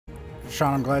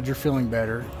Sean, I'm glad you're feeling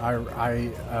better.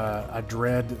 I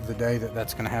dread the day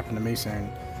that's going to happen to me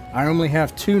soon. I only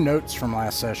have 2 notes from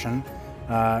last session.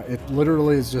 It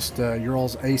literally is just your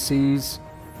all's ACs.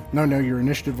 No, your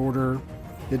initiative order.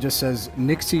 It just says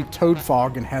Nixie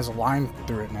Toadfog and has a line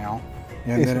through it now.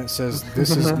 And then it says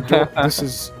this is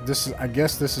I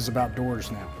guess this is about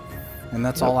doors now. And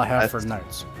that's all I have for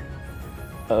notes.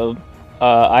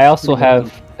 I also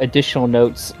have additional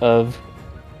notes of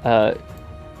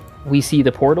we see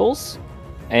the portals,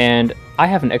 and I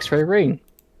have an X-ray ring.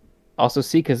 Also,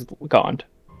 Sika's gone.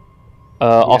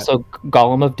 Also,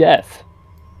 Golem of Death.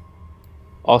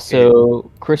 Also,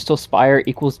 Crystal Spire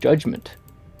equals Judgment.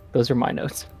 Those are my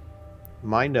notes.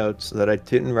 My notes that I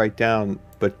didn't write down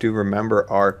but do remember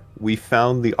are we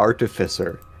found the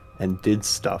Artificer and did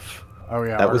stuff. Oh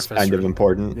yeah, that was kind of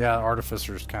important. Yeah,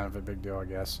 Artificer is kind of a big deal, I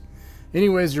guess.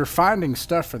 Anyways, you're finding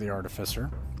stuff for the Artificer,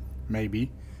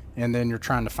 maybe, and then you're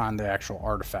trying to find the actual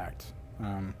artifact.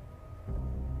 And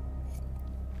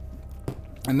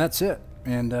that's it.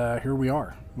 And here we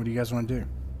are. What do you guys want to do?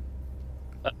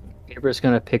 Gabriel's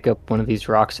going to pick up one of these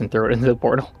rocks and throw it into the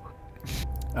portal.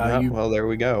 Well, there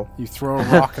we go. You throw a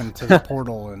rock into the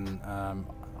portal, and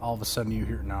all of a sudden you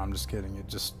hear... No, I'm just kidding. It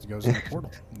just goes in the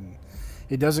portal. And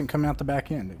it doesn't come out the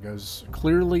back end. It goes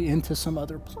clearly into some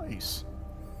other place.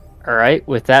 All right.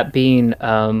 With that being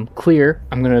clear,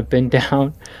 I'm going to bend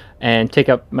down and take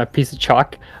up my piece of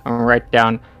chalk. I'm going to write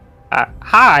down,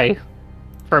 hi,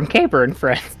 from Caper and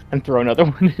Friends, and throw another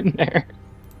one in there.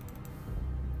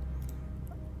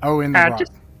 Oh, in the rock.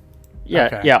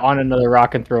 Yeah, on another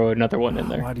rock and throw another one in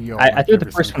there. Why do you I threw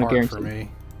the first one guaranteed. for me?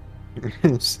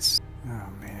 Oh,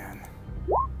 man.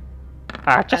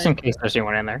 Just in case there's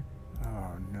anyone in there.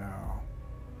 Oh, no.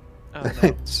 Oh, no.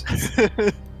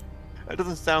 That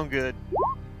doesn't sound good.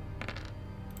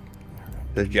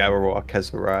 The Jabberwock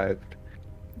has arrived.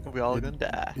 Are we all gonna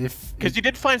die? Because you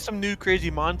did find some new crazy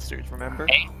monsters, remember?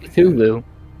 Hey, Cthulhu.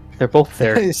 They're both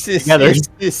there together.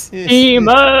 Team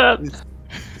up!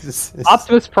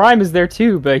 Optimus Prime is there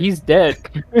too, but he's dead.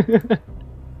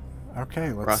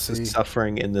 Okay, let's Ross's see.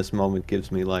 suffering in this moment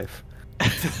gives me life. I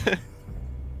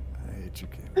hate you,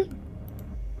 kid.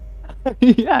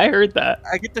 Yeah, I heard that.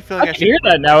 I get the feeling I can hear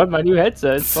that now with my new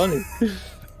headset. It's funny.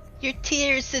 Your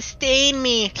tears sustain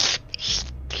me.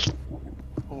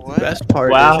 What? The best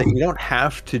part is that you don't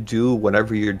have to do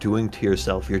whatever you're doing to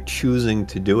yourself. You're choosing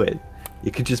to do it.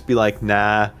 You could just be like,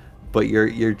 nah, but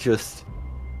you're just,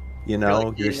 you know,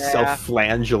 like, you're yeah.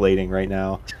 self-flagellating right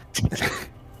now.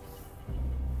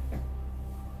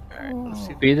 Alright, let's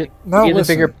see. Be the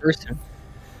listen. bigger person.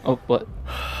 Oh, what?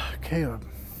 Caleb,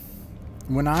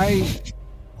 I'm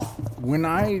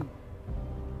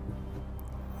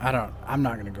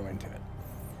not going to go into it.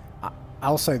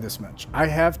 I'll say this much. I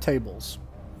have tables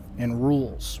and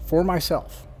rules for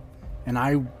myself, and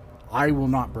I will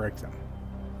not break them.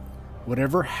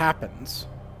 Whatever happens,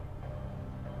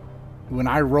 when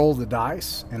I roll the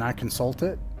dice and I consult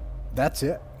it, that's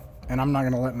it. And I'm not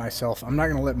going to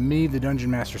let me, the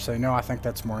Dungeon Master, say, no, I think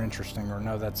that's more interesting, or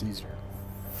no, that's easier.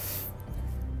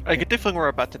 I get the feeling we're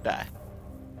about to die.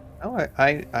 Oh,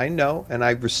 I know, and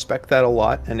I respect that a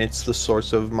lot, and it's the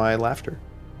source of my laughter.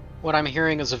 What I'm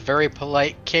hearing is a very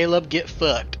polite Caleb get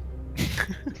fucked.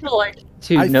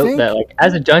 To note that, like,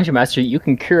 as a dungeon master, you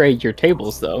can curate your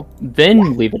tables, though.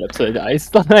 Then leave it up to the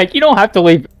dice. Like, you don't have to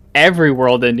leave every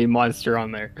world-ending monster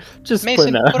on there. Just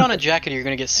Mason, put on a jacket or you're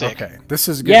gonna get sick. Okay, this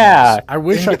is good. Yeah. News. I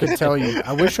wish I could tell you.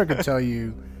 I wish I could tell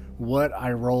you what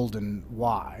I rolled and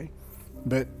why,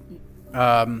 but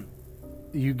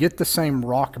you get the same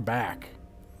rock back.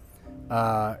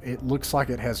 It looks like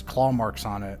it has claw marks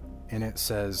on it, and it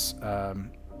says,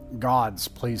 "Gods,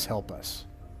 please help us."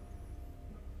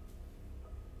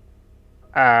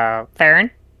 Theron,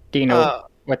 do you know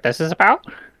what this is about?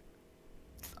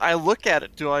 I look at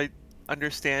it. Do I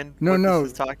understand No, what no.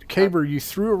 this is talking about? Caber, you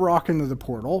threw a rock into the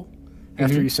portal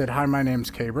after you said, "Hi, my name's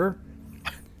Caber."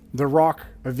 The rock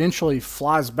eventually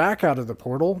flies back out of the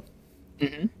portal.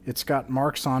 It's got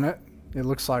marks on it. It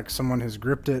looks like someone has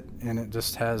gripped it, and it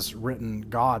just has written,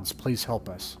 "Gods, please help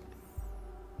us."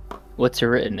 What's it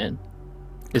written in?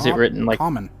 Is it written like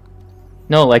common?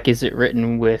 No, like, is it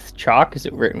written with chalk? Is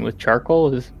it written with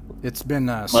charcoal? It's been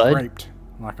scraped,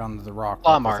 like onto the rock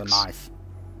Claw with marks. a knife.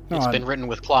 No, It's been written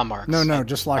with claw marks. No,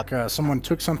 just like someone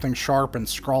took something sharp and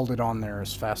scrawled it on there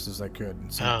as fast as they could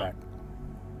and sent it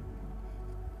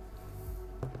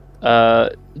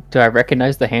back. Do I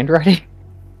recognize the handwriting?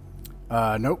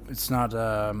 Nope, it's not.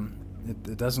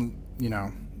 It doesn't. You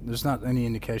know, there's not any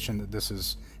indication that this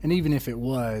is. And even if it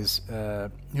was,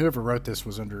 whoever wrote this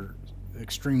was under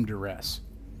extreme duress.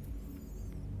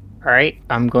 All right,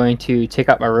 I'm going to take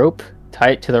out my rope, tie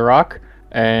it to the rock,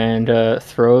 and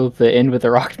throw the end with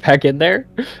the rock back in there,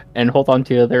 and hold on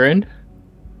to the other end.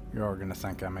 You're all gonna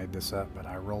think I made this up, but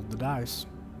I rolled the dice.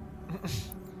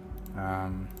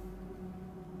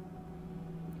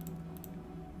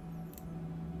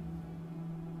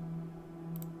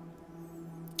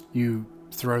 You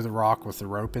throw the rock with the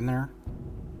rope in there.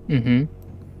 Mm-hmm.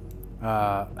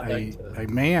 A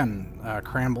man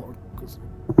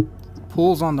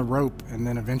pulls on the rope and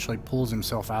then eventually pulls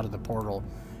himself out of the portal,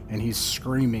 and he's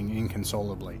screaming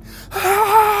inconsolably.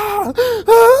 And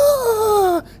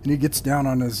he gets down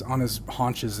on his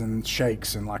haunches and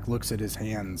shakes and like looks at his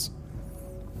hands.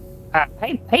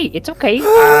 Hey, it's okay.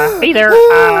 Hey there.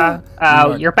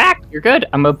 You're back. You're good.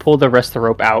 I'm gonna pull the rest of the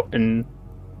rope out and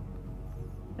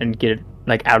get it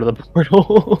like out of the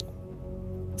portal,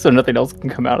 so nothing else can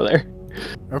come out of there.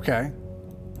 Okay.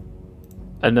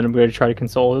 And then I'm gonna try to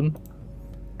console him.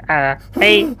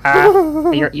 Hey,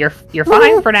 you're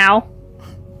fine for now.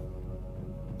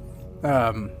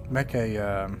 Make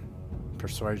a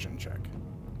persuasion check.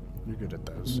 You're good at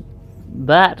those.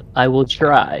 That I will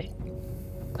try.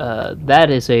 That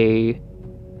is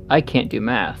I can't do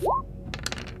math.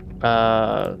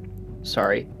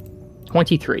 Sorry.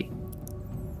 23.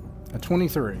 A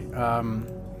 23.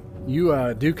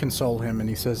 You do console him, and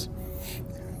he says,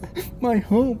 "My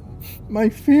home, my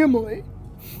family,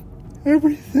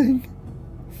 everything,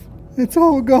 it's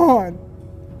all gone."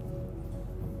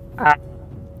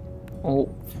 Hello.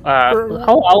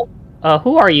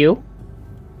 Who are you?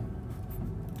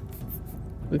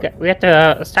 We have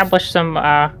to establish some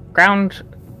ground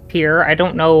here. I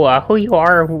don't know who you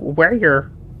are, where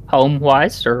your home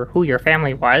was, or who your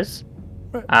family was.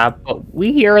 But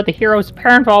we here are the heroes of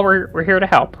Perenval. We're here to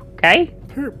help. Okay?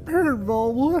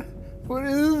 Perenval, what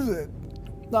is it?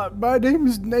 My name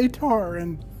is Natar,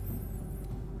 and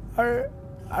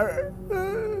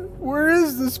where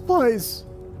is this place?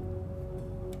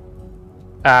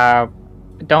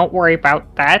 Don't worry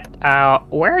about that.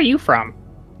 Where are you from?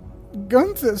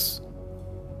 Gunthus.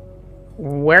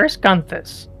 Where's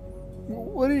Gunthus?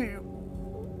 What do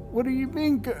you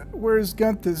mean? Where's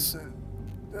Gunthus?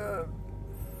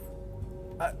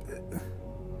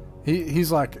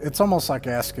 He's like, it's almost like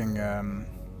asking,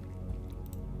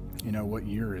 what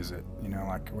year is it?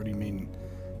 Like, what do you mean?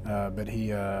 But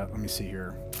he, let me see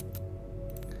here.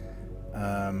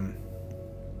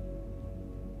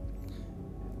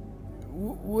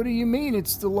 What do you mean?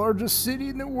 It's the largest city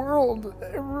in the world.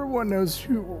 Everyone knows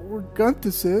where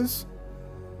Gunthus is.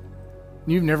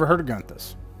 You've never heard of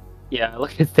Gunthus? Yeah,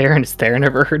 look at Theron. Has Theron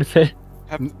ever heard of it?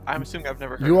 I'm assuming I've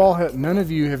never heard You of all it. have, none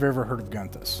of you have ever heard of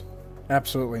Gunthus.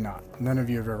 Absolutely not. None of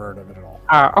you have ever heard of it at all.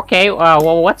 Okay,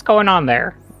 well, what's going on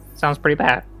there? Sounds pretty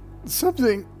bad.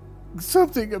 Something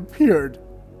appeared.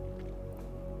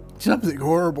 Something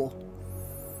horrible.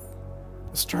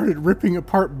 Started ripping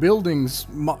apart buildings.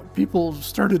 People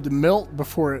started to melt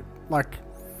before it, like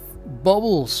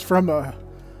bubbles from a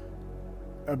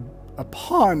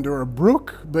pond or a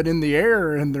brook, but in the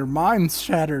air, and their minds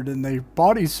shattered and their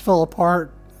bodies fell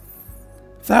apart.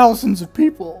 Thousands of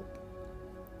people.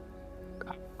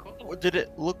 Did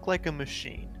it look like a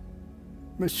machine?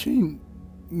 Machine?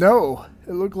 No.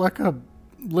 It looked like a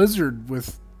lizard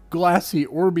with glassy,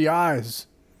 orby eyes.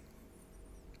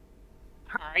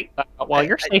 Alright, well,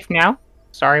 you're safe now.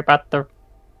 Sorry about the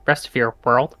rest of your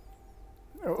world.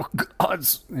 Oh,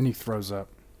 gods. And he throws up.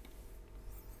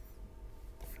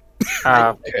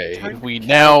 Okay, we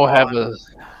now have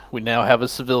a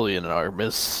civilian in our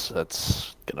midst.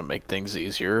 That's gonna make things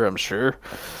easier, I'm sure.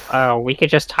 We could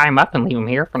just tie him up and leave him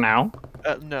here for now.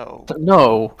 No.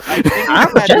 No. I think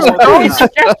I'm we had just more throwing than-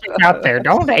 suggestions out there.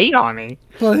 Don't hate on me.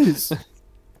 Please.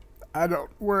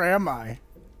 Where am I?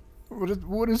 What is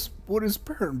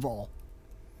Perenval?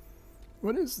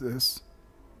 What is this?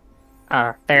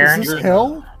 Theron. Is this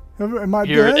hell? Am I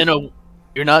You're dead?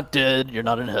 You're not dead. You're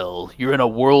not in hell. You're in a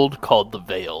world called the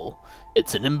Vale.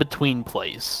 It's an in-between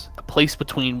place, a place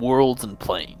between worlds and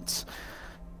planes.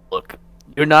 Look,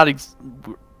 you're not.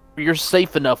 You're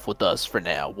safe enough with us for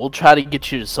now. We'll try to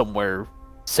get you to somewhere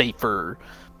safer,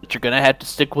 but you're gonna have to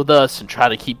stick with us and try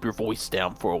to keep your voice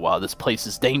down for a while. This place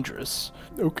is dangerous.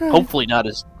 Okay. Hopefully not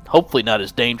as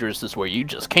dangerous as where you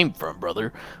just came from,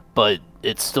 brother. But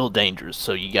it's still dangerous,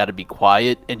 so you gotta be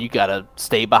quiet and you gotta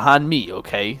stay behind me,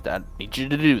 okay? I need you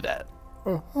to do that.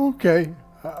 Okay.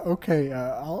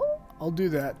 I'll do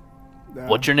that.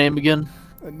 What's your name again?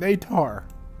 Natar.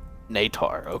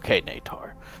 Natar. Okay,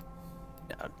 Natar.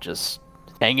 Now, just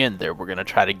hang in there. We're gonna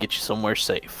try to get you somewhere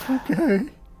safe. Okay.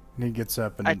 And he gets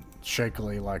up and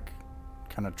shakily,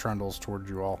 kind of trundles towards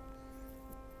you all.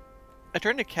 I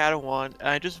turn to Catalan and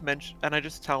I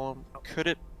just tell him, could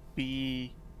it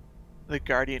be the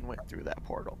Guardian went through that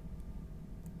portal?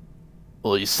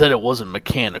 Well, you said it wasn't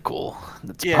mechanical.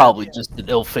 It's Yeah, probably just an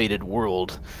ill-fated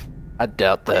world. I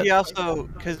doubt that. He also,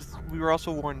 because we were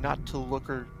also warned not to look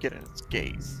or get in its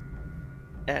gaze.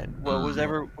 And what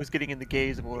was getting in the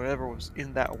gaze of whatever was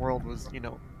in that world was, you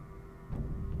know,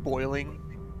 boiling,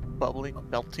 bubbling,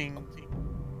 melting,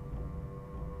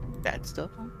 bad stuff.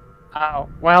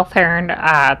 Well, Theron,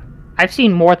 I've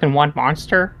seen more than one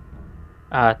monster.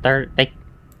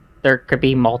 There could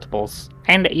be multiples.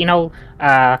 And, you know,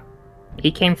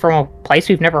 he came from a place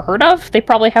we've never heard of. They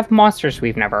probably have monsters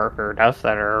we've never heard of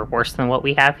that are worse than what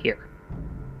we have here.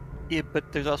 Yeah,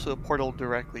 but there's also a portal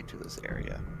directly to this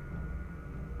area.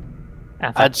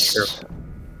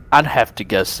 I'd have to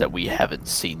guess that we haven't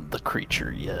seen the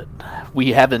creature yet.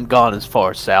 We haven't gone as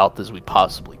far south as we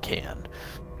possibly can.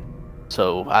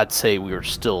 So I'd say we are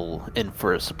still in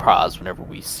for a surprise whenever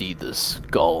we see this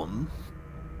golem.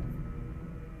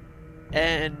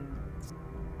 And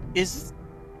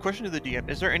question to the DM,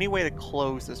 is there any way to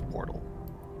close this portal?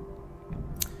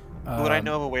 Would I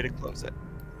know of a way to close it?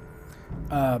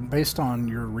 Based on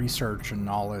your research and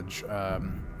knowledge,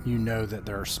 you know that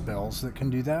there are spells that can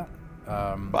do that.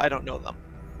 But I don't know them.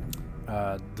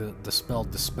 The spell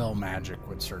Dispel Magic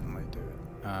would certainly do it.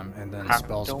 And then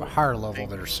spells of a higher level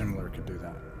that are similar could do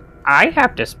that. I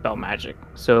have Dispel Magic,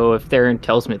 so if Theron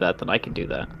tells me that, then I can do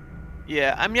that.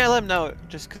 Yeah, I mean, I let him know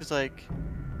just because, like,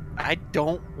 I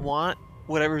don't want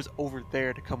whatever's over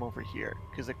there to come over here.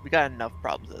 Because, like, we got enough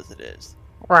problems as it is.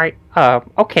 Right.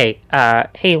 Okay.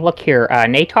 Hey, look here,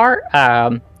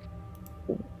 Natar.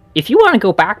 If you want to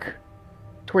go back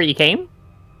to where you came,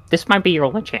 this might be your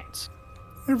only chance.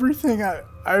 Everything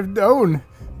I've known,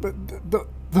 but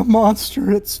the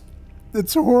monster, it's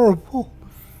horrible.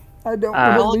 I don't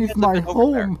want to leave my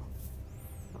home.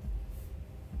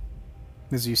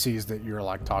 As he sees that you're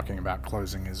like talking about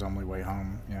closing his only way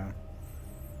home, yeah.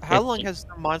 How long has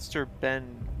the monster been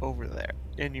over there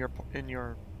in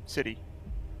your city?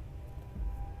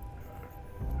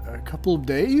 A couple of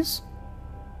days.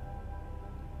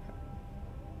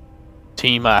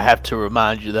 Team, I have to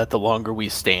remind you that the longer we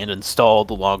stand and stall,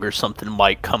 the longer something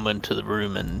might come into the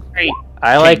room and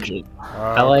change it.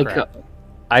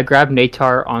 I grab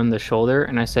Natar on the shoulder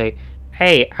and I say,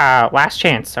 "Hey, last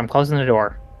chance. I'm closing the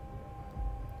door."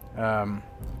 All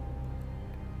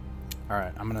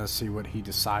right, I'm gonna see what he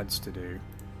decides to do.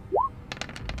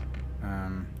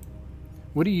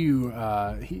 What do you?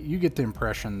 You get the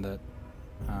impression that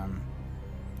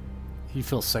he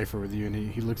feels safer with you, and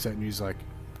he looks at you and he's like,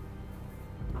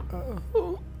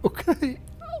 "Okay,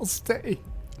 I'll stay.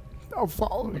 I'll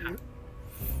follow you."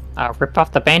 Rip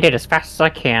off the band-aid as fast as I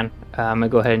can. I'm gonna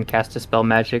go ahead and cast Dispel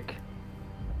Magic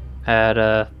at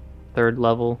 3rd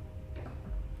level.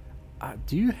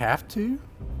 Do you have to?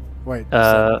 Wait,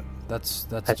 that's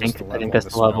I think the level that's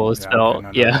of the level of the spell. Okay,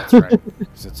 no, Yeah. That's right.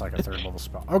 Because it's like a 3rd level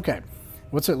spell. Okay,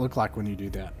 what's it look like when you do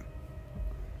that?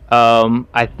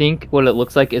 I think what it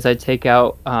looks like is I take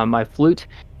out my flute,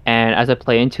 and as I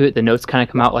play into it, the notes kind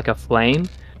of come out like a flame,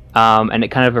 and it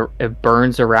kind of it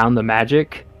burns around the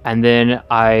magic. And then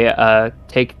I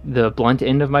take the blunt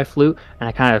end of my flute, and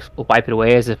I kind of wipe it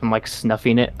away as if I'm like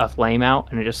snuffing a flame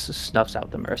out, and it just snuffs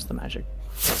out the rest of the magic.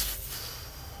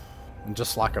 And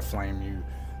just like a flame, you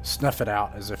snuff it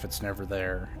out as if it's never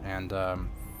there. And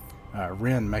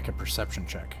Ren, make a perception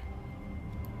check.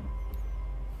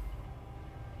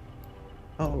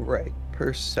 All right,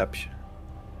 perception.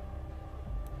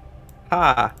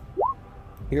 Ah,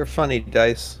 you're funny,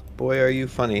 Dice. Boy, are you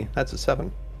funny. That's a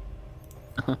 7.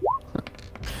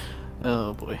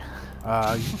 Oh boy.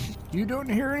 You don't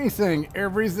hear anything.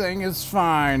 Everything is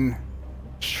fine.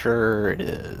 Sure it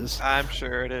is. I'm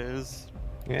sure it is.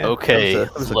 Yeah, Okay,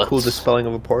 that was a cool dispelling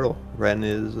of a portal. Ren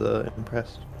is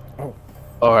impressed. Oh,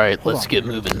 Alright, hold let's on, get let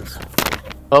me moving. do this.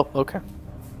 Oh, okay.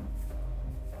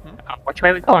 Which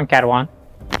way we going, Catalan?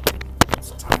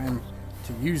 It's time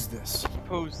to use this.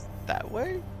 Suppose that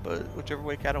way, but whichever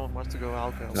way Catalan wants to go,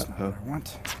 I'll go. That's not what I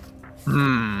want.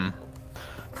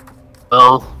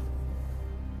 Well,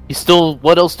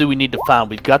 what else do we need to find?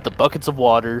 We've got the buckets of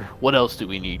water. What else do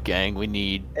we need, gang? We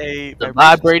need the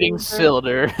vibrating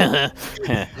cylinder.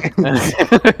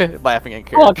 Laughing at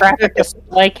Karen. Holographic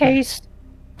display case.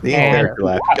 The and character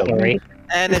laugh killed me. cutlery.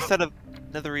 And a set of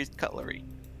Netherese cutlery.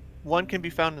 One can be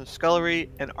found in the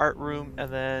scullery, an art room, and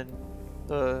then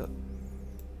the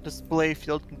display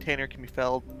field container can be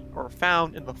found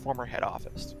in the former head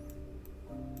office.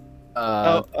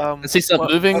 I see something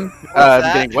moving. what's I'm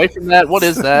that? getting away from that. What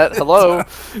is that? Hello?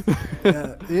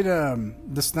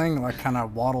 This thing like kind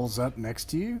of waddles up next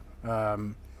to you,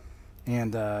 and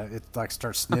it like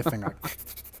starts sniffing like.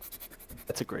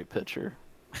 That's a great picture.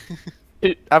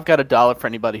 Dude, I've got $1 for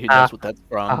anybody who knows what that's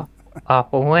from.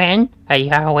 When? You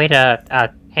have a way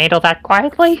to handle that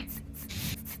quietly?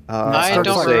 I starts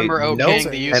don't like- remember no,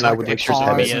 okaying the use and I of would pictures like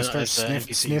of to me pet and as starts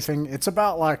NPCs. sniffing. It's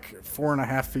about like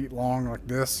 4.5 feet long, like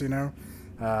this, you know,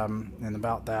 and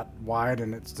about that wide,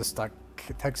 and it's just like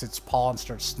it takes its paw and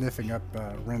starts sniffing up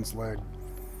Ren's leg.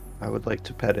 I would like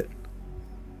to pet it.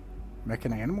 Make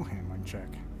an animal handling check.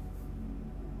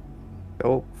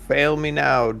 Don't fail me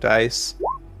now, dice.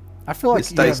 I feel like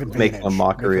This you dice have is making a advantage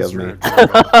mockery because of me. you're a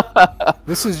druid.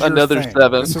 This is your Another thing.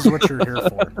 7. This is what you're here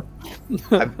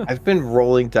for. I've been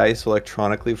rolling dice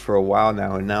electronically for a while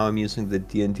now, and now I'm using the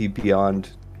D&D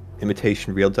Beyond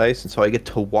imitation real dice, and so I get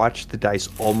to watch the dice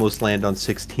almost land on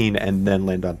 16 and then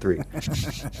land on 3.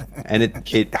 And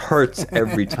it hurts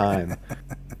every time.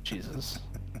 Jesus.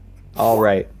 All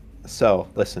right, so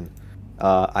listen,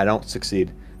 I don't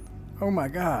succeed. Oh my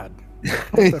god.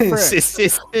 What the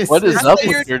frick? What is That's up why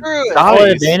you're with your druid. Oh,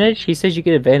 dice? advantage? He says you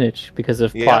get advantage because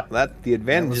of Yeah, plot. that the That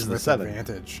advantage was is the with 7.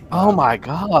 advantage. Oh my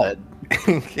god.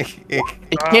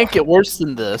 It can't get worse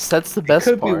than this. That's the best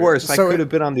Could part. be worse. I So could it- have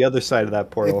been on the other side of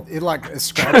that portal. It like is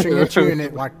scratching at you, and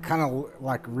it like kind of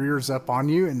like rears up on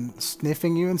you and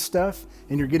sniffing you and stuff,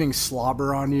 and you're getting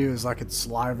slobber on you as like its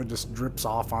saliva just drips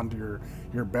off onto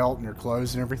your belt and your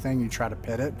clothes and everything. You try to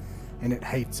pet it, and it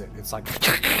hates it. It's like,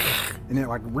 and it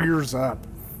like rears up,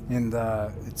 and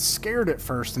it's scared at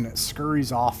first, and it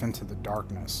scurries off into the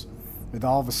darkness. But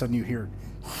all of a sudden you hear,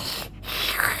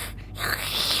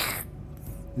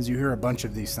 as you hear a bunch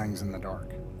of these things in the dark.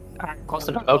 Close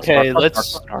the door. Okay, Close the door, let's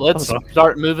close the door, let's close the door.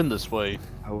 start moving this way.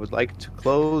 I would like to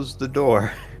close the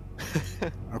door.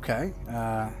 Okay,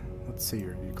 let's see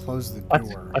here. You close the Let's,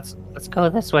 door. let's go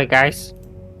this way, guys.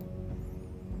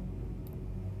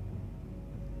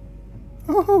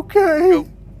 Okay. Go.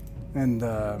 And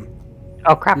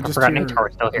Oh crap! you I just forgot hear, Natar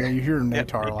was still yeah, here. you hear Yep,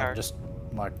 Natar like Natar. just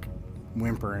like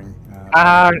whimpering.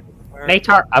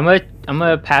 Natar, I'm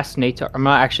gonna pass Natar. I'm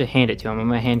gonna actually hand it to him. I'm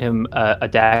gonna hand him a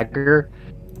dagger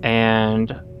and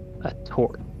a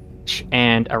torch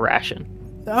and a ration.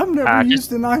 I've never just-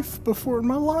 used a knife before in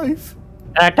my life.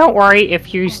 Don't worry,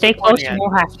 if you stay close, pointy you end.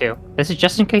 won't have to. This is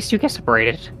just in case you get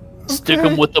separated. Stick Okay.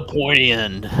 them with the pointy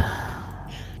end.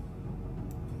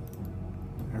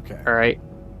 Okay. All right.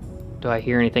 Do I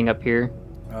hear anything up here?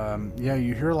 Yeah,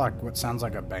 you hear like what sounds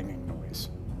like a banging noise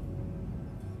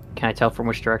Can I tell from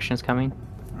which direction it's coming?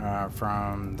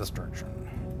 from this direction.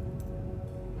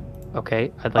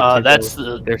 Okay, I'd like to. That's go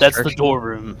the this that's the direction. door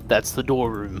room. That's the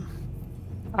door room.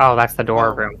 Oh, that's the door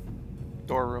Oh. room.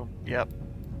 Door room. Yep.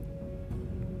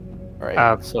 All right.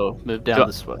 Uh, so move down do-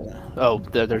 this way. Oh,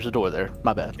 there's a door there.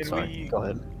 My bad. Can Sorry. we- Go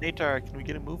ahead. Natar, can we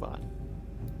get a move on?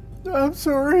 I'm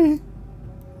sorry.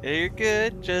 Yeah, you're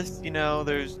good. Just,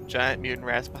 there's giant mutant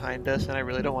rats behind us, and I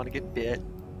really don't want to get bit.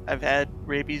 I've had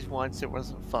rabies once, it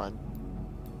wasn't fun.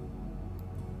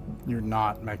 You're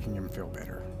not making him feel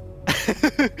better.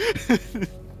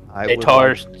 I would Natar,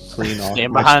 like to clean off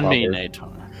stand my behind me,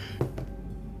 slobber. Natar.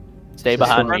 Stay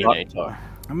behind me, Natar.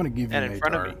 I'm gonna give you And in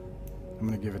front of Natar. I'm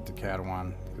gonna give it to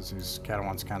Catalan because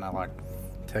Catalan's kind of like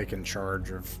taking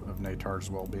charge of Natar's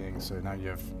well-being. So now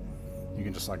you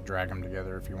can just like drag them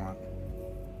together if you want.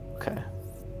 Okay.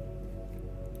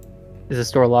 Is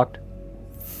this door locked?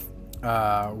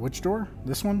 Which door?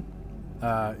 This one?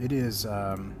 It is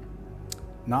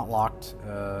not locked,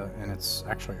 and it's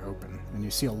actually open. And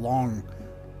you see a long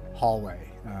hallway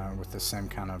with the same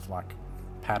kind of like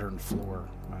patterned floor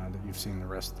that you've seen the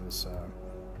rest of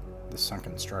this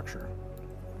sunken structure.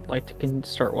 I'd like to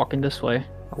start walking this way,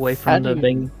 away How from do the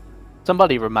you- big.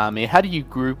 Somebody remind me. How do you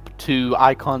group two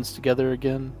icons together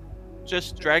again?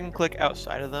 Just drag and click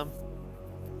outside of them.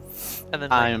 And then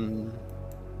bring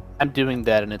I'm doing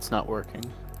that and it's not working.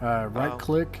 Right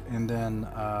click and then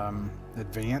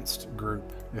advanced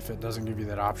group. If it doesn't give you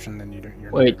that option, then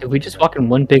you're Wait, did we just walk in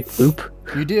one big loop?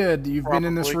 You did. You've been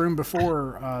in this Probably. room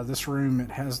before. This room, it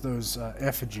has those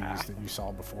effigies that you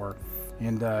saw before,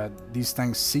 and these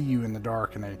things see you in the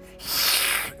dark, and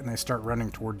they start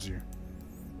running towards you.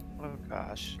 Oh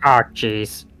gosh. Oh,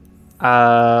 jeez.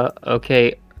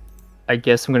 Okay. I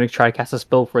guess I'm gonna try to cast a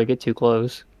spell before I get too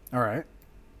close. All right,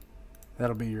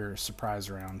 that'll be your surprise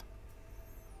round.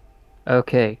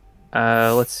 Okay.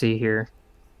 Let's see here.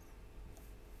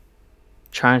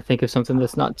 Trying to think of something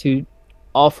that's not too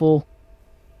awful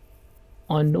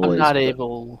on noise.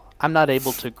 I'm not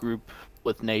able to group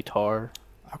with Natar.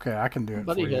 Okay, I can do it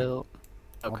for Somebody you. help.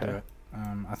 I'll do Okay. it.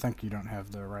 I think you don't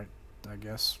have the right. I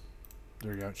guess.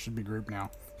 There you go. It should be grouped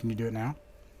now. Can you do it now?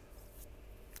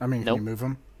 I mean, can Nope. you move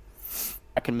them?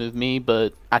 I can move me,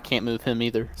 but I can't move him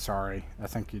either. Sorry, I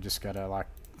think you just gotta like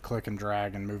click and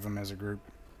drag and move them as a group.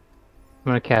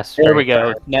 I'm gonna cast. There Fairy we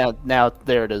go. Fire. Now,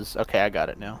 there it is. Okay, I got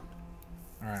it now.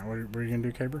 All right, what are you gonna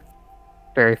do, Caber?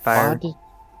 Fairy Fire.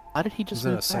 Why did he just Is it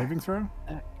move a saving throw?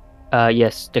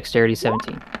 Yes, Dexterity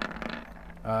 17.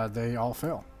 They all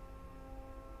fail.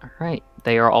 All right,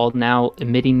 they are all now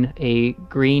emitting a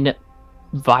green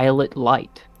violet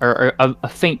light, or a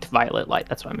faint violet light.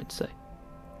 That's what I meant to say.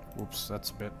 Whoops,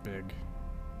 that's a bit big.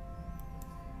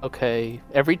 Okay,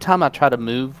 every time I try to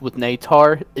move with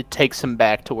Natar, it takes him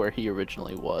back to where he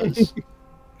originally was.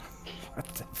 What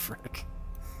the frick?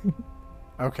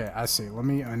 Okay, I see. Let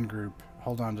me ungroup.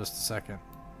 Hold on just a second.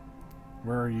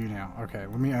 Where are you now? Okay,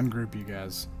 let me ungroup you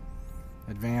guys.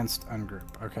 Advanced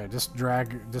ungroup. Okay, just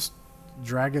drag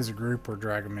as a group or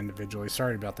drag them individually.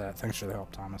 Sorry about that. Thanks for the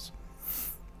help, Thomas.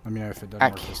 Let me know if it doesn't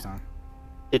work this time.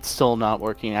 It's still not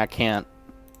working. I can't.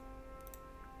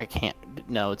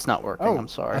 No, it's not working. Oh, I'm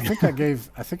sorry. I think I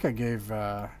gave.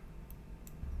 Oh,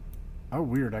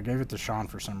 weird. I gave it to Sean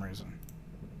for some reason.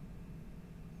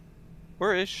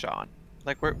 Where is Sean?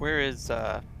 Like, where is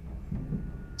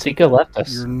Tika left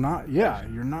us. You're not. Yeah,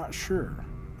 you're not sure.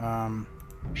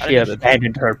 She had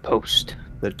abandoned her post.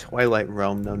 The Twilight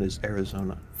Realm known as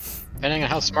Arizona. Depending on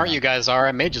how smart you guys are,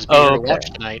 I may just be here to watch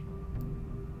tonight.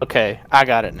 Okay, I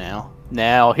got it now.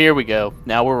 Now, here we go.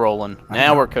 Now we're rolling.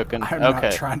 Now we're cooking. I'm Okay.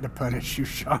 not trying to punish you,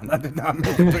 Sean. I did not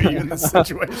mean to put you in this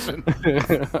situation.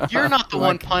 You're not the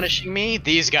one punishing me.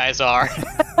 These guys are.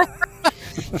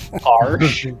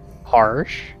 Harsh.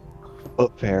 Harsh.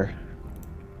 Oh, fair.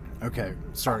 Okay,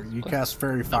 sorry. You cast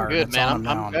Fairy Fire. I'm good, That's man. on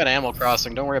I'm now. good at Animal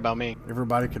Crossing. Don't worry about me.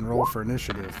 Everybody can roll for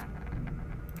initiative.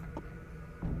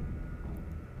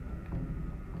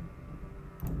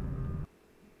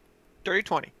 Dirty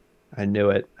 20. I knew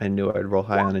it. I knew I'd roll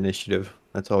high on initiative.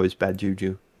 That's always bad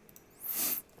juju.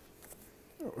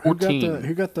 Who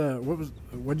got 14.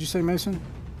 what'd you say, Mason?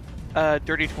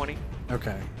 Dirty 20.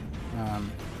 Okay.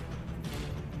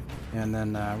 And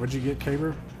then what'd you get,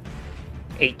 Caber?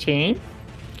 18.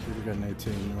 Caber got an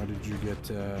 18. What did you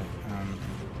get,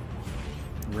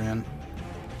 Ren?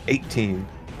 18.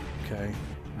 Okay.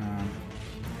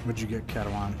 What'd you get,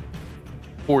 Catalan?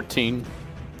 14.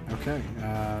 Okay.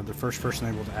 The first person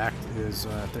able to act is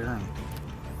Theron.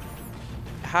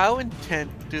 How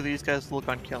intent do these guys look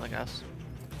on killing us?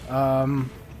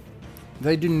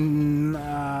 They do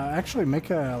actually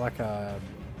make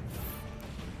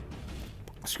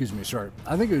excuse me, sorry.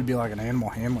 I think it would be like an animal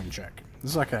handling check.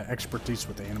 This is like an expertise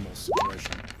with animals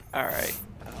situation. Alright.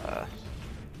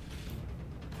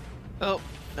 Oh,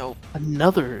 no.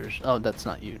 Another. Oh, that's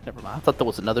not you. Never mind. I thought that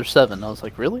was another 7. I was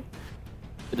like, really?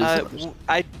 It is another 7.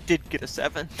 I did get a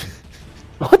 7.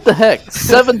 What the heck?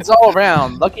 7's all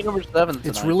around. Lucky number 7. Tonight,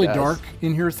 It's really guys. dark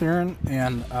in here, Theron,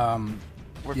 and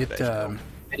Where'd it the dice go?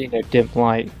 Emitting a dim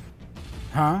light.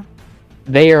 huh?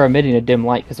 They are emitting a dim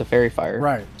light because of fairy fire.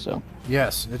 Right. So,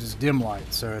 Yes, it is dim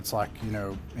light, so it's like, you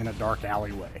know, in a dark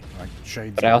alleyway, like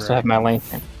shades. but of I also gray. have my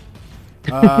lantern.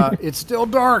 It's still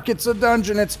dark. It's a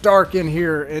dungeon. It's dark in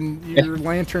here, and your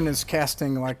lantern is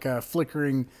casting like a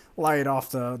flickering light off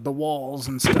the walls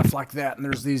and stuff like that. And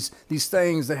there's these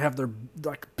things that have their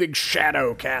like big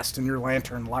shadow cast in your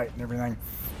lantern light and everything.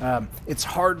 It's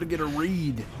hard to get a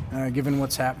read given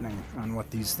what's happening on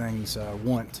what these things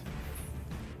want.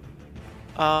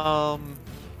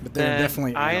 But they're Then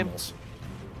definitely animals.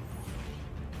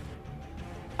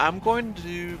 I'm going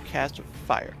to cast a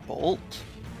firebolt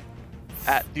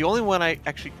at the only one I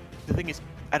actually. The thing is,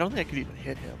 I don't think I could even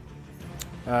hit him.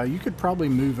 You could probably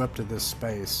move up to this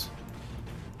space.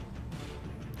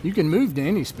 You can move to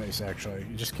any space, actually.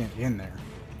 You just can't get in there.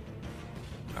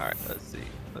 All right, let's see.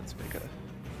 Let's make a.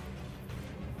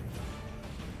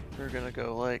 We're gonna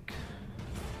go like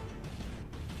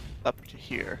up to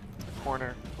here, the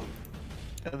corner,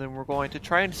 and then we're going to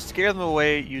try and scare them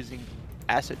away using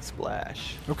acid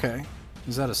splash. Okay.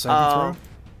 Is that a saving throw?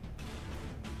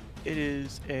 It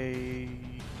is a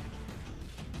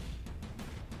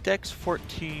Dex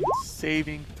 14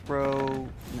 saving throw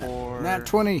for Nat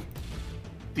 20.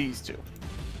 these two.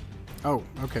 Oh,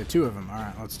 okay. 2 of them. All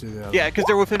right, let's do the other. Yeah, because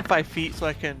they're within 5 feet, so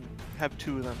I can have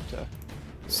 2 of them to.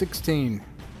 16.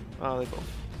 Oh, they both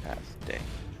pass. Dang.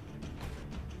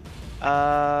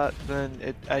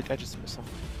 Then I just miss them.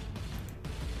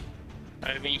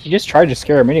 I mean, you just tried to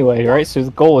scare him anyway, right? So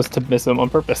the goal is to miss him on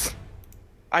purpose.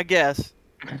 I guess.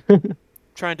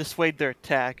 Trying to dissuade their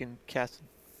attack and cast a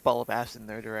ball of acid in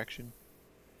their direction.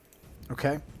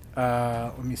 Okay.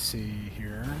 Let me see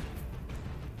here.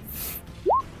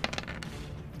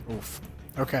 Oof.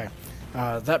 Okay.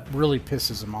 That really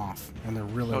pisses them off, and they're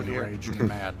really Oh, dear. enraged and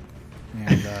mad.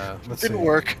 And let's Didn't see.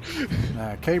 work.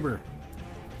 Caber.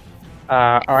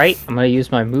 Alright, I'm gonna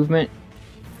use my movement.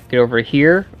 Get over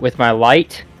here with my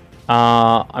light.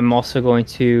 I'm also going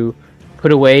to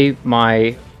put away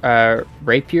my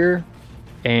rapier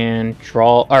and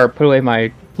put away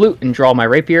my flute and draw my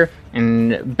rapier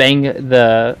and bang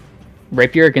the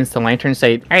rapier against the lantern and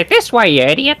say, "Hey, this way, you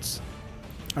idiots!"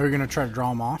 Are you going to try to draw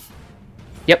them off?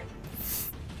 Yep.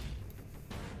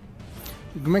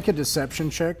 You can make a deception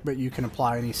check, but you can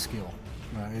apply any skill,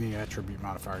 any attribute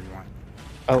modifier you want.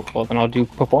 Oh, well, then I'll do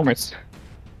performance.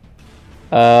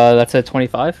 That's a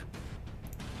 25.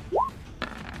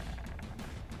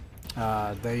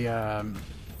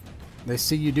 They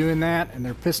see you doing that, and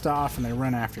they're pissed off, and they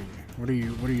run after you. What are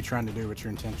you trying to do? What's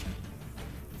your intention?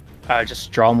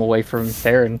 Just draw them away from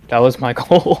Theron. That was my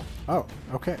goal. Oh,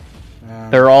 okay.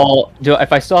 They're all.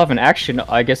 If I still have an action,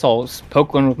 I guess I'll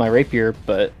poke one with my rapier.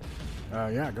 But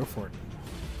yeah, go for it.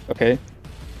 okay.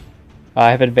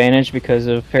 I have advantage because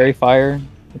of fairy fire.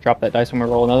 Drop that dice when we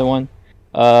roll another one.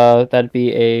 That'd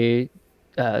be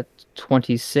a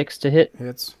 26 to hit,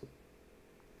 Hits.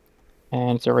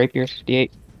 and it's a rapier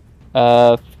 58.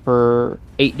 For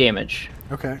 8 damage.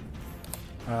 Okay.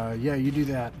 Yeah, you do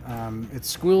that. It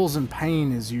squeals in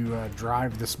pain as you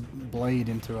drive this blade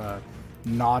into a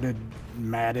knotted,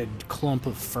 matted clump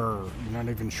of fur. You're not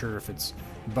even sure if it's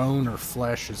bone or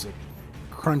flesh as it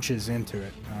crunches into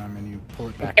it, and you pull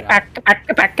it back out.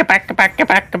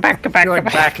 You're like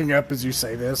backing up as you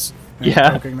say this. And Yeah.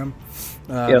 poking them.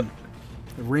 Yep.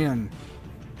 Rin.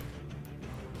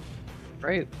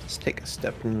 Right, let's take a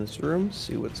step in this room,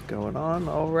 see what's going on.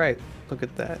 All right, look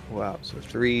at that. Wow, so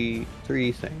three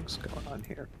things going on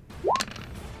here.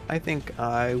 I think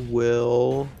I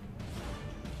will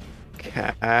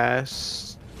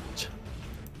cast.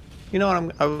 You know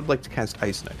what? I would like to cast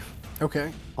Ice Knife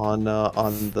Okay. on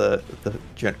the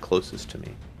gent closest to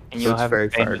me. And So you'll it's have very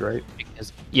advantage fired, right?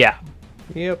 because yeah.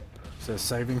 Yep. So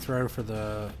saving throw for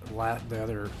the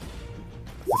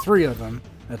three of them.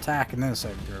 Attack and then a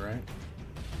saving throw, right?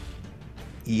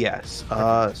 Yes.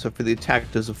 So for the attack,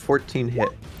 does a 14 hit?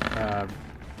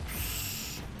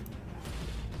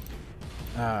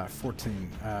 14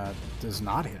 does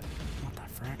not hit. What the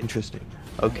frick? Interesting.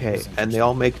 That Okay, is and they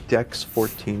all make Dex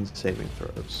 14 saving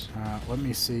throws. Let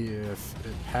me see if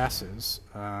it passes.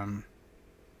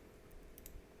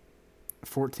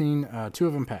 14, 2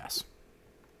 of them pass.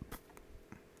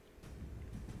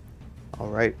 All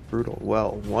right, brutal.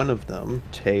 Well, one of them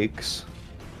takes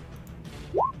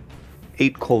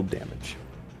 8 cold damage.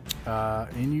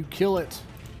 And you kill it.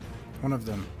 One of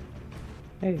them.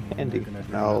 Hey, handy. You're gonna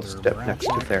do I'll another step brass next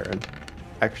to check. Theron.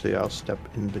 Actually, I'll step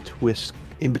in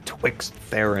betwixt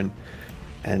Theron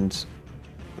and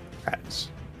Rats,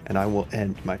 and I will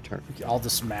end my turn. All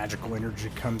this magical energy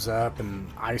comes up, and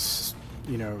ice,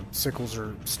 sickles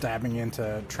are stabbing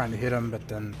into trying to hit them, but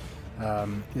then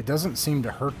it doesn't seem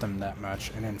to hurt them that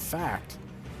much. And in fact,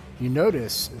 you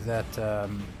notice that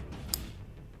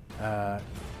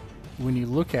when you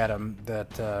look at them, that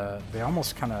they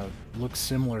almost kind of look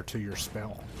similar to your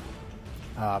spell.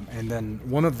 And then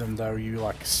one of them, though,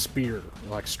 you spear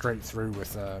straight through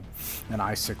with an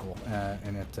icicle,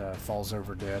 and it falls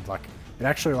over dead. It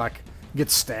actually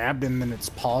gets stabbed, and then its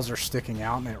paws are sticking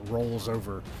out, and it rolls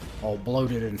over, all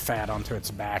bloated and fat, onto its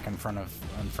back in front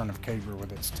of Caber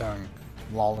with its tongue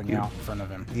lolling out in front of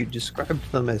him. You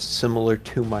described them as similar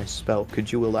to my spell.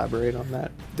 Could you elaborate on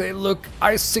that? They look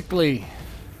icically.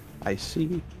 I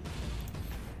see.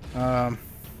 And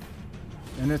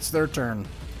it's their turn,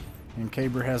 and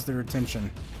Caber has their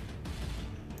attention.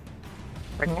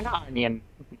 Bring it on, you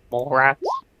mole rats.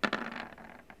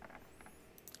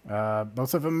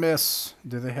 Both of them miss.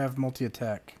 Do they have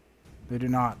multi-attack? They do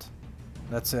not.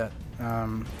 That's it.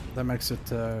 That makes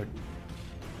it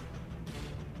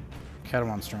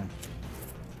Catawan's turn.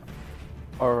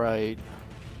 Alright.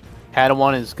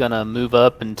 Padawan is gonna move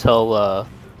up and tell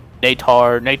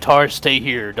Natar, stay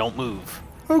here, don't move.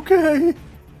 Okay.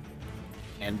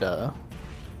 And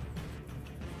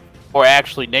or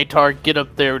actually, Natar, get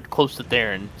up there close to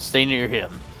Theron, stay near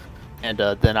him. And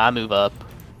then I move up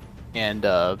and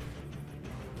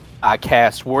I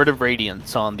cast Word of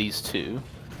Radiance on these two.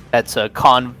 That's a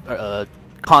con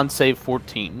save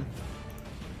 14.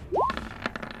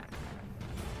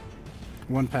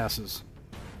 One passes.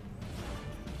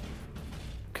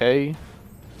 Okay.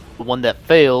 The one that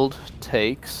failed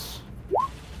takes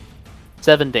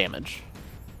 7 damage.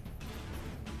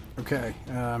 Okay.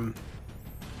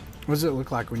 What does it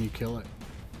look like when you kill it?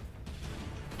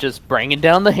 Just bringing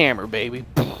down the hammer, baby.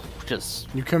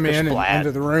 Just You come just in and splat.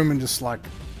 into the room and just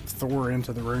Thor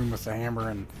into the room with the hammer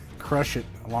and crush it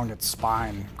along its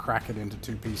spine, crack it into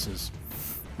 2 pieces.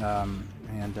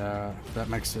 And that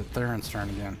makes it Theron's turn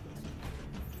again.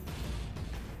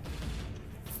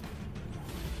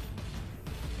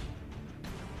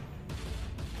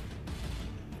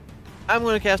 I'm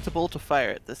going to cast a bolt of fire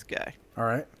at this guy. All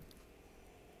right.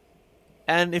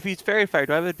 And if he's fairy fire,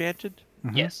 do I have advantage?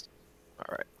 Mhm. Yes.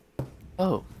 All right.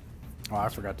 Oh, Oh, I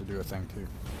forgot to do a thing too.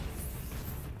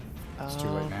 It's too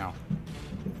late now.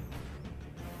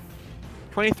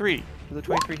 23. Does a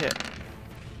 23 hit?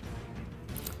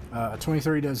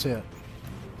 23 does hit.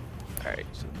 All right,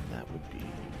 so that would be.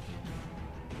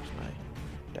 Where's my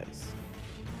dice?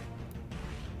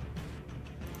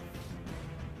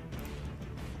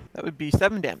 That would be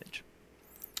 7 damage.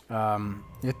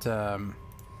 It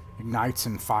ignites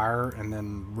in fire and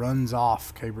then runs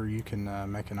off. Caber, you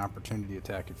can make an opportunity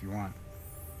attack if you want.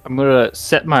 I'm gonna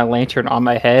set my lantern on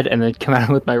my head and then come out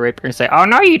with my rapier and say, "Oh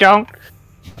no, you don't!"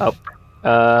 Oh,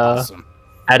 Awesome.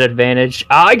 at advantage.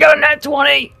 I got a nat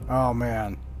 20. Oh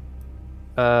man.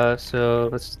 So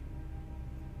let's.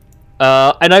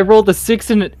 And I rolled a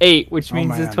 6 and an 8, which Oh,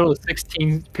 means a man. total of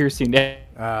 16 piercing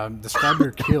damage. Describe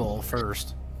your kill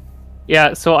first.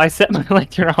 Yeah, so I set my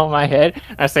lantern on my head,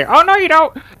 and I say, "Oh no, you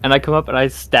don't!" And I come up and I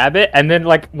stab it, and then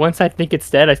like once I think it's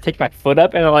dead, I take my foot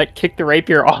up and I like kick the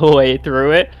rapier all the way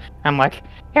through it. I'm like,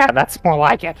 "Yeah, that's more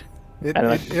like it." It And,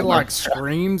 it like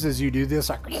screams as you do this,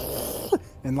 like,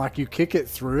 and like you kick it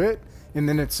through it, and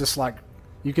then it's just like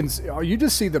you can see, you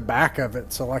just see the back of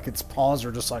it, so like its paws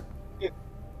are just like,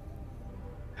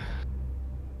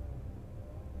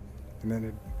 and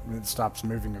then it stops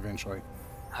moving eventually.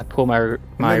 I pull my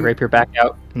then- rapier back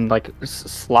out and like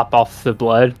slop off the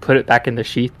blood, put it back in the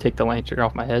sheath, take the lantern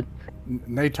off my head.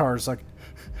 Natar's like,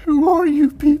 "Who are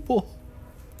you people?"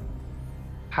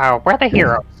 We're the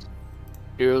heroes.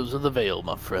 heroes of the Vale,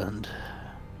 my friend.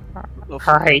 All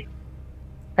right,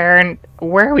 Aaron,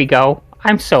 where do we go?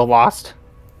 I'm so lost.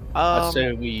 I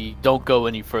say we don't go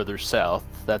any further south.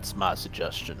 That's my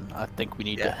suggestion. I think we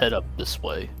need to Yeah. head up this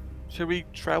way. Should we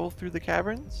travel through the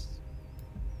caverns?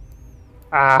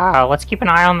 Let's keep an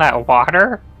eye on that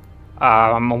water.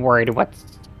 I'm worried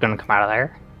what's gonna come out of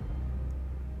there.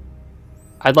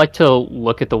 I'd like to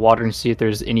look at the water and see if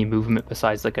there's any movement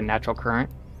besides like a natural current.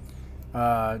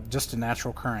 Just a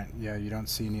natural current. Yeah, you don't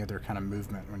see any other kind of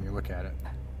movement when you look at it.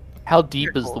 How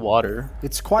deep is the water?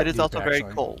 It's quite It is deep, also very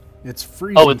actually. cold. It's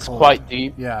freezing Oh, it's cold. quite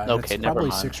deep. Yeah, Okay, it's never probably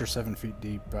mind. 6 or 7 feet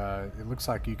deep. It looks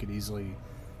like you could easily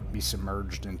be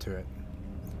submerged into it.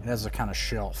 It has a kind of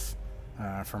shelf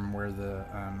from where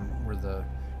the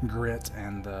grit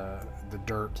and the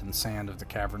dirt and sand of the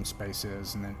cavern space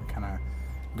is, and then it kind of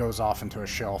goes off into a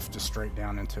shelf just straight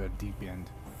down into a deep end,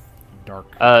 dark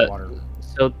water.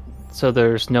 So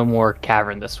there's no more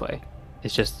cavern this way.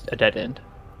 It's just a dead end,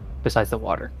 besides the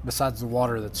water. Besides the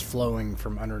water that's flowing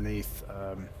from underneath.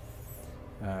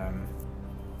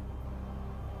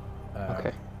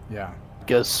 Okay. Yeah.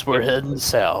 Guess we're heading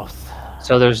south.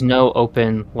 So there's no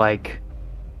open like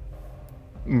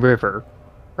river,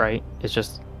 right? It's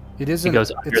just It isn't.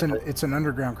 goes It's under it's an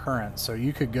underground current, so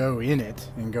you could go in it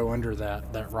and go under that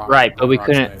rock. right, but we rock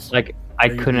couldn't space. like I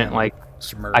So you'd be couldn't like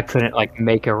submerged. I couldn't like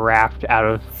make a raft out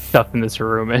of stuff in this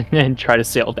room and try to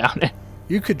sail down it.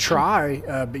 You could try,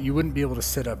 but you wouldn't be able to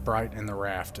sit upright in the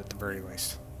raft at the very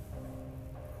least.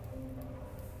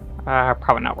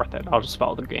 Probably not worth it. I'll just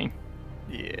follow the game.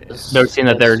 Yeah. Noticing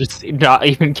that they're just not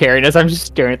even carrying us, I'm just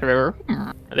staring at the river.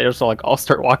 And they just like all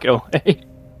start walking away.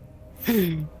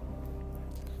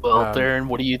 Well, Theron,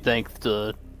 what do you think?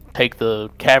 To take the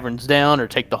caverns down or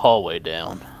take the hallway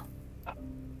down?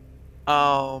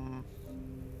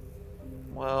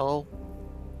 Well,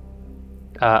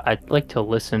 I'd like to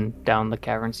listen down the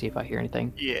cavern, see if I hear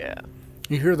anything. yeah.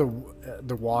 You hear the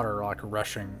water like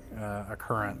rushing a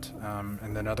current,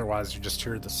 and then otherwise you just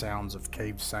hear the sounds of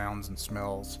cave sounds and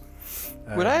smells.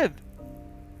 Would I have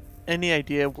any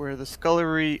idea where the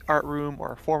scullery, art room,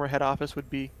 or former head office would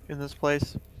be in this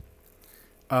place?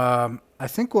 I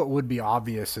think what would be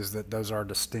obvious is that those are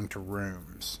distinct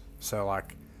rooms. So,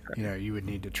 like, you know, you would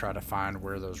need to try to find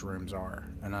where those rooms are.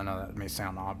 And I know that may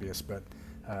sound obvious, but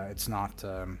it's not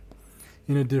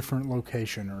in a different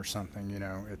location or something. You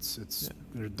know,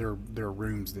 they're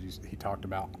rooms that he talked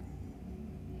about.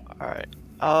 All right.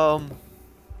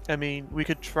 I mean, we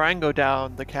could try and go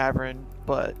down the cavern,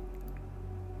 but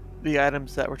the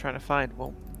items that we're trying to find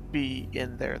won't be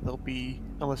in there. They'll be,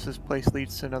 unless this place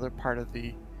leads to another part of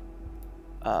the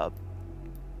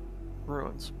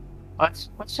ruins. Let's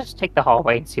just take the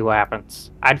hallway and see what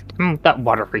happens. That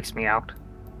water freaks me out.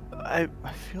 I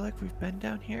feel like we've been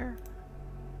down here.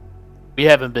 We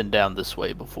haven't been down this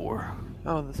way before.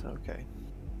 Oh, this okay.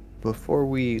 Before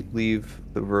we leave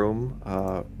the room,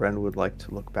 Ren would like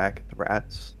to look back at the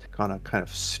rats, take on a kind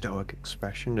of stoic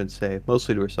expression, and say,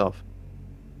 mostly to herself,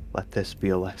 "Let this be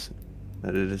a lesson,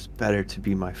 that it is better to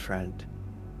be my friend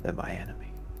than my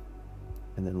enemy."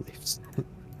 And then leaves.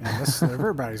 Man,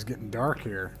 everybody's getting dark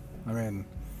here. I mean,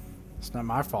 it's not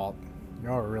my fault.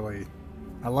 Y'all are really...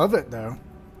 I love it, though.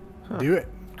 Huh. Do it.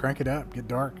 Crank it up. Get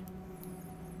dark.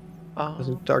 It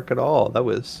wasn't dark at all. That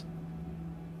was...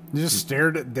 You just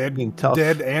stared at Being tough.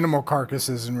 dead animal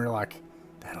carcasses and we're like,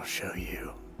 that'll show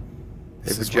you. They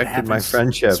This is what rejected my happens-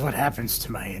 friendship. This is what happens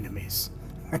to my enemies.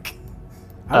 Like,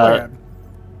 I like it.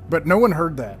 But no one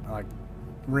heard that. Like,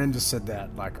 Ren just said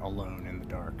that, like, alone in the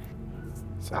dark.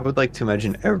 So, I would like to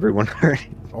imagine everyone heard it.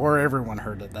 or everyone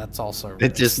heard it. That's also...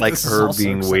 It's just like this is her also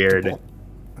being weird. acceptable.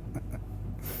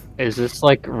 Is this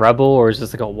like rubble, or is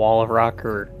this like a wall of rock,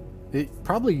 or? It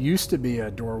probably used to be a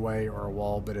doorway or a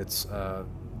wall, but it's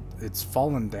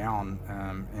fallen down,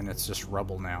 and it's just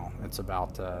rubble now. It's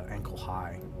about ankle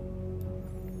high.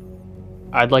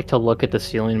 I'd like to look at the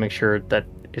ceiling, make sure that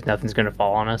if nothing's going to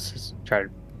fall on us, just try to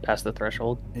pass the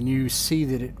threshold. And you see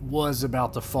that it was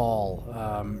about to fall,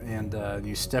 and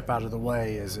you step out of the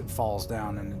way as it falls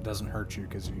down, and it doesn't hurt you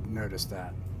because you noticed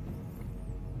that.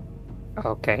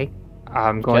 Okay.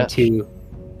 I'm going to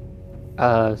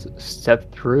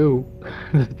step through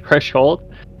the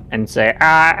threshold and say,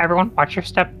 everyone, watch your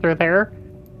step through there.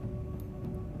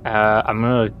 I'm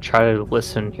going to try to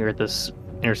listen here at this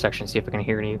intersection, see if I can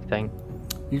hear anything.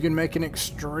 You can make an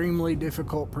extremely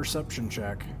difficult perception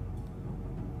check.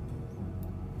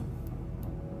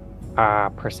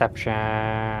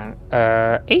 Perception,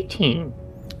 18.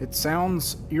 It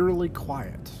sounds eerily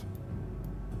quiet.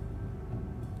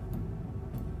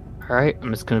 Alright, I'm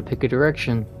just gonna pick a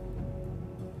direction.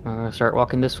 I'm gonna start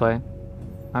walking this way.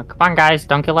 Come on, guys,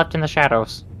 don't get left in the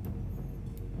shadows.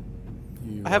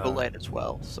 You, I have a light as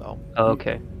well, so. Oh,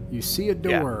 okay. You see a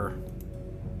door.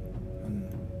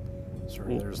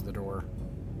 Sorry, Ooh. there's the door.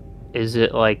 Is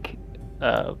it like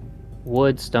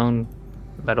wood, stone,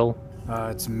 metal?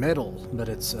 It's metal, but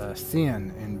it's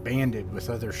thin and banded with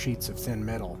other sheets of thin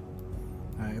metal.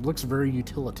 It looks very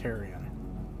utilitarian.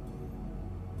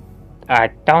 I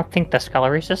don't think the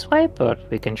scullery's this way, but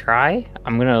we can try.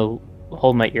 I'm gonna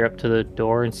hold my ear up to the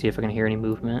door and see if I can hear any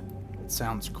movement. It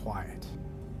sounds quiet.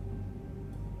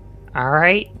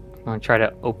 Alright, I'm gonna try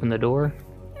to open the door.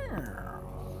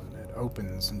 It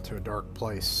opens into a dark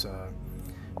place.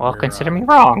 Well, where, consider me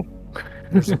wrong.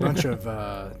 There's a bunch of...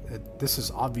 this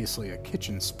is obviously a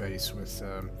kitchen space with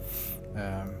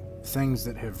things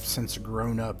that have since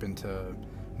grown up into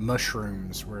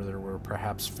mushrooms where there were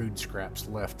perhaps food scraps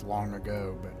left long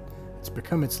ago, but it's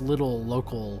become its little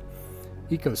local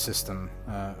ecosystem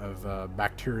of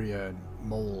bacteria,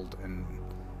 mold, and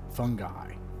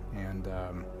fungi. And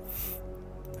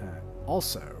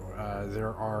also,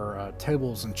 there are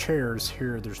tables and chairs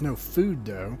here. There's no food,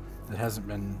 though, that hasn't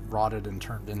been rotted and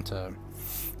turned into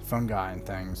fungi and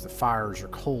things. The fires are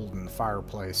cold in the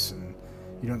fireplace, and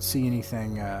you don't see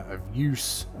anything of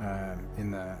use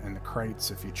in the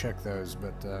crates if you check those,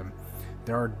 but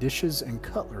there are dishes and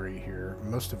cutlery here,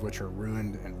 most of which are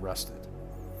ruined and rusted.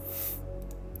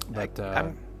 But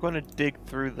I'm going to dig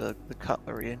through the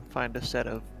cutlery and find a set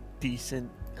of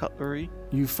decent cutlery.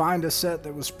 you find a set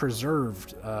that was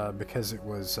preserved because it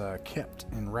was kept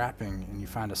in wrapping, and you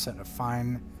find a set of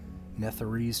fine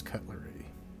Netherese cutlery.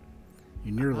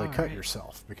 You nearly cut Alright.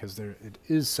 yourself because it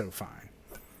is so fine.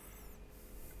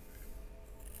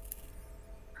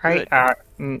 Alright,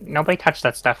 nobody touch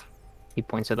that stuff. He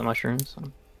points at the mushrooms.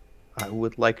 I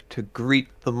would like to greet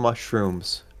the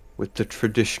mushrooms with the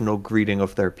traditional greeting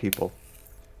of their people,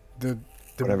 The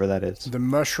whatever that is. The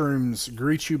mushrooms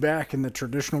greet you back in the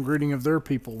traditional greeting of their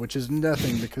people, which is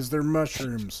nothing because they're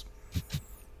mushrooms.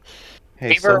 Hey,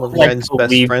 Favor some of like Ren's best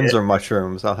believed friends it. are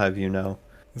mushrooms, I'll have you know.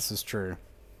 This is true.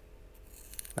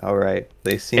 Alright,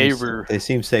 they Favor.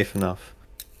 seem safe enough.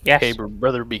 Yes. Okay, but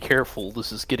brother, be careful.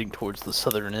 This is getting towards the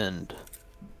southern end.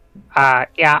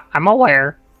 Yeah, I'm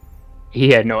aware.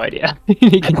 He had no idea.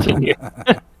 He continued.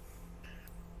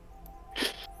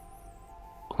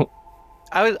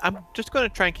 I'm just going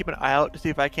to try and keep an eye out to see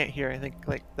if I can't hear anything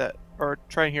like that, or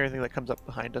try and hear anything that comes up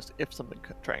behind us if something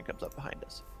try and comes up behind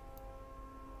us.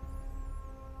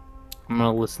 I'm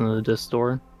gonna listen to this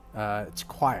door. It's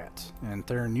quiet, and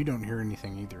Theron, you don't hear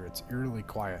anything either. It's eerily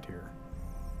quiet here.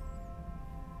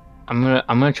 I'm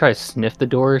gonna try to sniff the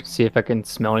door, see if I can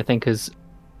smell anything, because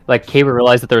like Caber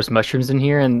realized that there was mushrooms in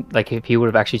here, and like if he would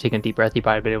have actually taken a deep breath, he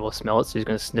probably been able to smell it. So he's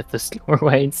gonna sniff this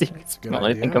doorway and see if he can It's a good smell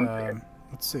anything idea. come through.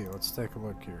 Let's see. Let's take a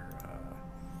look here.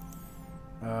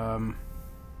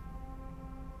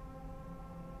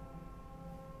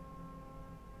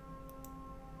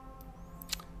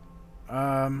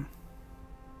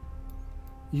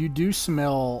 You do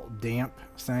smell damp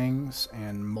things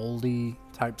and moldy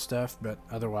type stuff, but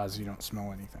otherwise you don't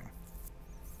smell anything.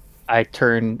 I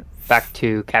turn back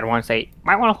to Cadawan and say,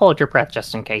 might want to hold your breath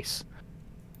just in case.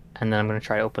 And then I'm going to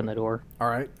try to open the door. All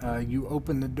right. You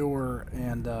open the door,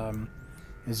 and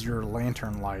as your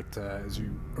lantern light, as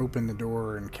you open the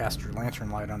door and cast your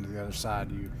lantern light onto the other side,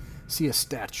 you see a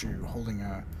statue holding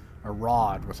a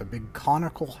rod with a big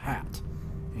conical hat.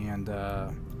 And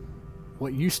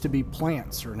what used to be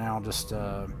plants are now just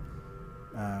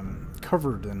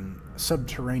covered in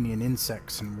subterranean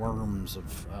insects and worms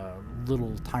of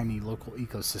little tiny local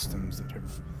ecosystems that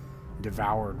have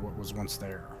devoured what was once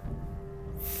there.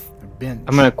 A bench.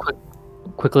 I'm going to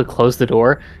quickly close the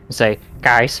door and say,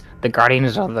 guys, the Guardian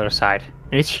is on the other side.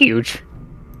 And it's huge.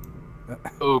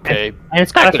 Okay. And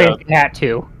it's got a fancy hat,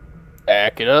 too.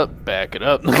 Back it up. Back it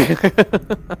up.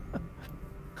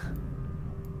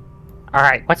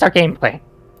 Alright, what's our game plan?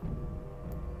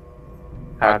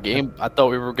 Our game. I thought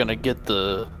we were gonna get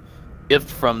the gift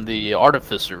from the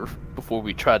artificer before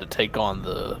we try to take on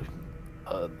the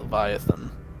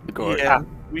Leviathan, the Guardian. Yeah,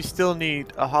 we still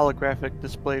need a holographic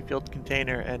display field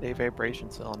container and a vibration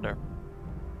cylinder.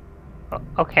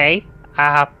 Okay.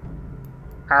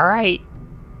 Alright.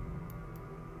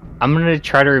 I'm gonna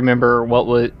try to remember what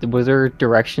was there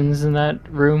directions in that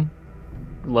room?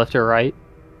 Left or right?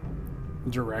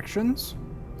 Directions?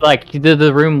 Like, did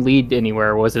the room lead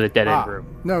anywhere, or was it a dead-end room?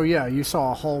 No, yeah, you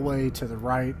saw a hallway to the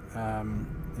right, and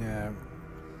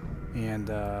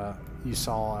you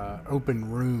saw an open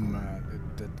room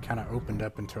that kind of opened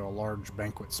up into a large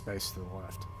banquet space to the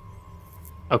left.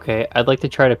 Okay, I'd like to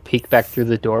try to peek back through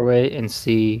the doorway and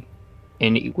see,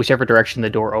 in whichever direction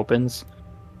the door opens,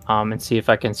 and see if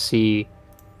I can see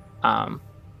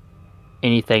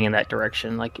anything in that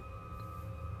direction, like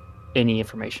any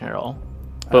information at all.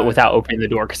 But without opening the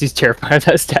door, because he's terrified of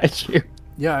that statue.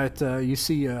 Yeah, you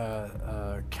see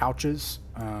couches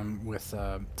with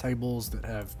tables that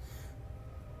have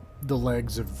the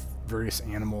legs of various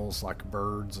animals like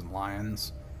birds and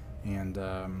lions, and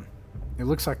it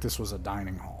looks like this was a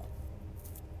dining hall.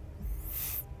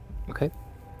 Okay.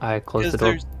 I close the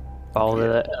door. Follow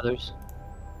the others.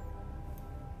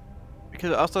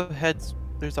 Because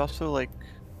there's also like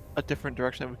a different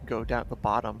direction that we can go down at the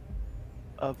bottom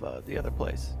of the other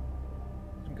place.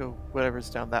 We can go whatever's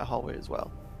down that hallway as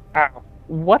well.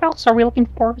 What else are we looking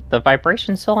for? The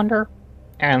vibration cylinder?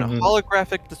 And a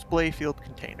holographic display field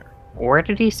container. Where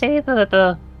did he say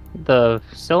the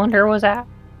cylinder was at?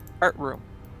 Art room.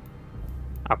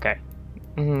 Okay.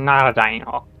 Not a dining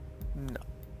hall. No.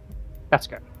 That's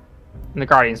good. And the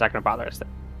Guardian's not going to bother us then.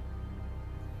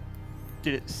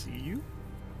 Did it see you?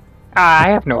 I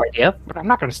have no idea, but I'm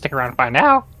not going to stick around and find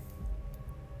out.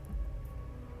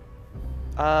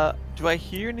 Do I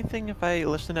hear anything if I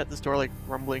listen at this door, like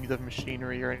rumblings of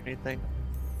machinery or anything?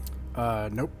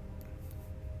 Nope.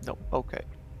 Nope, okay.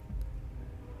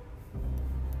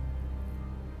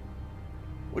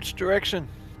 Which direction?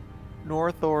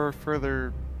 North or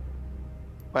further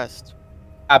west?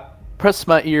 I press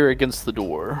my ear against the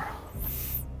door.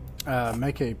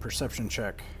 Make a perception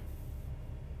check.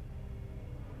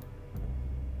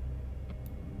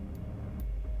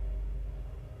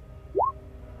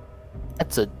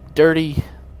 That's a dirty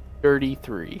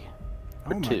 3.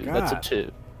 Oh Or my 2. God. That's a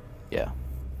 2. Yeah.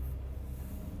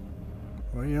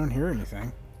 Well, you don't hear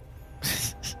anything.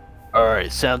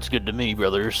 Alright, sounds good to me,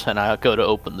 brothers. And I go to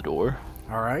open the door.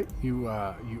 All right, you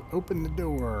open the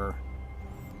door,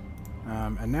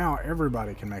 and now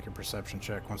everybody can make a perception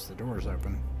check once the door is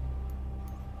open.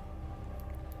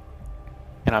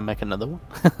 Can I make another one?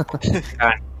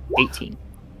 18.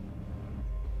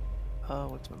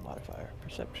 What's my modifier?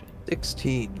 Perception.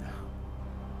 16.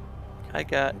 I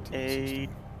got a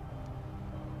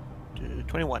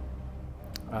 21.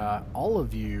 All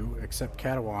of you, except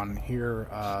Cadawan, hear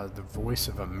the voice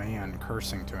of a man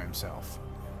cursing to himself.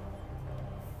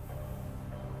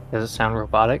 Does it sound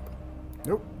robotic?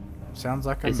 Nope. Sounds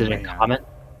like a Is man. it in common?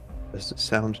 Does it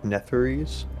sound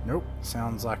Netherese? Nope.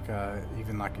 Sounds like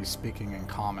even like he's speaking in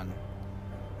common.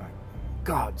 Like,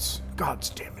 Gods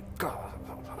damn it, God.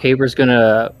 Caber's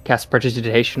gonna cast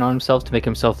prestidigitation on himself to make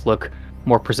himself look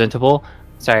more presentable.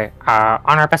 Say, on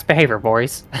our best behavior,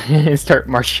 boys, and start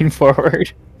marching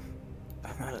forward.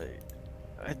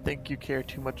 I think you care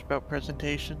too much about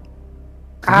presentation.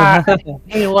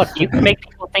 Hey, look, you can make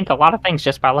people think a lot of things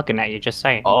just by looking at you, just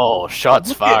saying. Oh,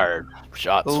 shots fired.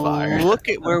 Shots fired. Look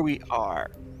at where we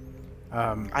are.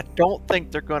 Um, I don't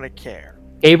think they're gonna care.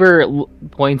 Caber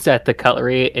points at the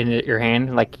cutlery in your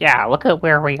hand, like, yeah, look at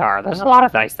where we are. There's a lot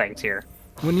of nice things here.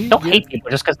 when you Don't get, hate people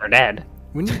just because they're dead.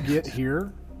 when you get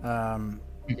here,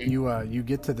 you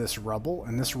get to this rubble,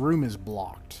 and this room is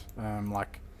blocked.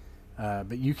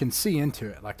 But you can see into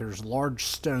it. Like there's large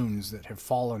stones that have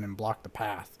fallen and blocked the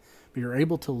path. But you're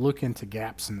able to look into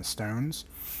gaps in the stones.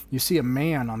 You see a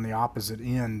man on the opposite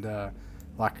end,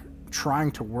 like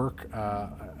trying to work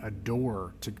a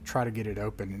door to try to get it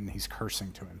open, and he's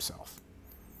cursing to himself.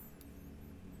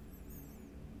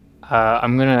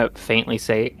 I'm gonna faintly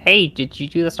say, "Hey, did you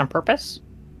do this on purpose?"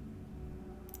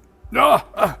 Oh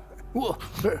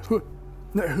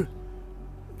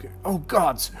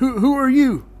gods! Who are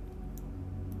you?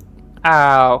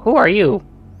 Who are you?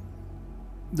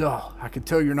 Oh, I can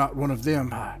tell you're not one of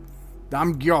them.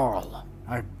 I'm Jarl.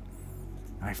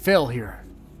 I fell here.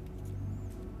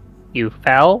 You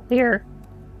fell here?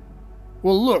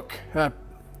 Well, look,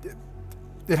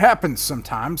 it happens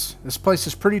sometimes. This place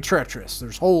is pretty treacherous.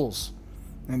 There's holes,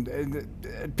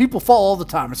 and people fall all the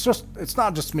time. It's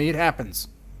not just me. It happens.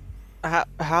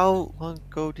 How long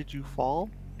ago did you fall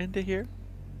into here?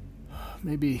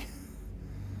 Maybe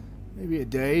a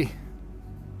day,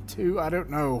 two. I don't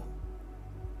know.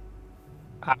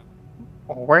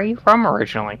 Where are you from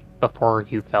originally, before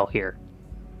you fell here?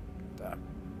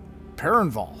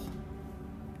 Perenval.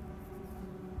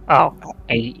 Oh,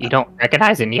 and you don't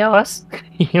recognize any of us?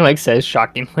 He, like, says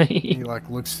shockingly. He, like,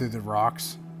 looks through the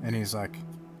rocks, and he's like...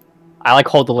 I, like,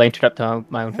 hold the lantern up to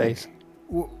my own face.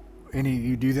 And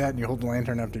you do that, and you hold the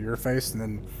lantern up to your face, and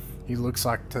then he looks,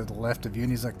 like, to the left of you,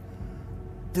 and he's like,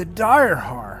 the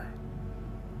Direhar.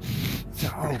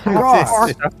 Oh,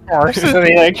 God. Of course. So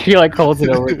he, like, holds it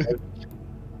over.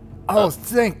 Oh,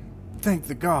 thank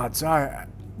the gods.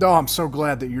 I'm so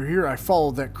glad that you're here. I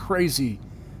followed that crazy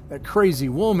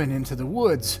woman into the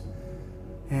woods.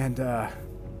 And,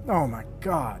 oh my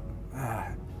God.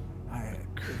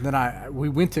 We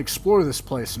went to explore this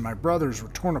place, and my brothers were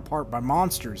torn apart by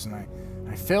monsters, and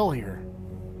I fell here.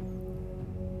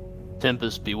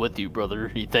 Tempest be with you,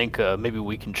 brother. You think maybe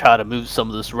we can try to move some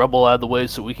of this rubble out of the way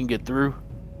so we can get through?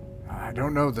 I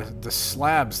don't know. The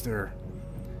slabs, they're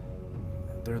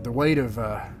the weight of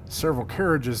several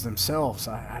carriages themselves.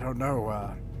 I don't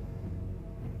know.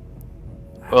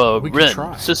 We can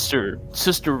try. Ren,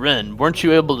 Sister Ren, weren't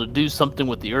you able to do something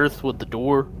with the earth with the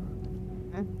door?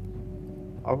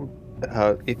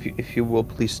 If you will,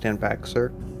 please stand back,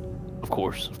 sir. Of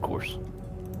course.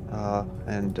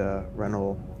 And Ren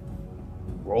will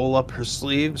roll up her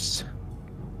sleeves,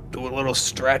 do a little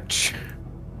stretch,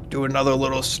 do another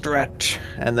little stretch,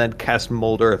 and then cast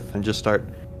Mold Earth and just start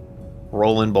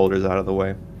rolling boulders out of the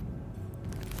way.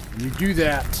 You do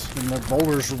that, and the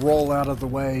boulders roll out of the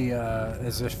way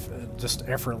as if just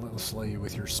effortlessly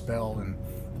with your spell,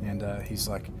 and he's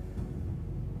like,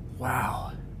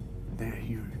 "Wow,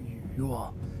 you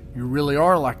really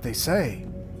are like they say."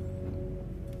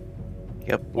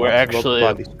 Yep, We're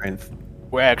body strength.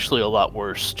 We're actually a lot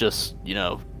worse. Just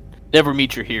never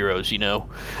meet your heroes.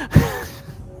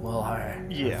 Well, I'm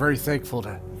very thankful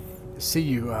to see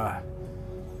you.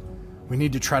 We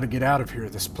need to try to get out of here.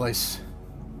 This place,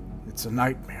 it's a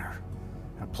nightmare.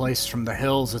 A place from the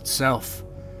hills itself.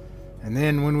 And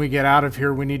then when we get out of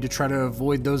here, we need to try to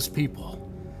avoid those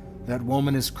people. That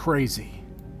woman is crazy.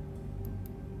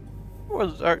 Are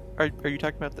you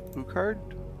talking about the Ukard?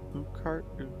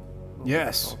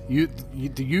 Yes, the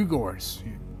Ugors.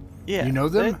 Yeah. You know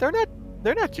them?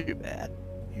 They're not too bad.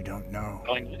 You don't know.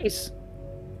 Oh, nice.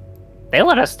 They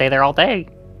let us stay there all day.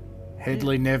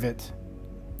 Hedley Nevitt.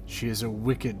 She is a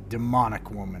wicked, demonic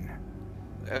woman.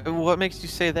 What makes you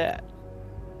say that?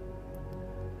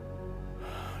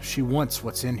 She wants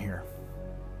what's in here.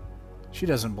 She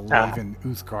doesn't believe in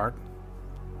Uthgard.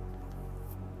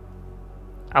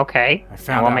 Okay. I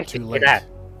found what out makes too you late. say that?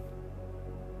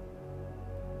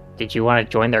 Did you want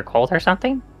to join their cult or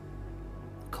something?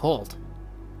 Cult?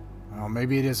 Well,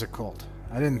 maybe it is a cult.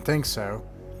 I didn't think so.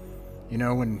 You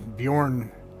know, when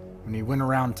he went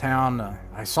around town,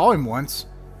 I saw him once,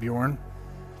 Bjorn,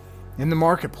 in the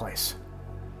marketplace.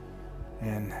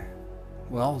 And,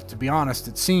 well, to be honest,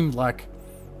 it seemed like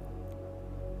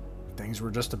things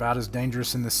were just about as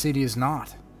dangerous in the city as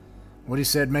not. What he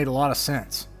said made a lot of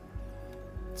sense.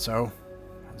 So,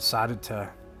 I decided to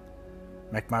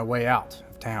make my way out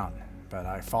of town. But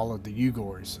I followed the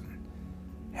Ugors and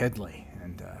Hedley,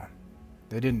 and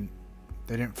they didn't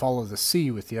follow the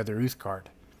sea with the other Uthgard.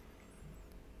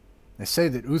 They say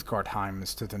that Uthgardheim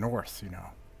is to the north,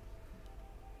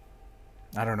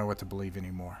 I don't know what to believe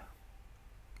anymore.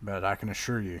 But I can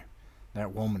assure you,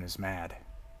 that woman is mad.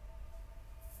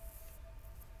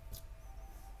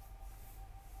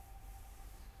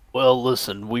 Well,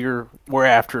 listen, we're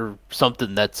after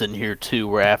something that's in here too.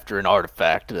 We're after an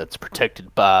artifact that's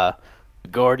protected by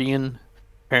Guardian.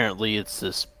 Apparently, it's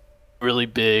this really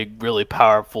big, really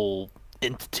powerful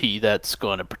entity that's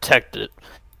going to protect it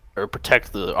or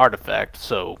protect the artifact.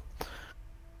 So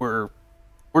we're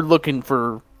looking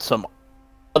for some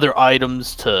other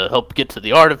items to help get to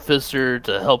the artificer,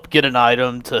 to help get an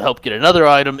item, to help get another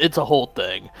item. It's a whole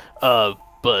thing.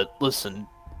 But listen,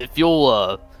 if you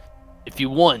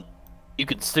want, you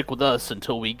can stick with us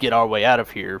until we get our way out of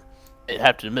here. I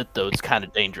have to admit, though, it's kind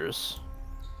of dangerous.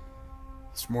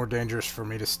 It's more dangerous for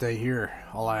me to stay here.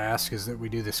 All I ask is that we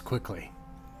do this quickly.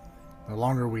 The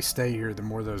longer we stay here, the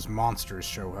more those monsters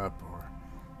show up, or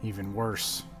even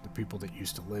worse, the people that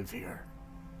used to live here.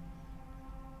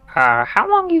 How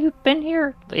long have you been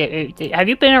here? Have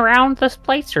you been around this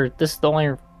place, or this is the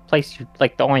only place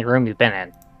the only room you've been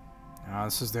in?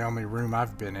 This is the only room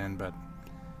I've been in, but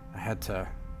I had to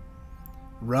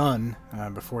run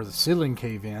before the ceiling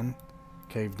caved in,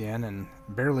 and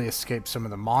barely escaped some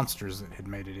of the monsters that had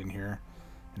made it in here.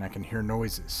 And I can hear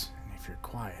noises, and if you're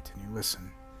quiet and you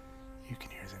listen, you can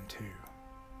hear them too.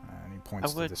 And he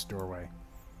points to this doorway.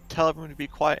 Tell everyone to be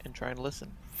quiet and try and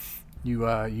listen.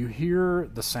 You hear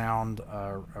the sound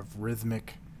of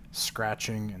rhythmic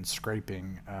scratching and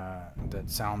scraping that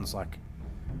sounds like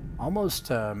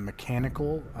almost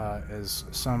mechanical, as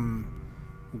some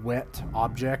wet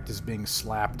object is being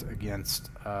slapped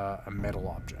against a metal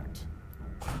object.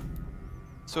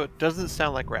 So it doesn't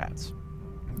sound like rats.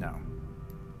 No.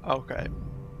 Okay.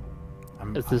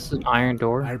 Is this an iron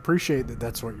door? I appreciate that.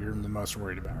 That's what you're the most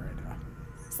worried about right now.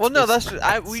 Well, no, that's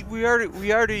just, we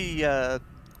already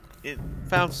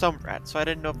found some rats, so I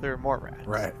didn't know if there were more rats.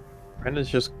 Right. Brenda's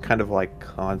just kind of like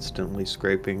constantly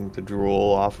scraping the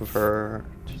drool off of her.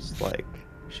 Just like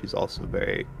she's also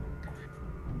very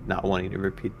not wanting to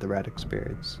repeat the rat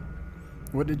experience.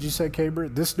 What did you say, Caber?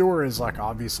 This door is like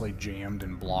obviously jammed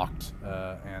and blocked,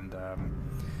 and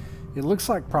it looks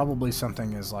like probably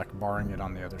something is like barring it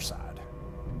on the other side.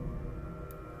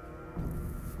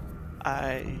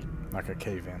 Like a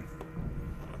cave-in.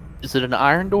 Is it an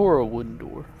iron door or a wooden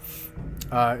door?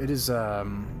 It is a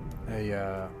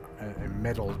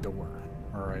metal door,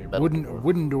 or a Metal door.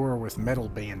 wooden door with metal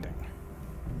banding.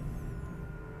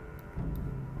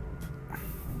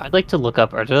 I'd like to look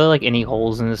up. Are there like any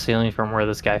holes in the ceiling from where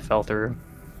this guy fell through?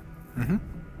 Mm-hmm.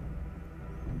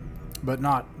 But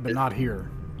not here.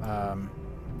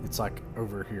 It's like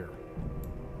over here.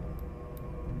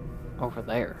 Over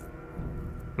there.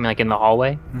 I mean, like in the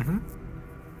hallway? Mm-hmm.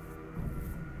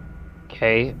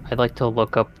 Okay, I'd like to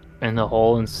look up in the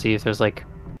hole and see if there's like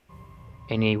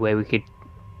any way we could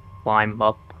climb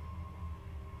up.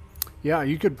 Yeah,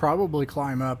 you could probably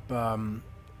climb up.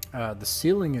 The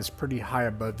ceiling is pretty high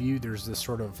above you. There's this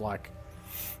sort of like,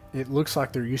 it looks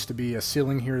like there used to be a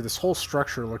ceiling here. This whole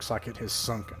structure looks like it has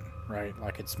sunken, right?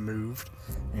 Like it's moved.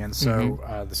 And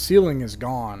so the ceiling is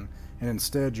gone, and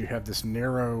instead you have this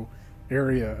narrow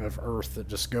area of earth that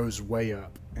just goes way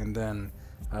up. And then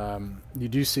you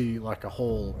do see like a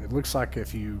hole. It looks like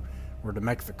if you were to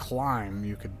make the climb,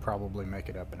 you could probably make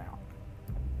it up and out.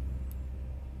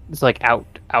 It's like out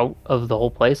of the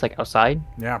whole place, like outside?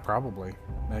 Yeah, probably.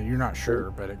 You're not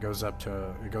sure, but it goes up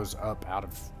out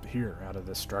of here, out of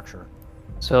this structure.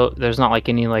 So there's not like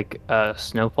any like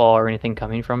snowfall or anything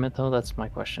coming from it though? That's my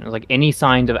question. Like any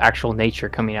signs of actual nature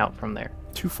coming out from there?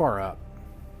 Too far up.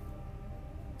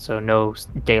 So no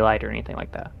daylight or anything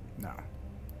like that? No.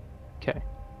 Okay.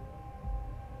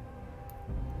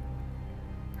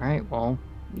 Alright, well,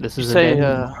 this is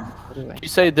You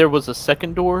say there was a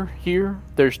second door here?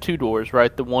 There's two doors,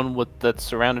 right? The one that's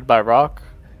surrounded by rock?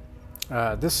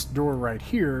 This door right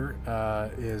here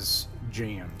is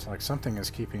jammed. Like something is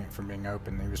keeping it from being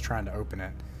open. He was trying to open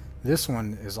it. This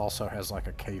one also has like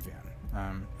a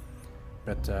cave-in.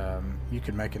 But you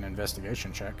could make an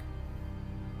investigation check.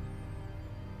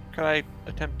 Could I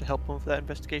attempt to help him with that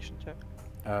investigation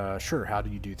check? Sure. How do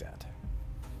you do that?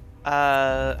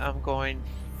 I'm going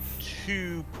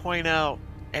to point out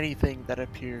anything that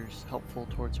appears helpful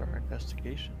towards our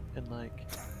investigation, and like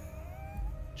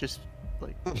just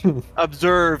like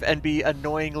observe and be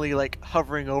annoyingly like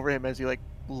hovering over him as he like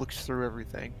looks through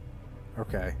everything.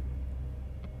 Okay.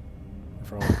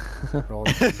 Roll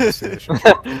investigation.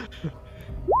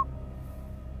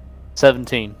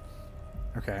 17.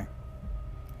 Okay.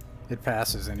 It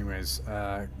passes anyways.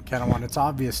 Catalan, it's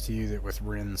obvious to you that with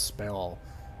Rin's spell,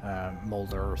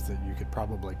 Mold Earth, that you could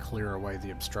probably clear away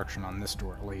the obstruction on this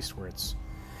door, at least where it's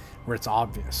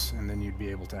obvious, and then you'd be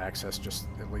able to access just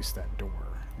at least that door.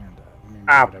 And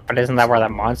but isn't that where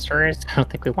that monster is? I don't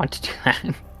think we want to do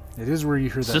that. It is where you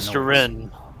hear that Sister noise.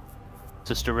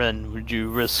 Sister Rin, would you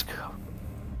risk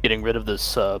getting rid of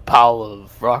this pile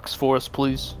of rocks for us,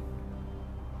 please?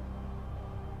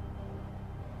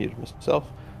 mute myself.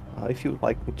 If you would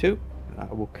like me to, I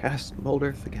will cast Mold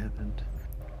Earth again and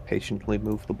patiently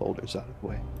move the boulders out of the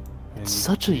way. And It's you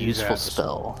such a do useful that.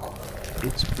 spell.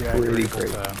 It's Yeah, you're pretty able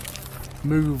great. to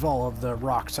move all of the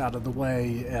rocks out of the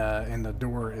way, and the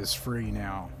door is free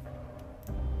now.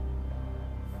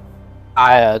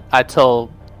 I tell,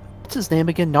 what's his name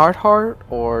again? Nardhart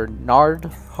or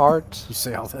Nardhart? You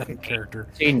say all that in character.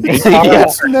 It's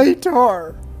It's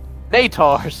Natar!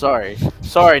 Natar, sorry.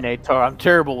 Sorry, Natar. I'm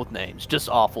terrible with names. Just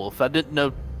awful. If I didn't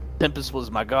know Tempest was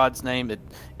my god's name, it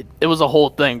was a whole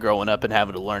thing growing up and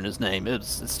having to learn his name.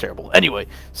 It's terrible. Anyway,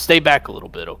 stay back a little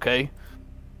bit, okay?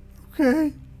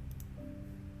 Okay.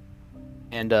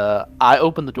 And I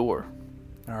open the door.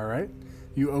 All right.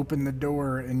 You open the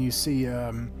door and you see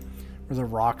where the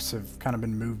rocks have kind of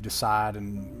been moved aside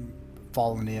and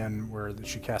fallen in where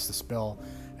she cast the spell,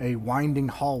 a winding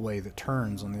hallway that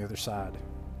turns on the other side.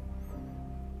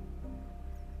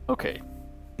 Okay.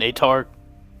 Natar,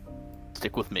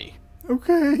 stick with me.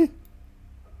 Okay.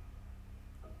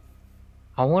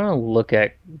 I want to look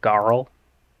at Garl.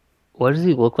 What does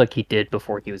he look like he did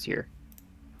before he was here?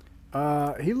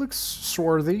 He looks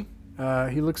swarthy.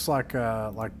 He looks like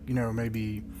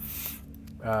maybe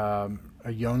a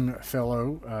young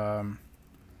fellow,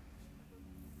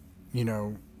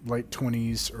 late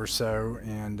 20s or so,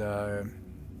 and I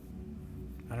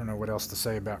don't know what else to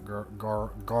say about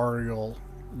Gariel.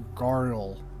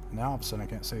 Now all of a sudden I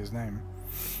can't say his name.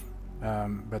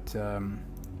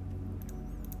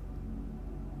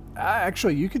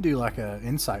 Actually, you could do like an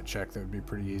insight check that would be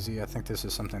pretty easy. I think this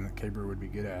is something that Caber would be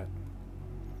good at.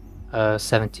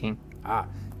 17.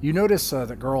 You notice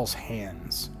that girl's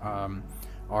hands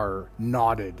are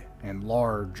knotted and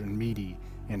large and meaty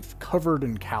and covered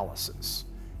in calluses,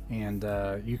 and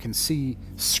you can see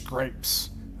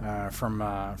scrapes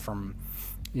from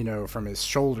his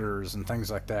shoulders and things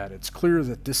like that. It's clear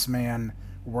that this man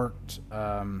worked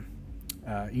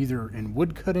either in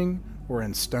wood cutting or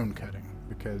in stone cutting,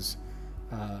 because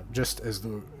just as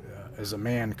a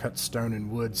man cuts stone and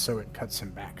wood, so it cuts him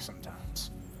back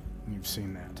sometimes. And you've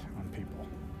seen that on people.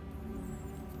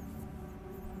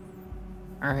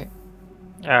 All right.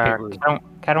 Kind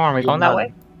of want me going that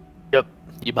way? Yep.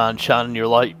 You mind shining your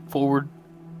light forward?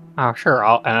 Oh, sure.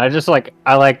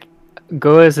 I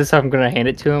go as if I'm gonna hand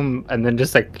it to him, and then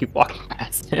just like keep walking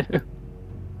past him.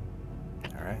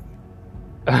 All right.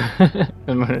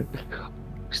 I'm gonna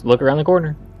just look around the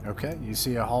corner. Okay, you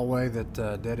see a hallway that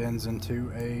dead ends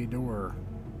into a door.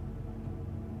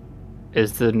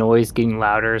 Is the noise getting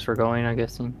louder as we're going, I'm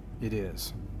guessing? It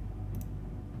is.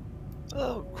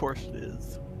 Oh, of course it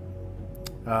is.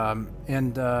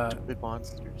 Stupid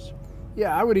monsters.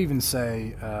 Yeah, I would even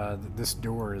say that this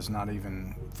door is not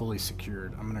even fully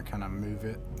secured. I'm going to kind of move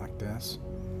it like this.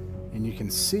 And you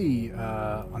can see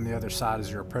on the other side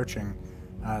as you're approaching,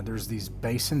 there's these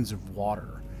basins of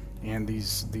water. And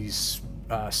these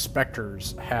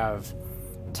specters have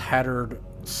tattered,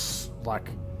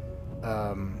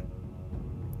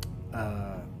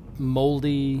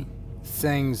 moldy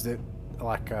things that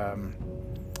like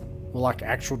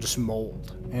actual just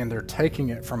mold, and they're taking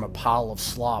it from a pile of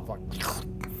slop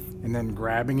and then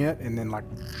grabbing it and then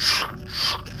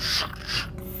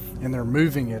and they're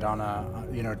moving it on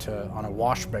a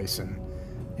wash basin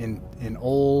in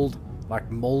old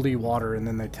moldy water, and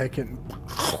then they take it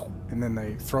and then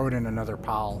they throw it in another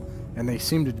pile, and they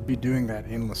seem to be doing that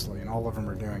endlessly, and all of them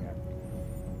are doing it.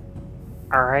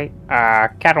 All right.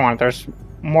 Catalan, there's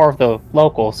more of the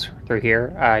locals through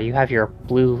here. You have your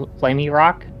blue flamey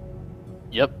rock.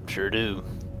 Yep, sure do.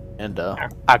 And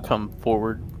I come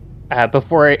forward.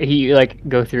 Before he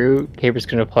go through, Caber's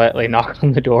gonna politely knock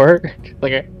on the door,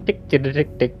 like a tick tick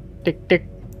tick tick tick tick.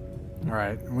 All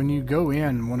right. When you go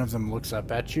in, one of them looks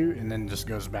up at you and then just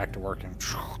goes back to working.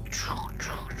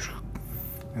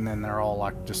 And then they're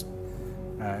all just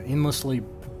endlessly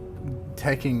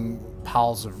taking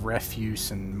piles of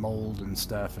refuse and mold and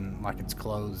stuff and it's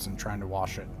clothes and trying to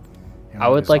wash it. And I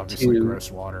would like obviously to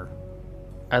gross water.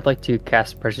 I'd like to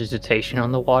cast precipitation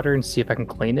on the water and see if I can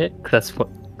clean it, because that's what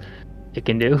it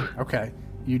can do. Okay,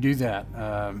 you do that.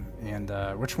 And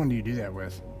which one do you do that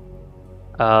with?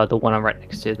 The one I'm right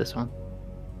next to, this one.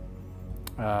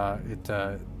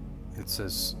 It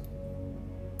says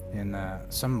in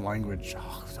some language,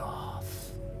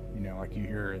 you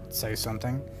hear it say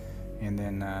something, and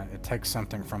then it takes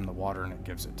something from the water and it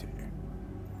gives it to you.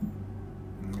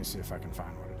 Let me see if I can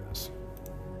find what it is.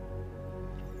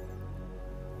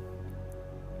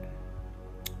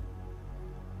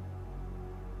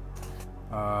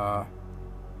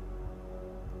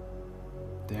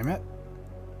 Damn it.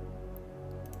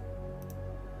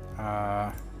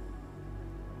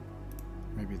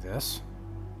 Maybe maybe this.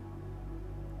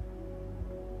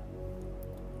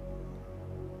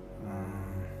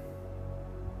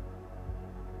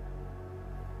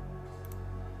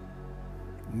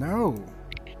 No.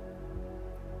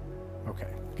 Okay,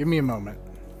 give me a moment.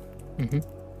 Mm-hmm.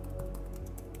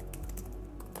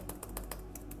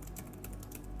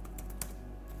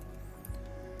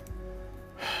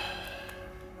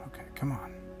 Okay, come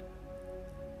on.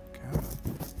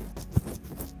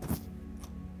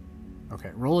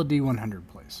 Okay, roll a D100,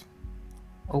 please.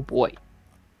 Oh boy.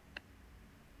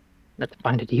 Let's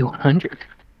find a D100.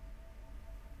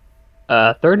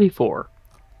 34.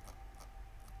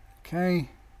 Okay.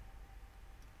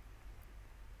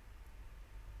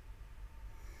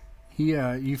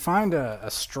 You find a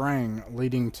string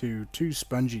leading to two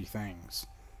spongy things,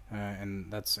 and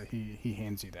that's he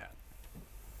hands you that.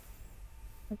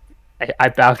 I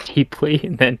bow deeply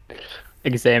and then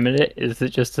examine it. Is it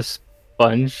just a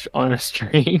sponge on a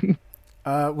string?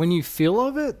 When you feel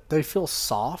of it, they feel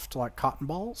soft like cotton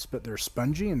balls, but they're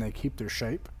spongy and they keep their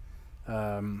shape.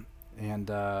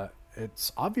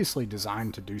 It's obviously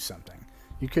designed to do something.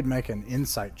 You could make an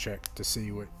insight check to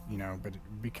see what, but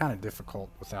it'd be kind of difficult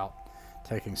without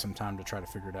taking some time to try to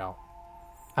figure it out.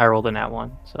 I rolled in that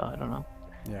one, so I don't know.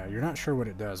 Yeah, you're not sure what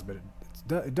it does, but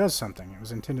it does something. It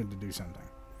was intended to do something.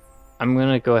 I'm going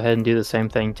to go ahead and do the same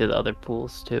thing to the other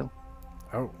pools, too.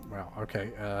 Oh, well,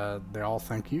 okay. They all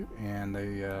thank you, and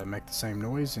they make the same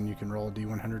noise, and you can roll a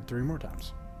D100 3 more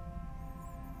times.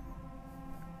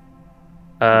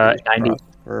 90.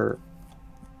 Or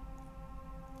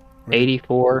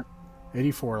 84.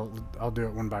 84. I'll do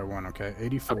it one by one, okay?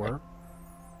 84. Okay.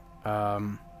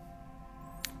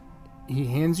 He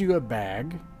hands you a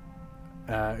bag,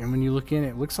 and when you look in,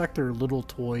 it looks like they're little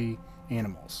toy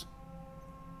animals.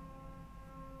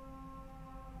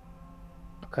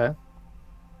 Okay.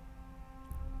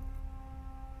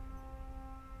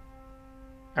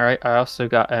 All right. I also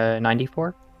got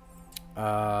 94.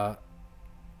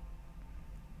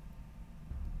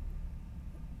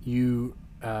 He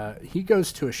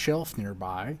goes to a shelf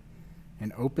nearby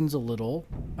and opens a little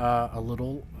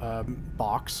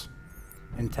box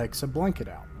and takes a blanket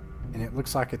out, and it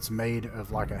looks like it's made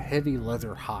of like a heavy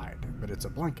leather hide, but it's a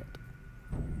blanket.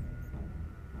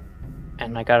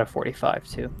 And I got a 45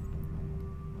 too.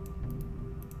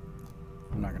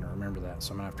 I'm not going to remember that,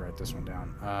 so I'm going to have to write this one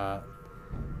down.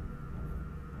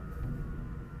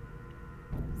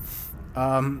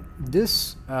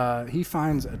 He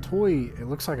finds a toy. It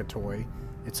looks like a toy.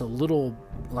 It's a little,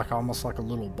 almost like a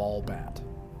little ball bat.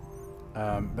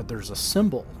 But there's a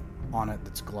symbol on it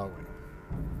that's glowing.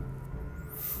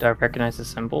 Do I recognize the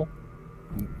symbol?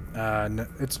 No,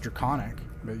 it's draconic,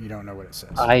 but you don't know what it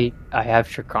says. I have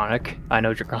Draconic. I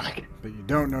know Draconic. But you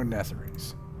don't know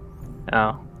Netherese.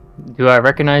 Oh. Do I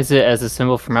recognize it as a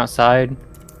symbol from outside?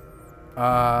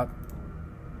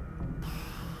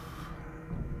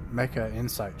 Make an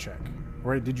insight check.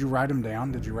 Wait, did you write them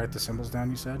down? Did you write the symbols down,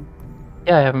 you said?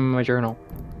 Yeah, I have them in my journal.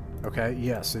 Okay,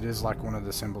 yes, it is like one of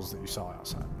the symbols that you saw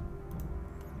outside.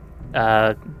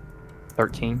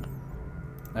 13.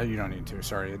 No, you don't need to.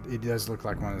 Sorry, it does look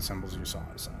like one of the symbols you saw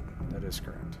outside. That is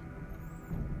correct.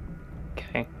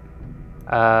 Okay.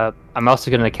 I'm also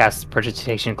going to cast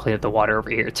Precipitation, clean up the water over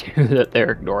here too that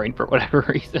they're ignoring for whatever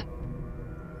reason.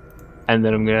 And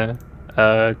then I'm going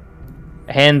to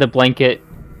hand the blanket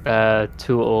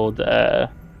to old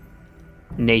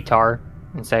Natar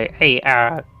and say, "Hey,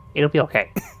 it'll be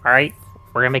okay. All right,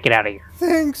 we're gonna make it out of here."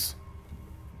 Thanks.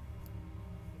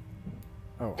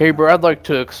 Oh, Hey, bro, I'd like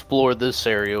to explore this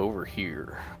area over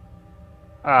here.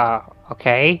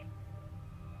 Okay,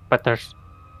 but there's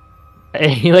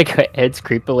he heads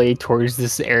creepily towards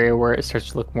this area where it starts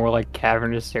to look more like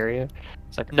cavernous area.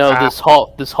 It's like, No,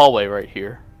 this hallway right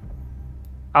here.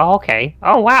 Oh, okay.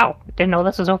 Oh, wow. Didn't know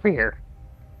this was over here.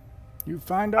 you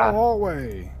find a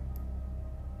hallway.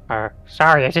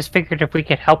 Sorry, I just figured if we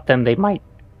could help them, they might,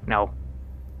 not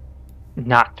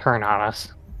turn on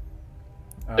us.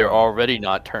 They're already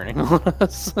not turning on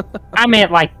us. I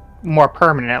meant, more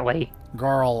permanently.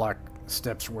 Garl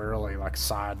steps warily,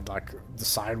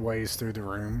 sideways through the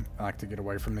room, to get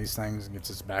away from these things, and gets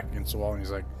his back against the wall, and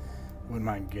he's like, "Wouldn't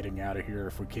mind getting out of here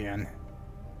if we can."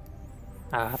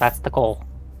 That's the goal.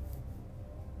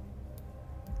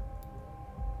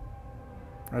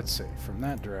 Let's see. From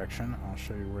that direction, I'll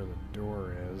show you where the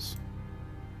door is.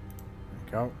 There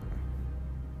we go.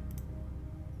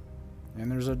 And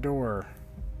there's a door.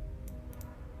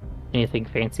 Anything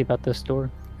fancy about this door?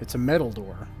 It's a metal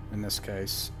door in this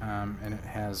case, and it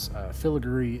has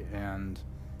filigree and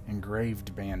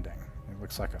engraved banding. It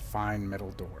looks like a fine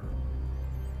metal door.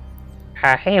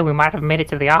 Hey, we might have made it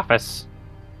to the office.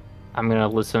 I'm gonna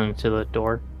listen to the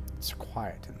door. It's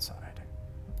quiet inside.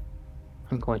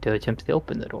 I'm going to attempt to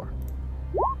open the door.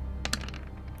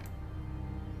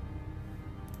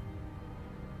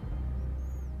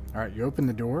 All right, you open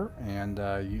the door and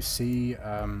you see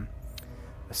a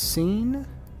scene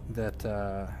that.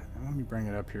 Let me bring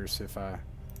it up here, see if I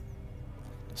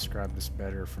describe this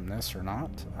better from this or not.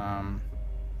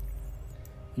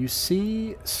 You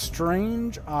see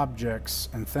strange objects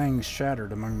and things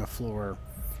shattered among the floor,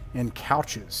 and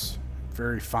couches,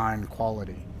 very fine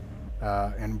quality,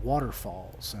 and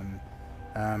waterfalls,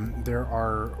 and there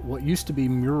are what used to be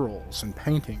murals and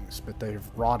paintings, but they've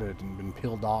rotted and been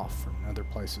peeled off, and other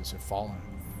places have fallen,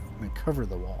 and they cover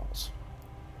the walls.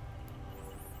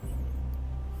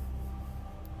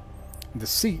 The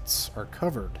seats are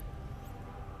covered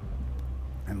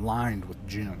and lined with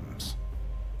gems.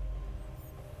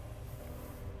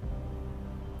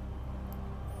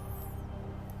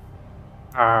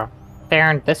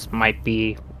 Theron, this might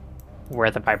be where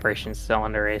the vibration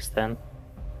cylinder is then.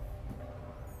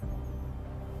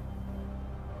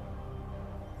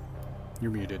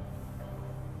 You're muted.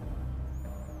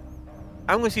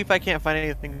 I'm going to see if I can't find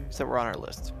anything that were on our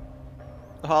list.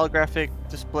 The holographic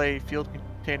display field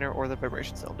container or the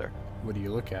vibration cylinder. What do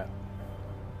you look at?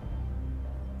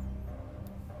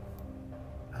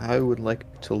 I would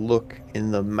like to look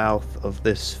in the mouth of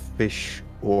this fish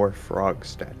or frog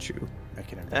statue.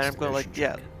 Make an And I'm going to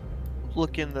investigation check.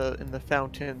 look in the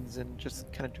fountains and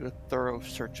just kind of do a thorough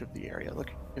search of the area.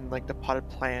 Look in like the potted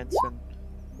plants and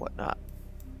whatnot.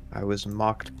 I was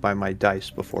mocked by my dice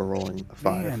before rolling a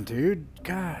 5. Man, dude,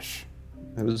 gosh.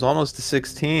 It was almost a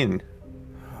 16.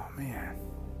 Oh man.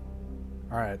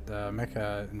 All right, make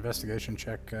a investigation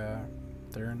check,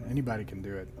 Theron. Anybody can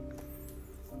do it.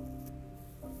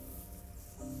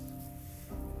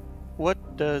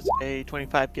 What does a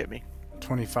 25 get me?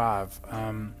 25.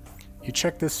 You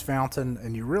check this fountain,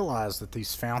 and you realize that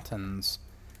these fountains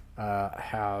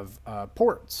have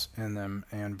ports in them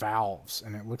and valves,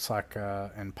 and it looks like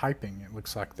and piping. It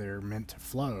looks like they're meant to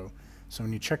flow. So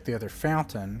when you check the other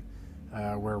fountain,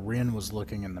 where Rin was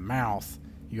looking in the mouth,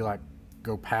 you like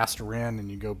go past Rin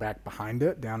and you go back behind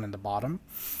it down in the bottom,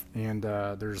 and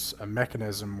there's a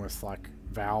mechanism with like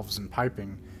valves and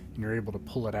piping, and you're able to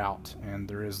pull it out, and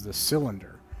there is this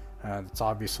cylinder that's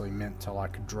obviously meant to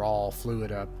like draw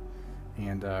fluid up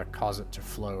and cause it to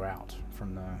flow out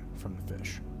from the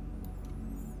fish.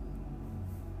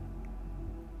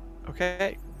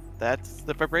 Okay, that's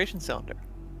the vibration cylinder.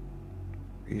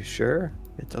 Are you sure?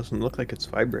 It doesn't look like it's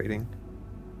vibrating.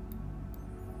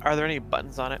 Are there any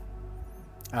buttons on it?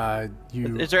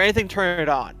 You Is there anything to turn it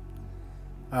on?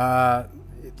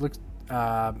 it looks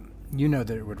you know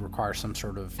that it would require some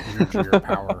sort of energy or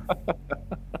power.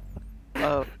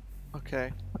 Oh,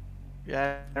 okay.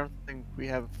 Yeah, I don't think we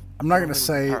have. I'm not I don't gonna think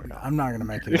say. we have power. I'm not gonna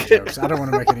make any jokes. I don't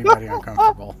want to make anybody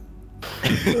uncomfortable.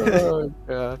 Oh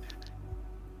god.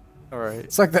 All right.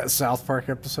 It's like that South Park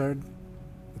episode.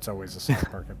 It's always a South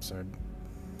Park episode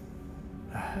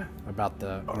about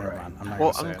the. Never mind. I'm not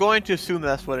Well, gonna say I'm it. going to assume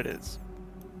that's what it is.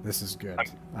 This is good.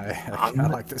 I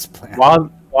like this plan.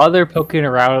 While they're poking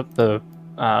around at the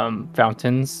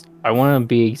fountains, I want to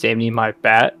be examining my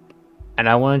bat, and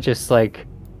I want to just like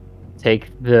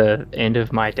take the end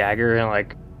of my dagger and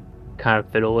like kind of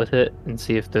fiddle with it and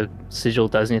see if the sigil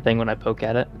does anything when I poke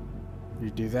at it. You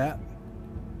do that?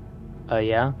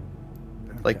 Yeah.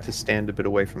 I'd like to stand a bit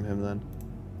away from him then.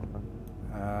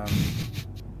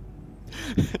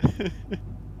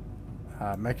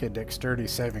 Make a dexterity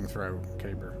saving throw,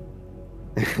 Caber.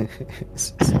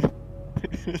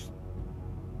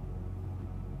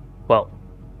 Well,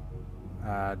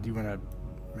 Do you want to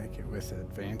make it with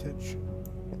advantage?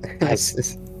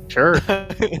 sure.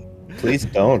 Please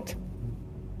don't.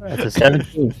 That's a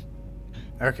 17.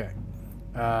 Okay.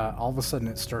 All of a sudden,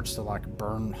 it starts to like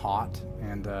burn hot,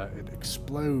 and it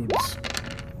explodes.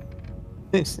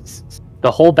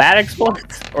 The whole bat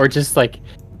explodes, or just like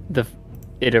the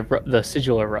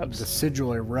sigil The erupts. sigil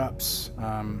erupts.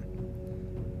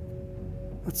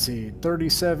 Let's see,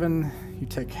 37. You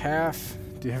take half.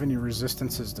 Do you have any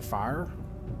resistances to fire?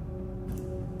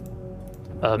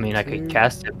 I mean, I could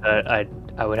cast it, but I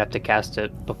would have to cast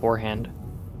it beforehand.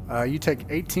 You take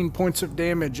 18 points of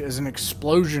damage as an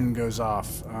explosion goes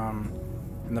off,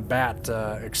 and the bat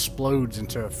explodes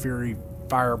into a fury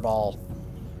fireball.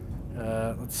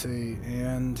 Let's see,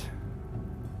 and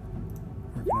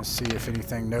we're gonna see if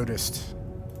anything noticed.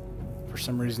 For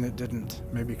some reason it didn't.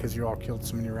 Maybe because you all killed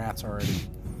so many rats already.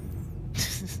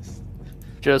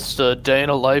 Just a day in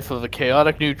a life of a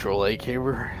chaotic neutral, eh,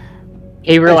 Caber?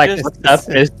 Caber I like just- looks up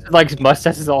and his like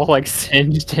mustache is all like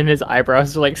singed and his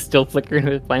eyebrows are like still flickering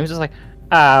with flames. Just like,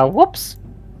 whoops.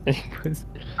 And he goes,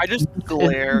 I just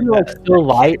glare. Is it, like at still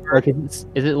light? Caber. Like, does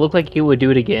it look like he would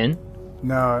do it again?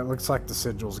 No, it looks like the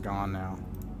sigil's gone now.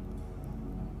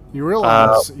 You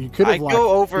realize you could I have like go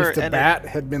over if the and bat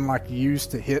had been like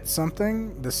used to hit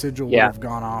something, the sigil would Yeah. have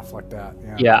gone off like that.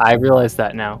 Yeah. Yeah, I realize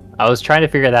that now. I was trying to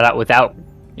figure that out without,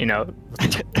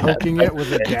 Poking it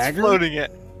with a dagger. Floating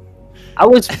it. I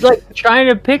was like trying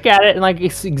to pick at it and like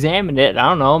examine it. I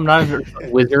don't know. I'm not a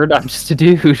wizard. I'm just a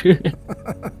dude.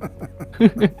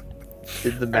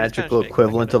 Did the magical shake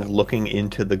equivalent like of looking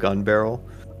into the gun barrel?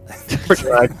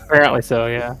 Apparently so.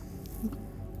 Yeah.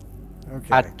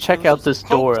 I Okay. check Those out are this some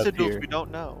door potent up sigils here. We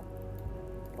don't know.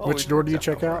 Well, Which we door do you don't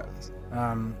check know out? for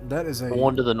us. That is a The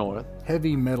one to the north.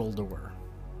 heavy metal door.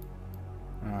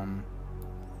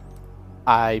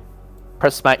 I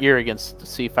press my ear against to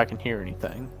see if I can hear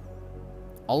anything.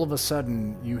 All of a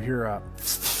sudden, you hear a.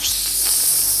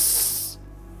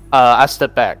 I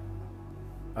step back.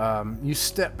 You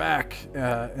step back,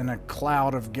 and a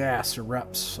cloud of gas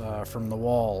erupts from the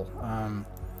wall.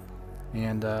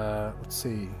 And let's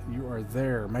see, you are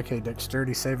there. Make a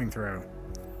dexterity saving throw.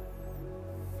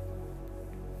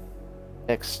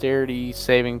 Dexterity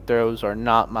saving throws are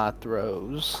not my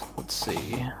throws. Let's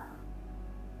see.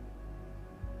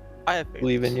 I have faith.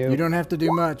 Believe in you. You don't have to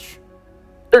do much.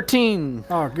 13!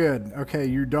 Oh, good. Okay,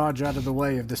 you dodge out of the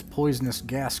way of this poisonous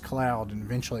gas cloud, and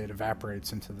eventually it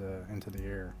evaporates into the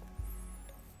air.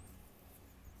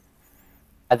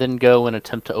 I then go and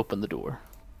attempt to open the door.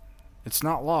 It's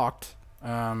not locked.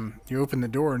 You open the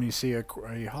door and you see a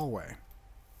hallway.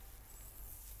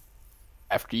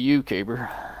 After you, Caber.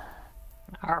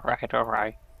 All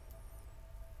right.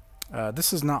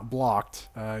 This is not blocked.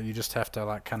 You just have to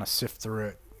like kind of sift through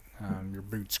it. Your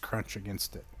boots crunch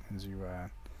against it as you go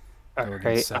Okay,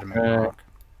 against sediment I'm gonna- rock.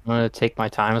 I'm gonna take my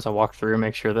time as I walk through,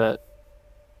 make sure that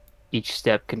each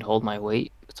step can hold my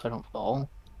weight, so I don't fall.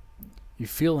 You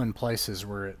feel in places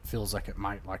where it feels like it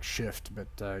might like shift, but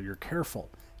you're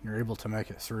careful. You're able to make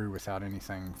it through without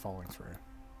anything falling through.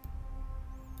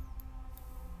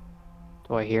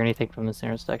 Do I hear anything from this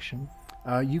intersection?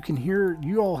 You can hear.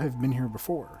 You all have been here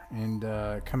before, and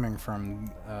coming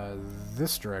from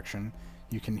this direction,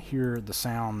 you can hear the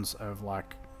sounds of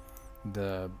like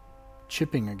the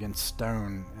chipping against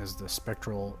stone as the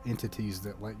spectral entities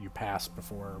that let you pass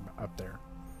before are up there.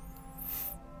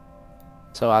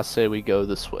 So I say we go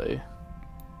this way.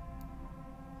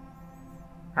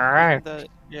 All right.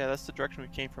 Yeah, that's the direction we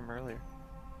came from earlier.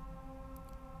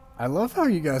 I love how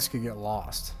you guys could get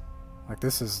lost. Like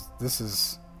this is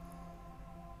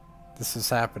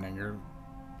happening.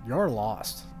 You're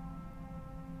lost.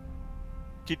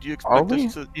 Did you Are expect we?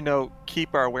 us to,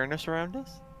 keep our awareness around us?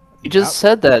 You just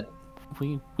said that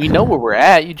we know where we're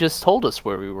at. You just told us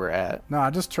where we were at. No, I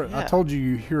just I Yeah. told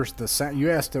you hear the sound.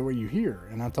 You asked what you hear,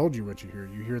 and I told you what you hear.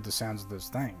 You hear the sounds of those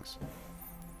things.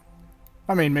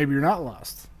 I mean, maybe you're not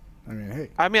lost. I mean, hey,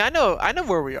 I mean, I know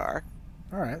where we are.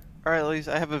 all right. Or at least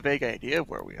I have a vague idea of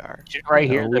where we are. Right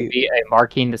here, No, there'd be a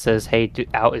marking that says, "Hey,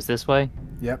 out is this way."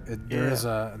 Yep, there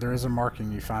Yeah. is a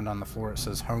marking you find on the floor. It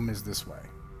says "Home is this way."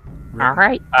 All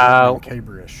right.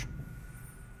 Caberish.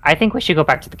 I think we should go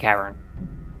back to the cavern.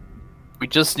 We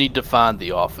just need to find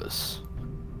the office.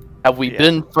 Have we Yeah.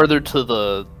 been further to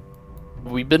the?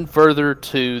 We've been further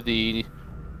to the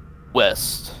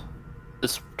west.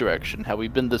 This direction. Have we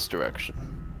been this direction?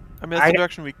 I mean, that's the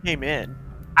direction we came in.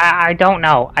 I don't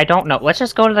know. Let's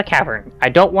just go to the cavern. I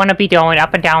don't want to be going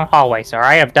up and down hallways. All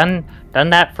right, I've done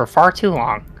that for far too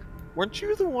long. Weren't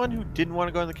you the one who didn't want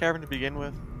to go in the cavern to begin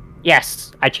with?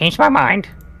 Yes, I changed my mind.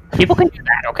 People can do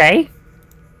that, okay?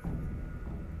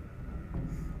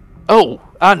 Oh,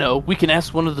 I know. We can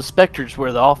ask one of the specters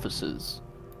where the office is.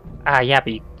 Yeah,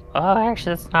 but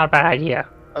actually, that's not a bad idea.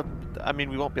 I mean,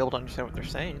 we won't be able to understand what they're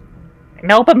saying.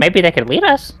 No, but maybe they could lead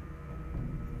us.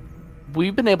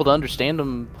 We've been able to understand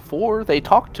them before. They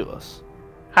talk to us.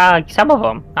 Some of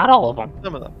them, not all of them.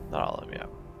 Some of them, not all of them,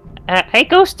 yeah. Hey,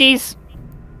 ghosties!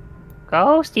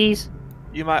 Ghosties!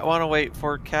 You might want to wait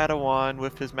for Katawan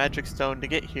with his magic stone to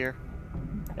get here.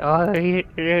 Oh,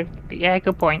 yeah,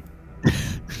 good point.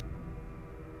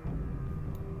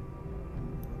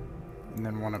 And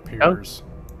then one appears.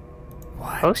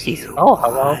 Ghosties. Oh,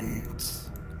 hello.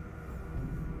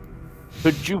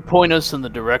 Could you point us in the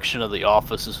direction of the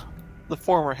offices? The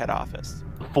former head office.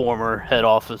 The former head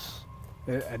office.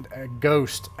 A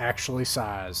ghost actually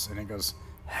sighs, and it goes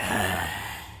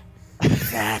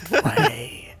that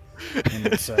way, and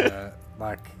it's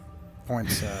like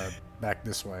points back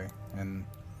this way, and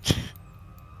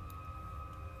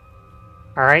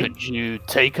All right. Could you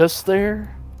take us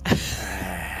there? And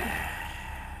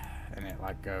it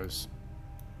like goes.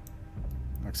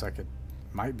 Looks like it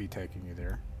might be taking you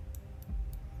there.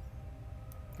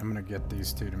 I'm gonna get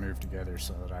these two to move together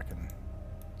so that I can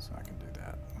do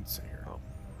that. Let's see here. Oh,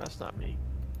 that's not me.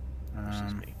 This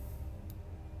is me.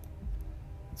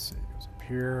 Let's see. It goes up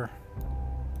here.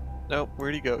 Nope.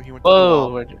 Where'd he go? He went to the Whoa!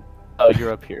 wall. Oh,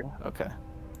 you're up here. Okay.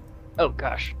 Oh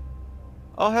gosh.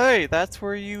 Oh, hey, that's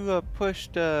where you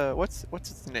pushed. What's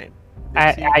its name?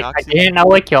 I didn't know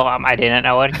what killed him. I didn't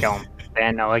know what killed him.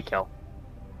 Didn't know what killed him.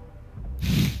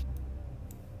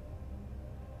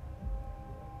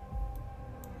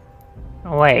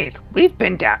 Wait, we've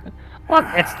been down. Look,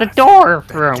 it's the door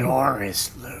room. The door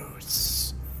is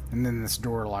loose. And then this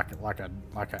door, like an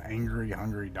angry,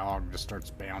 hungry dog, just starts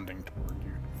bounding toward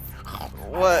you.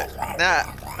 What? Nah,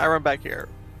 I run back here.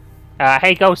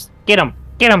 Hey, Ghost, get him,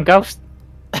 Ghost.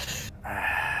 And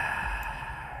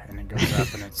it goes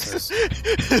up and it says,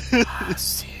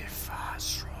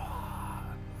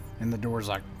 and the door's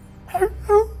like, and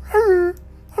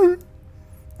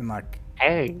like,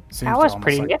 Hey, seems that to was almost,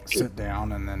 pretty like, nifty. sit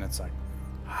down, and then it's like,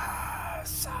 I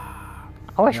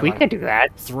wish yeah, we like- could do that.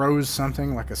 throws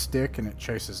something like a stick, and it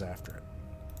chases after it.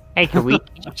 Hey, could you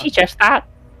teach us that?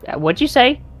 What'd you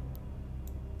say?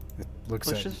 It looks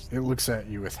Let's at just- it looks at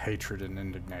you with hatred and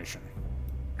indignation.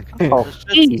 Oh, It's just,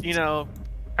 jeez. you know,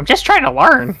 I'm just trying to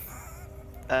learn.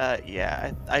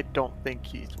 yeah, I don't think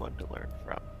he's one to learn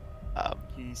from.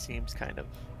 He seems kind of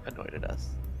annoyed at us.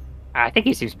 I think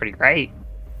he seems pretty great.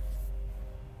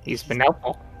 He's been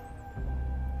helpful.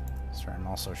 Sorry, I'm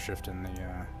also shifting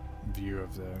the view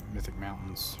of the Mythic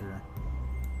Mountains here.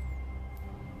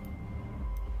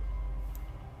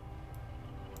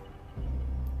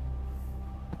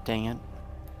 Dang it.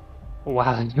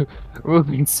 Wow, you're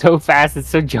moving so fast and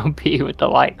so jumpy with the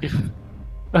light.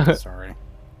 Sorry.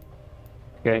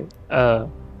 Okay,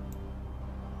 Opens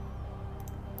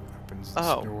this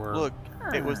Oh, door. look,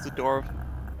 it was the door.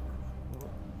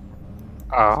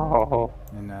 oh.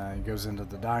 And he goes into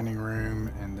the dining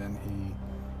room, and then he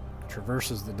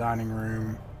traverses the dining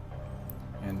room,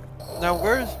 and Now,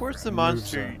 where's the Moves,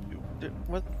 monster?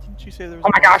 What didn't you say there was? Oh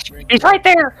my a gosh, monster in he's here? right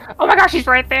there! Oh my gosh, he's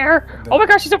right there! The- Oh my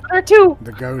gosh, he's over there too!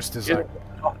 the ghost is like,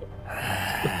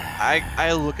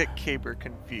 I look at Caber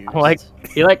confused. Like,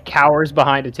 he like cowers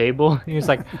behind a table. He's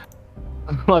like,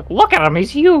 look at him,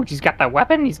 he's huge. He's got that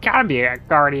weapon. He's gotta be a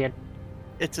guardian.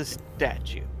 It's a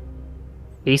statue.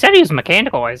 He said he was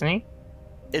mechanical, isn't he?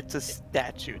 It's a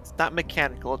statue. It's not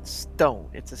mechanical. It's stone.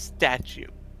 It's a statue.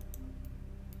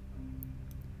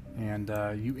 and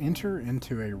you enter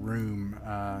into a room.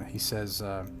 He says,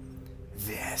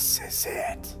 "This is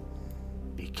it.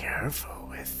 Be careful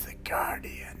with the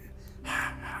guardian."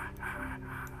 And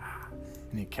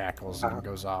he cackles and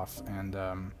goes off. And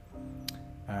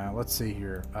let's see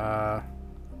here.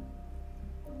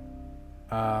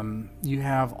 You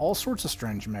have all sorts of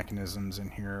strange mechanisms in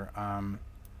here,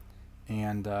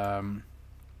 and a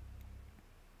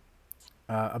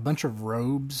bunch of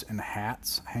robes and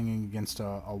hats hanging against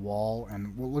a wall,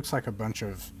 and what looks like a bunch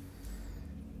of,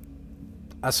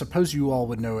 I suppose you all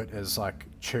would know it as like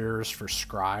chairs for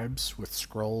scribes with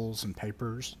scrolls and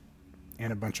papers,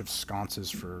 and a bunch of sconces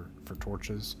for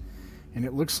torches. And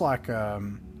it looks like the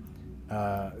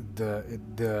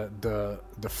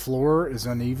floor is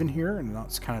uneven here, and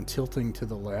it's kind of tilting to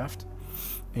the left.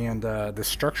 And the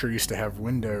structure used to have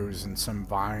windows, and some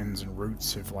vines and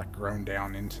roots have like grown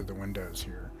down into the windows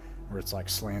here, where it's like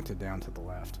slanted down to the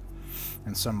left.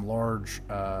 And some large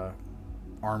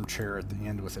armchair at the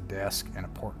end with a desk and a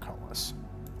portcullis.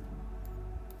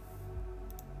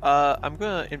 I'm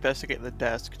gonna investigate the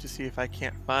desk to see if I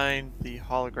can't find the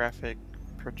holographic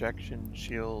projection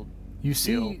shield. You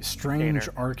see Shield strange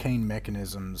container. arcane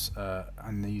mechanisms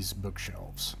on these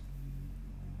bookshelves.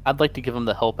 I'd like to give him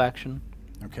the help action.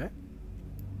 Okay.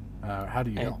 How do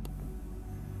you And- help?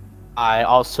 I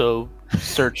also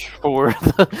search for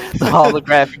the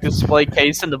holographic display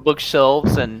case in the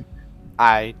bookshelves, and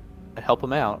I help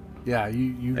him out. Yeah,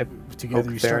 you I together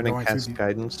Poke you start Theron and going through cast the...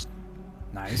 guidance.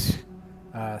 Nice.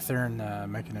 Theron,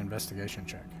 make an investigation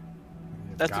check. You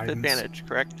have That's with guidance. advantage,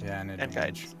 correct? Yeah, and And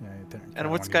advantage. guidance. Yeah, Theron,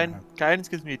 And what's Theron, guidance? Guidance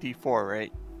gives me a D4,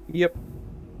 right? Yep.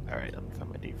 All right, let me find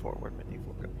my D4. Where'd my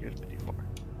D4 go? Here's my D4.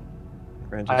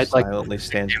 Ren I'd just like- silently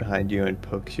stands behind you and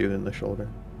pokes you in the shoulder.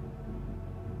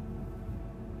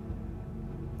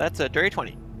 That's a dirty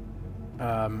 20.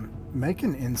 Make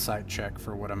an insight check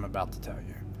for what I'm about to tell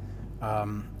you.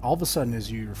 All of a sudden,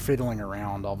 as you're fiddling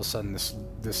around, all of a sudden this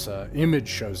image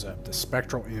shows up, the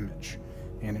spectral image,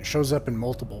 and it shows up in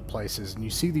multiple places. And you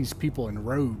see these people in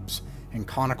robes and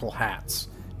conical hats,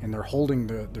 and they're holding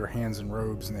their hands in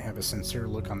robes, and they have a sincere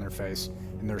look on their face,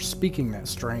 and they're speaking that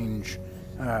strange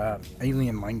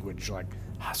alien language, like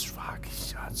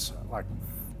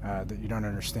that you don't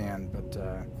understand. But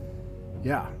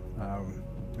yeah,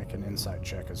 make an insight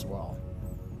check as well.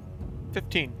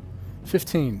 15.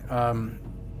 15.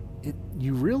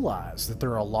 You realize that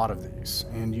there are a lot of these,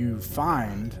 and you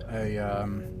find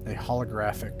a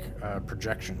holographic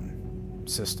projection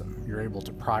system. You're able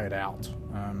to pry it out,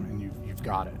 and you've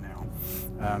got it now.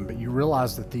 But you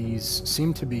realize that these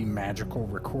seem to be magical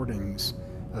recordings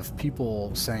of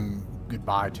people saying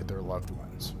goodbye to their loved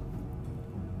ones.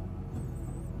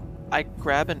 I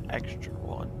grab an extra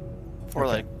one for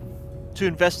Okay. like to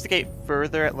investigate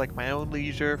further at like my own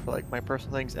leisure for like my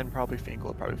personal things, and probably Finkel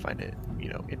will probably find it,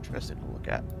 interesting to look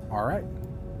at. All right.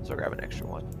 So I grab an extra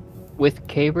one. With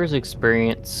Caber's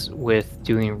experience with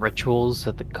doing rituals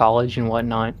at the college and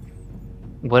whatnot,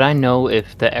 would I know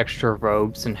if the extra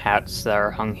robes and hats that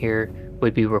are hung here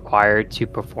would be required to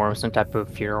perform some type of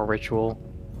funeral ritual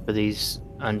for these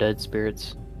undead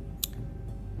spirits?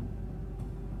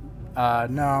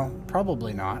 No,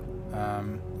 probably not.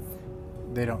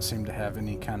 They don't seem to have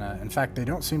any kind of. In fact, they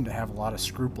don't seem to have a lot of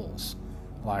scruples,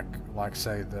 like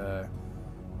say the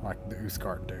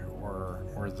Uthgard do, or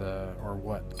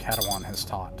what Katawan has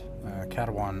taught.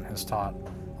 Katawan has taught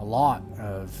a lot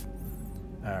of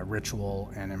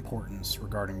ritual and importance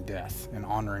regarding death and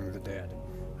honoring the dead.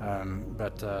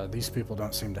 But these people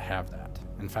don't seem to have that.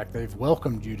 In fact, they've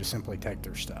welcomed you to simply take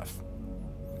their stuff.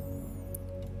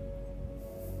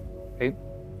 Okay.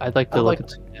 I'd like to look at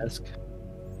the desk.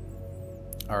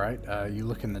 All right, you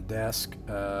look in the desk.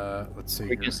 Let's see. Are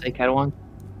you Here. gonna say Catalan?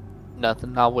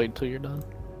 Nothing. I'll wait until you're done.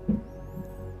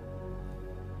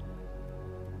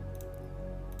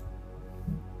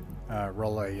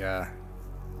 Roll a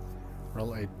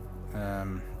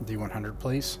D100,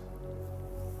 please.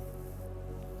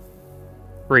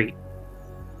 3.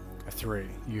 A 3.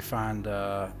 You find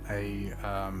a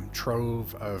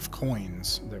trove of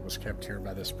coins that was kept here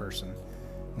by this person.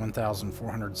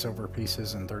 1,400 silver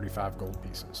pieces and 35 gold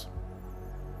pieces.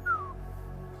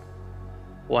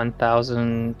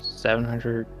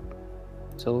 1,700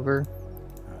 silver.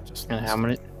 And how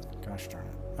many? Gosh darn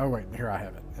it. Oh wait, here I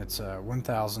have it. It's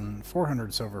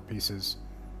 1,400 silver pieces,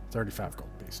 35 gold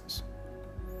pieces.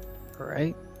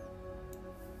 Alright.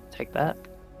 Take that.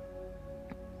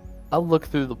 I'll look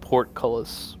through the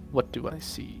portcullis. What do I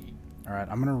see? All right,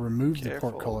 I'm going to remove the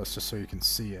Careful. portcullis just so you can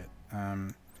see it.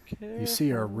 You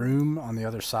see a room on the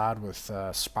other side with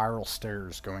spiral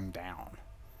stairs going down.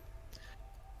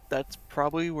 That's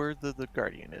probably where the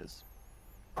Guardian is.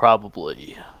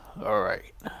 Probably. All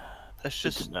right. Let's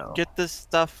Good just to know. get this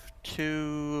stuff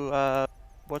to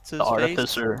what's his The face?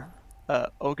 artificer.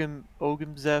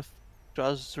 Ogimzef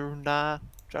Jazrunaya,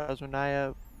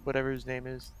 whatever his name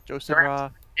is.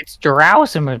 Josimra. It's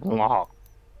Drowsimanlaw.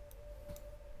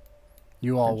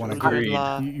 You all want Agreed.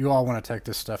 to you all want to take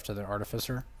this stuff to the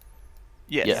artificer?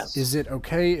 Yes. Yes. Is it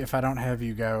okay if I don't have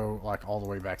you go like all the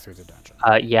way back through the dungeon?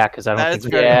 Yeah, because I don't That's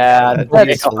think. good. Yeah, That that's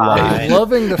makes a lot. fine. I'm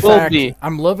loving the Will fact. be.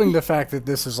 I'm loving the fact that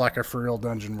this is like a for real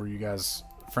dungeon where you guys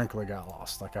frankly got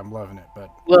lost. Like I'm loving it, but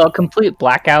Well, a complete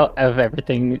blackout of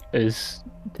everything tends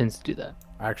to do that.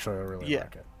 actually I really Yeah.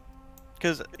 like it.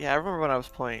 Because I remember when I was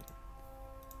playing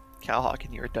Calhawk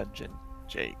in your dungeon,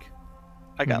 Jake.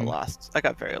 I got Mhm. lost. I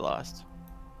got very lost.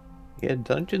 Yeah,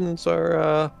 dungeons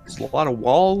are there's a lot of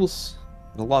walls,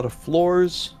 and a lot of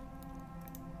floors,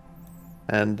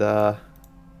 and not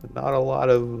a lot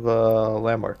of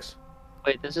landmarks.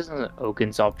 Wait, this isn't an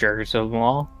Oaken's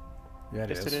Wall. Yeah, it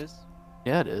Yes, is. it is.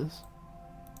 Yeah, it is.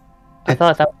 I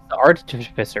thought that was the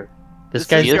artificer. This This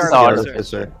guy's is the the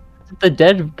Artificer. the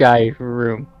dead guy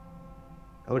room.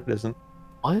 No, it isn't.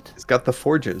 What? It's got the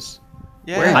forges.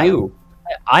 Yeah. Where are you?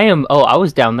 I am. Oh, I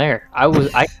was down there. I could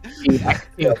see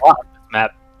a lot of this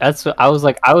map. That's what I was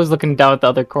like. I was looking down at the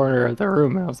other corner of the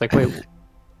room, and I was like, wait.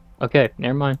 Okay,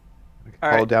 never mind. All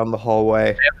All right. down the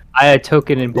hallway. I had a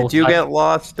token in both. Did you sides. get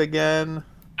lost again?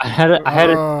 I had a.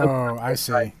 Oh, I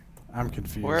see. I'm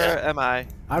confused. Where am I?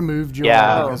 I moved you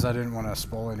Yeah. all because I didn't want to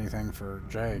spoil anything for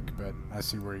Jake, but I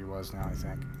see where he was now, I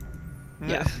think.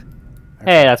 Yeah.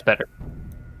 Hey, that's better.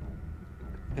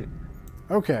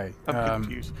 Okay. I'm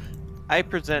confused. I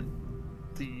present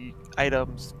the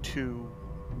items to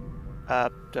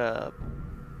the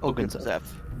Ogimzef.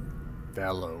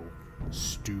 Fellow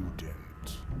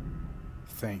student,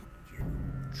 thank you.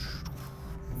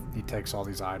 He takes all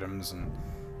these items and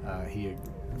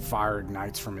fire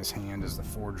ignites from his hand as the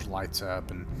forge lights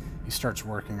up, and he starts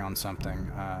working on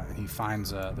something. He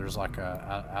finds there's like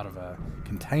out of a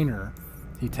container.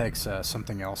 He takes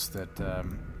something else that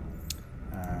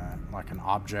like an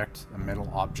object, a metal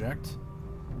object,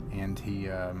 and he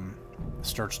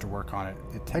starts to work on it.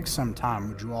 It takes some time.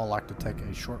 Would you all like to take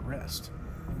a short rest?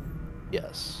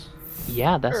 Yes.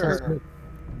 Yeah, that sounds Sure. good.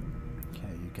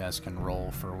 Okay, you guys can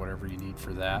roll for whatever you need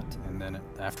for that, and then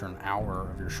after an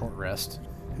hour of your short rest,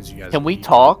 as you guys Can we eat-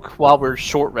 talk while we're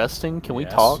short resting? Can we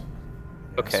Yes. talk?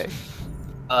 Yes. Okay.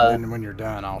 And then when you're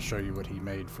done, I'll show you what he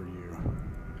made for you.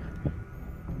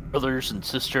 Brothers and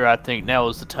sister, I think now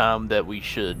is the time that we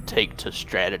should take to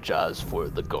strategize for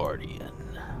the Guardian.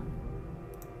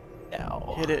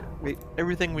 Now. Hit it.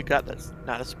 Everything we got that's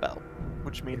not a spell,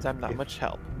 which means I'm not much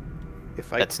help.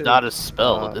 If I That's could, not a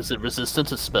spell. uh, Is it resistant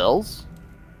to spells?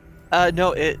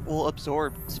 No, it will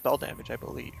absorb spell damage, I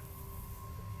believe.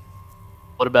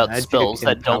 What about Magic spells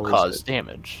that don't empowers cause it.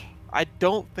 damage? I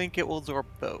don't think it will absorb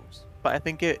those, but I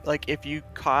think it if you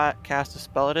cast a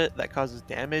spell at it that causes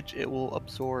damage, it will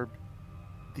absorb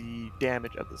the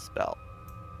damage of the spell.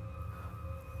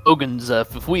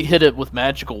 Ogunzef, if we hit it with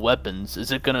magical weapons,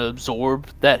 is it gonna absorb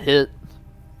that hit?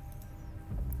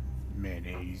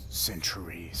 Many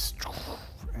centuries,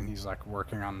 and he's like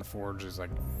working on the forge. He's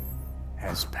like,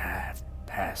 has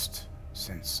passed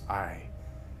since I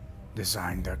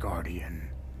designed the Guardian.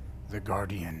 The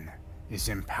Guardian is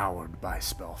empowered by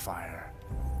spellfire,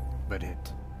 but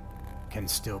it can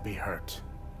still be hurt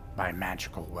by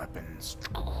magical weapons.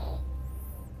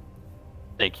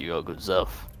 Thank you, Ogunzef.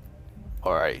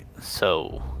 Alright,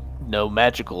 so no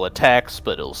magical attacks,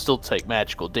 but it'll still take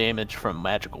magical damage from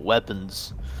magical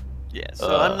weapons. Yeah,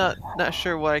 so I'm not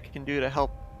sure what I can do to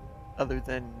help other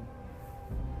than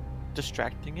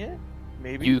distracting it.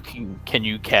 Maybe Can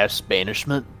you cast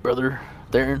banishment, brother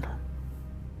Darren?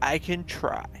 I can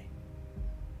try.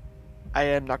 I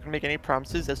am not gonna make any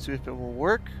promises as to if it will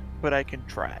work, but I can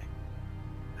try.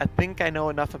 I think I know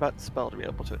enough about the spell to be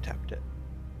able to attempt it.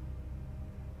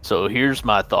 So here's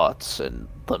my thoughts, and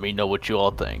let me know what you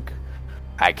all think.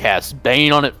 I cast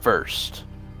Bane on it first.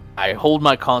 I hold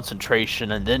my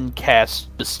concentration and then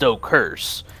cast Bestow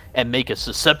Curse and make it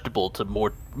susceptible to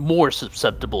more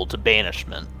susceptible to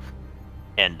banishment.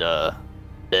 And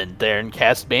then Darren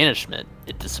casts Banishment.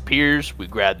 It disappears, we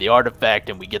grab the artifact,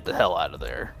 and we get the hell out of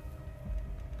there.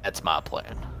 That's my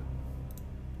plan.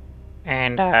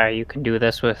 And you can do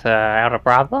this without a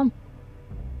problem?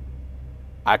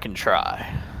 I can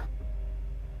try.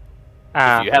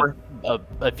 Uh,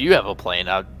 If you have a plan,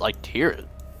 I'd like to hear it.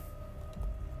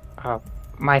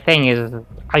 my thing is,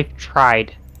 I've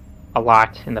tried a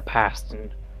lot in the past,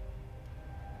 and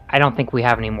I don't think we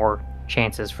have any more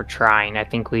chances for trying. I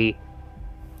think we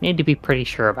need to be pretty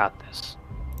sure about this.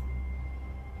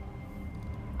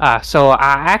 So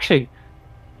I actually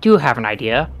do have an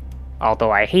idea,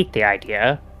 although I hate the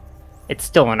idea. It's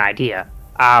still an idea.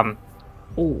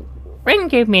 Rin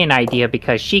gave me an idea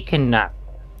because she can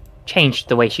change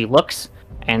the way she looks,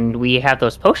 and we have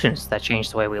those potions that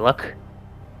change the way we look.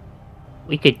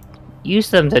 We could use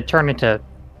them to turn into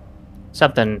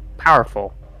something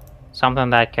powerful, something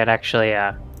that could actually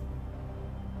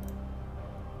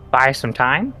buy some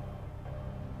time.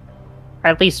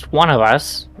 At least one of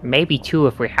us, maybe two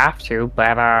if we have to,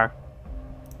 but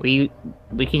we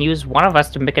can use one of us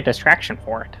to make a distraction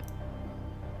for it.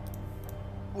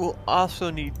 We'll also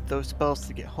need those spells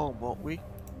to get home, won't we?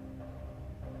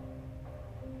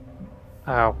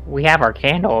 We have our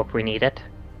candle if we need it.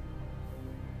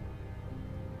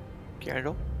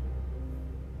 Candle?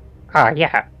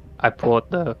 Yeah. I pull out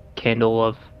the candle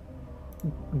of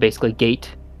basically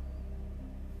gate.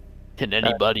 Can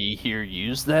anybody here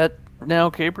use that now,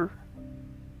 Caper?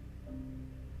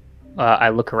 I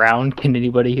look around. Can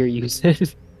anybody here use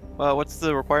it? Well, what's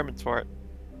the requirements for it?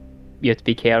 You have to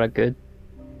be chaotic good.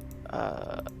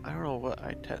 I don't know what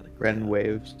I technically Ren have.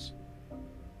 waves.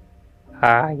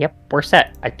 Yep, we're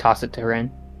set. I toss it to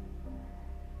Ren.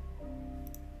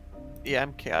 Yeah,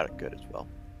 I'm chaotic good as well.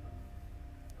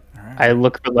 All right. I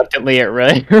look reluctantly at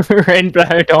Ren,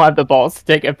 but I don't have the balls to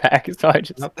take it back, so I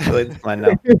just... Nope, it's mine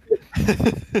now.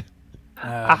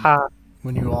 Haha.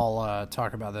 When you all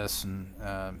talk about this, and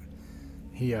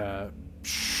he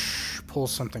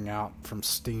pulls something out from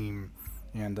Steam,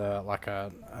 and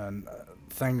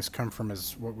things come from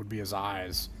what would be his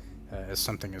eyes as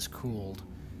something is cooled,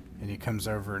 and he comes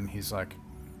over and he's like,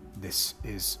 "This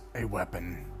is a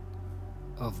weapon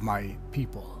of my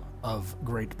people, of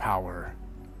great power.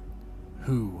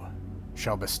 Who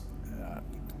shall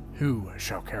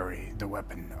carry the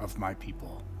weapon of my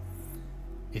people?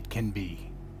 It can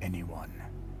be anyone.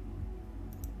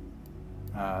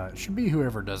 Should be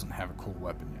whoever doesn't have a cool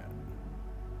weapon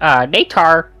yet."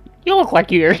 Natar, You look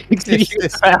like you're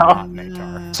Come on,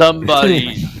 Natar.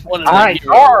 Somebody. One of the Alright,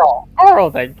 heroes. Carl! Carl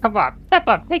then, come on. Step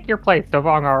up, take your place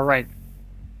along our rank.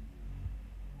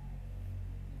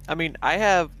 I mean,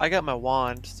 I got my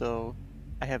wand, so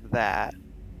I have that.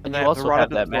 And I you have the also rod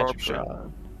have of that magic absorption.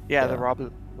 rod. Yeah, Yeah.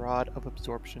 the rod of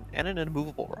absorption and an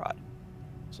immovable rod.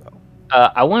 So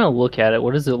I want to look at it.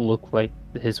 What does it look like,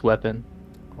 his weapon?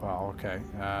 Well, okay.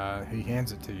 He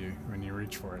hands it to you when you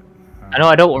reach for it. I know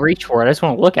I don't reach for it. I just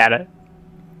want to look at it.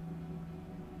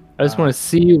 I just want to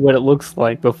see what it looks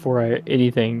like before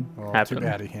anything Well, happens. too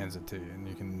bad he hands it to you, and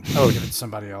you can Oh. give it to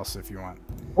somebody else if you want.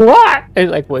 What? It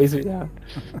like weighs me down.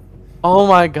 Oh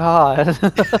my god.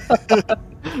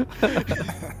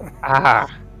 Ah.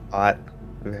 Hot.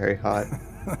 Very hot.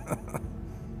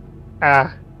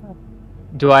 Ah.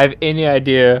 Do I have any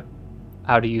idea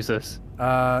how to use this?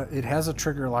 It has a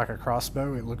trigger like a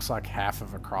crossbow. It looks like half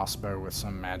of a crossbow with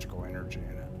some magical energy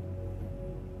in it.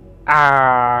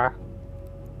 Ah.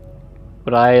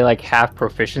 Would I like have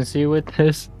proficiency with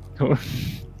this? I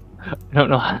don't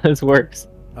know how this works.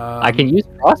 I can use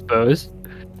crossbows.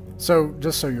 So,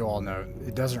 just so you all know,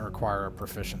 it doesn't require a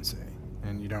proficiency,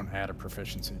 and you don't add a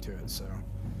proficiency to it. So,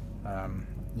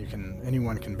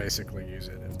 anyone can basically use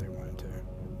it if they wanted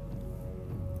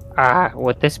to.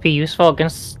 Would this be useful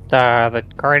against the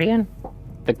Guardian?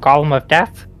 The Golem of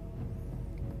Death?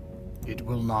 It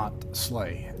will not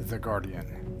slay the Guardian,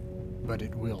 but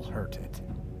it will hurt it.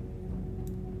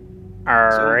 so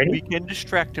Alrighty. we can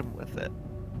distract him with it.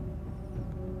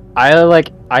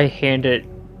 I hand it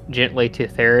gently to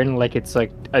Theron like it's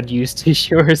like a used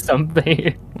tissue or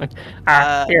something. Like,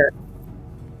 here.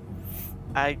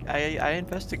 I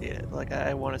investigate it. Like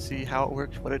I want to see how it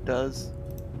works, what it does,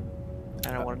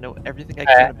 and I want to know everything I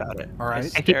can about it. All right. I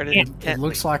stare at it It intently.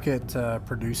 looks like it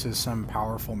produces some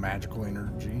powerful magical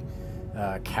energy,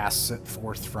 casts it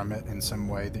forth from it in some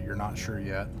way that you're not sure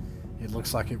yet. It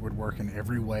looks like it would work in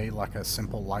every way like a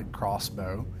simple light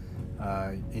crossbow.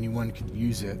 Anyone could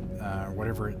use it.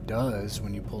 Whatever it does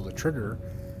when you pull the trigger,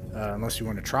 unless you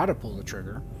want to try to pull the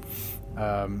trigger,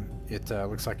 it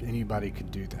looks like anybody could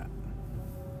do that.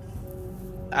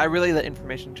 I relay that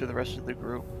information to the rest of the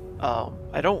group.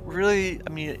 I don't really. I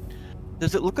mean,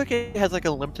 does it look like it has like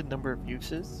a limited number of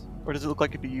uses, or does it look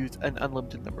like it could be used an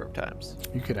unlimited number of times?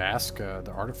 You could ask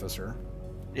the artificer.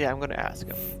 Yeah, I'm gonna ask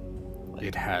him. Like,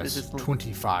 It has is this-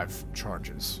 25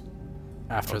 charges.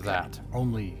 After Okay. that,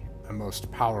 only a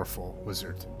most powerful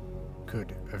wizard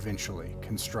could eventually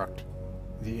construct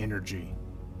the energy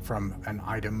from an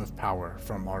item of power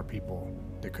from our people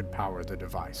that could power the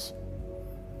device.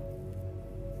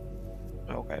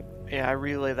 Okay. Yeah, I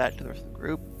relay that to the rest of the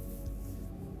group.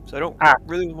 So I don't Ah.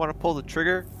 really want to pull the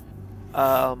trigger,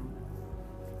 because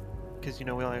we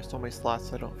only have so many slots.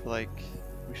 So I don't feel like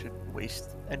we should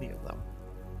waste any of them.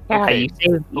 Yeah, Okay,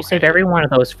 you saved every one of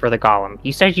those for the Golem.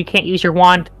 You said you can't use your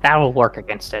wand. That will work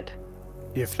against it.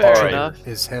 If Fair the trigger enough.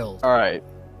 is held, Alright.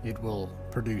 it will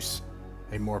produce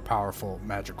a more powerful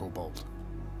magical bolt.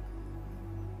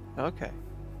 Okay.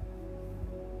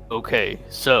 Okay,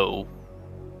 so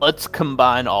let's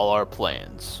combine all our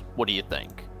plans. What do you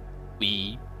think?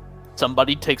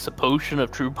 Somebody takes a potion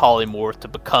of true polymorph to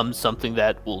become something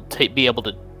that will be able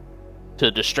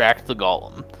to distract the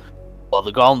golem. While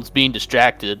the golem's being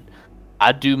distracted,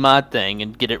 I do my thing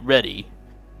and get it ready,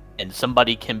 and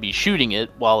somebody can be shooting it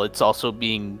while it's also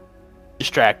being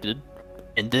distracted,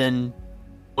 and then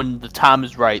when the time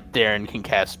is right, Darren can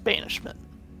cast banishment.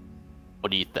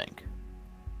 What do you think?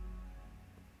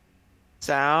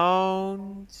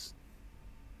 Sounds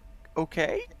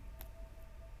okay.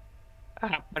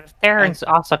 But if Theron's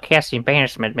also casting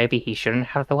banishment, maybe he shouldn't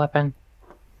have the weapon.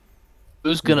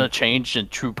 Who's gonna change in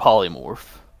true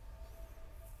polymorph?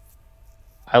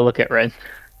 I look at Red.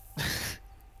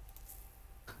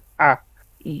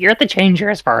 You're the changer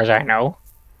as far as I know.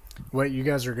 Wait, you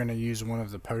guys are going to use one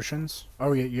of the potions?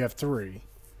 Oh, yeah, you have 3.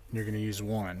 You're going to use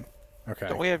 1. Okay.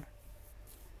 Don't we have?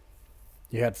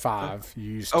 You had 5. You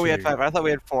used 2. Oh, we had 5. I thought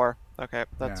we had 4. Okay,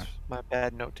 that's Yeah. my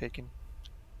bad note taking.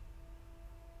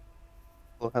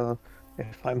 Well,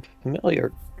 if I'm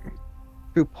familiar,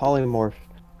 true polymorph,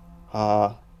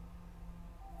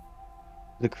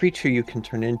 the creature you can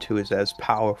turn into is as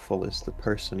powerful as the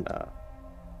person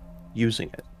using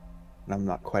it. And I'm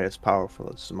not quite as powerful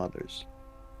as some others.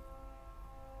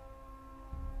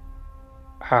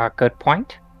 Good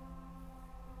point.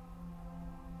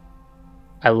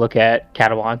 I look at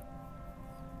Katawan.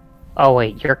 Oh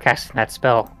wait, you're casting that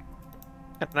spell.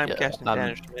 And I'm Yeah, casting I'm-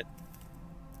 banishment.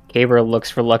 Gabriel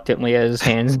looks reluctantly at his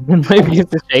hands and like begins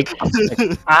to shake.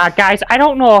 Like, guys, I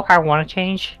don't know if I want to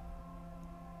change.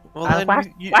 Well, then Last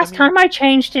I mean, time I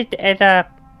changed it at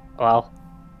Well,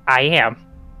 I am.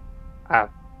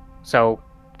 So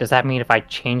does that mean if I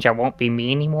change, I won't be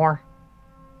me anymore?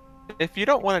 If you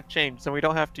don't want to change, then we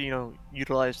don't have to,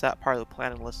 utilize that part of the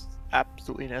plan unless it's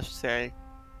absolutely necessary.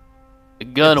 The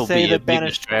gun will say be the a big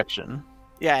banish- distraction.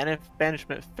 Yeah, and if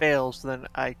banishment fails, then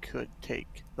I could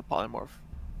take the polymorph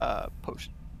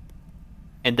potion.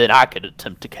 And then I could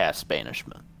attempt to cast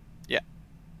banishment.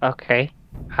 Okay.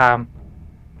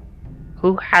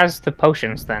 Who has the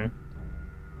potions then?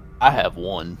 I have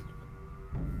one.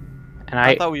 And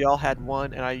I I thought we all had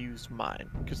one, and I used mine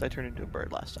because I turned into a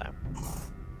bird last time.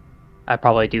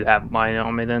 probably do have mine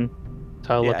on me then.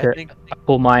 So I'll Yeah, look I at think I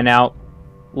pull mine out,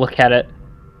 look at it.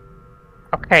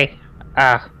 Okay.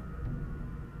 I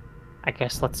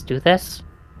guess let's do this.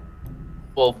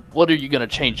 Well, what are you gonna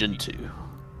change into?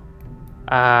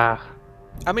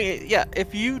 I mean, yeah,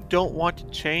 if you don't want to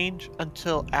change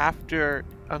until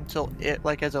it,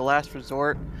 like, as a last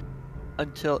resort,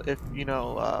 until if,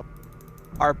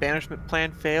 our banishment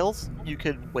plan fails, you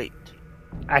could wait.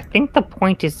 I think the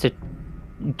point is to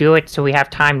do it so we have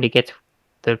time to get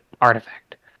the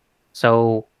artifact.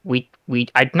 So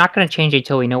I'm not going to change it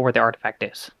until we know where the artifact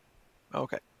is.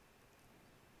 Okay.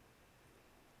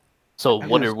 So I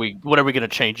what guess- are we gonna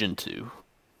change into?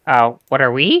 What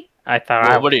are we? I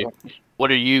thought Well, what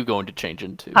are you going to change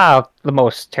into? the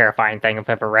most terrifying thing I've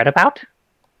ever read about.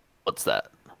 What's that?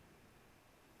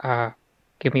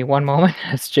 Give me one moment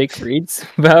as Jake reads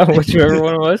about whichever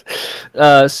one it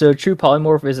was. So true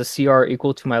polymorph is a CR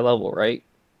equal to my level, right?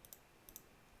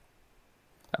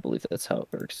 I believe that's how it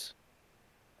works.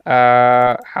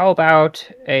 How about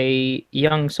a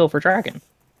young silver dragon?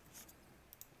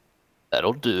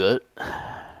 That'll do it.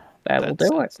 That will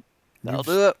do it. That'll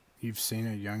do it. You've seen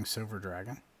a young silver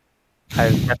dragon?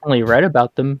 I've definitely read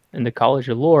about them in the College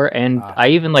of Lore, and Ah. I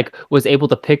even was able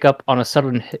to pick up on a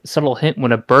subtle hint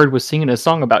when a bird was singing a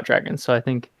song about dragons. So I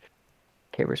think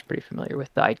Kaver's pretty familiar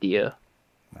with the idea.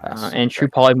 Nice. And True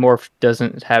Polymorph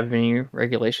doesn't have any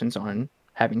regulations on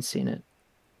having seen it.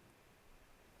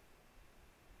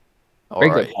 All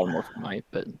Regular right. Polymorph might,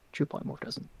 but True Polymorph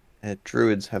doesn't.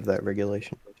 Druids have that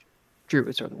regulation.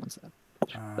 Druids are the ones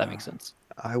that makes sense.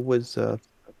 I was,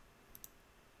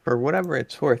 for whatever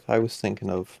it's worth, I was thinking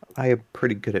of. I am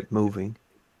pretty good at moving,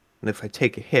 and if I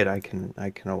take a hit, I can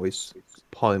always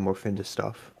polymorph into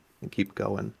stuff and keep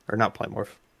going, or not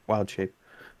polymorph, wild shape.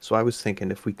 So I was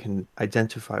thinking if we can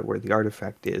identify where the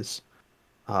artifact is,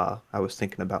 I was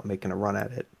thinking about making a run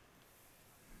at it.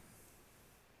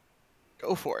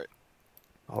 Go for it.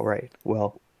 All right.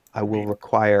 Well, I will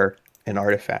require an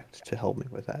artifact to help me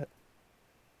with that.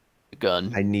 The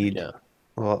gun. I need. Yeah.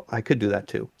 Well, I could do that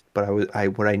too, but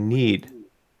what I need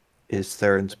is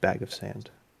Theron's bag of sand.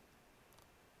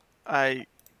 I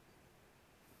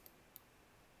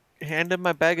hand him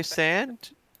my bag of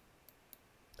sand.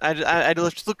 I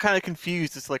just look kind of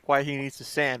confused. It's like why he needs the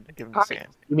sand. I give him the sand.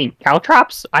 You mean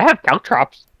caltrops? I have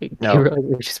caltrops. No. You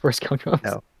really just worse caltrops?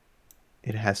 No.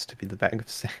 It has to be the bag of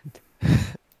sand.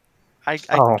 I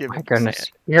Oh give my him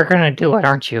goodness! the You're gonna do it,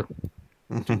 aren't you?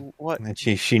 sand. What? And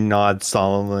she nods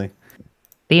solemnly.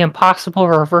 The impossible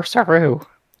reverse Aru.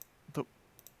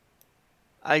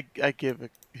 I give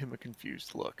him a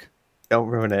confused look. Don't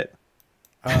ruin it.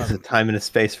 There's a Um, time and a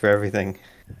space for everything.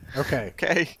 okay,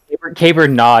 Okay. Caber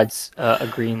nods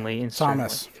agreeingly. And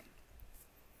Thomas.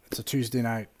 It's a Tuesday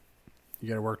night. You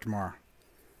got to work tomorrow.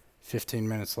 15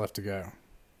 minutes left to go.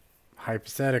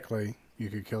 Hypothetically, you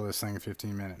could kill this thing in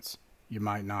 15 minutes. You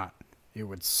might not. It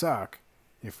would suck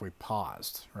if we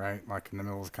paused, right? Like in the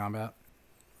middle of combat.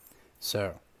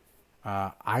 So,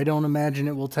 I don't imagine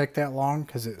it will take that long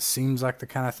because it seems like the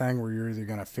kind of thing where you're either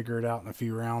going to figure it out in a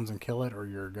few rounds and kill it or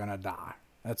you're going to die.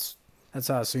 That's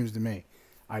how it seems to me.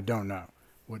 I don't know.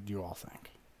 What do you all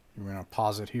think? You want to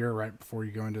pause it here right before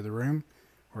you go into the room?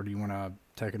 Or do you want to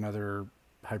take another,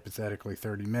 hypothetically,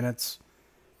 30 minutes?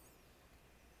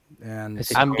 And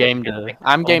I'm game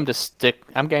to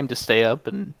stay up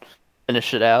and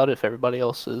finish it out if everybody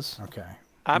else is. okay.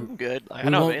 I'm good. I We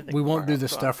don't have won't, anything we won't do tomorrow, the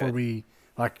so I'm stuff where good.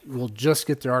 we'll just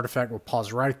get the artifact. We'll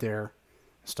pause right there,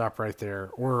 stop right there,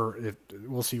 or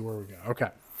we'll see where we go. Okay,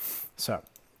 so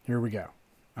here we go.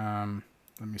 Let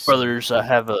me see. Brothers, I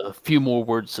have a few more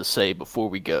words to say before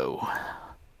we go.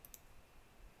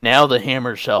 Now the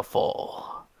hammer shall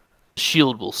fall, the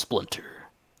shield will splinter,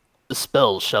 the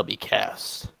spells shall be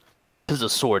cast. 'Tis a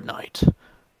sword knight,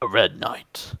 a red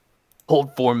knight.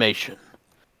 Hold formation,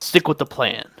 stick with the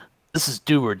plan. This is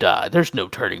do or die, there's no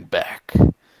turning back.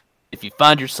 If you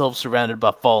find yourself surrounded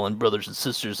by fallen brothers and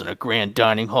sisters in a grand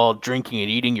dining hall drinking and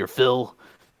eating your fill,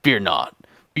 fear not,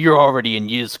 for you're already in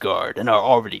Ysgard and are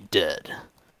already dead.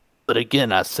 But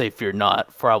again, I say fear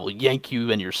not, for I will yank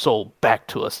you and your soul back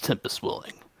to us, Tempest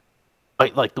willing.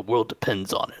 Fight like the world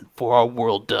depends on it, for our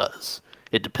world does.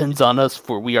 It depends on us,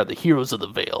 for we are the heroes of the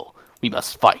Vale. We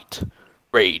must fight.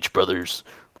 Rage, brothers.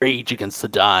 Rage against the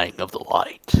dying of the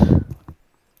light.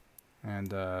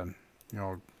 And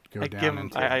you'll go I down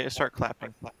into. I start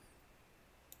clapping.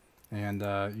 And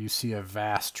you see a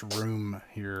vast room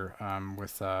here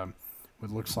with what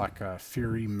looks like a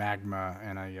fury magma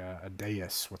and a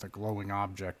dais with a glowing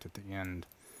object at the end,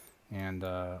 and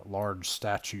large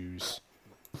statues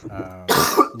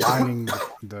lining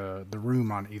the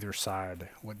room on either side.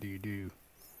 What do you do?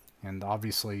 And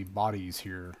obviously bodies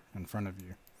here in front of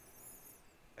you.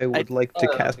 I would like to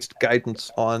cast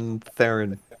guidance on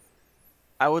Theron.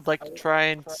 I would like to try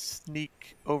and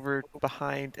sneak over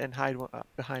behind and hide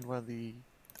behind one of the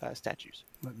statues.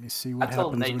 Let me see what I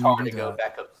told happens when Natar you to do go that.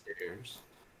 back upstairs.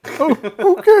 Oh,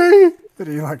 okay. But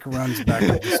he like runs back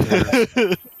up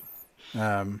the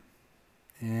stairs.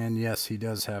 And yes, he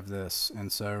does have this.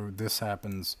 And so this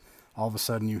happens. All of a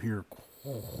sudden you hear,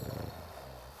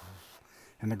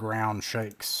 and the ground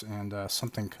shakes, and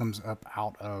something comes up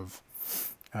out of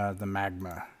the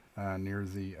magma near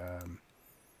the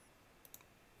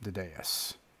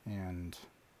dais. And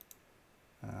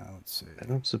let's see. I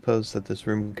don't suppose that this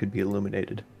room could be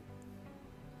illuminated.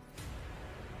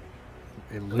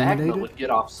 Magma Illuminated? would get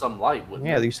off some light, wouldn't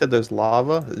Yeah, it? you said there's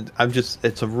lava.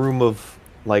 It's a room of,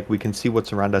 like, we can see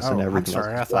what's around us Oh, and I'm everything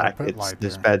sorry, else I is thought I black. put It's light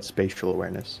this there. bad spatial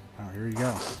awareness. Oh, here you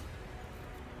go.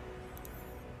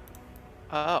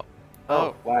 Oh.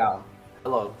 Oh, wow.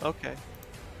 Hello. Okay.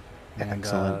 And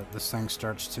Excellent. this thing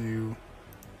starts to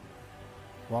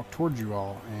walk towards you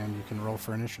all, and you can roll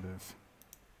for initiative.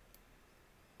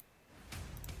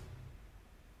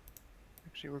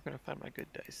 Actually, we're gonna find my good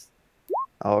dice.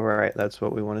 All right, that's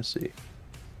what we want to see.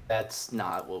 That's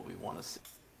not what we want to see.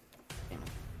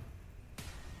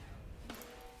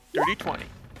 Dirty 20.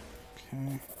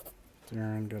 Okay.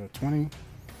 Darren got a 20.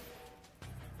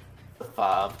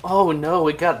 5. Oh no,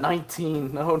 it got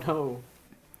 19. No, no.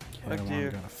 Catalan dear.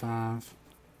 got a 5.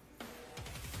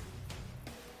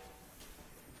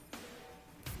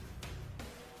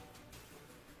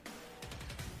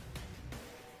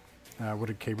 What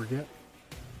did Caber get?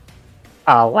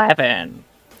 11.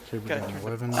 Caber Gotta got an turn the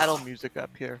 11. battle music up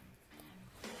here.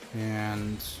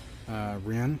 And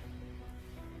Ren?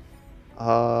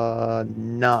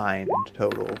 9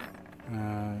 total.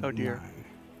 Oh, dear.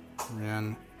 9.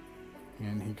 Ren,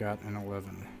 and he got an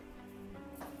 11.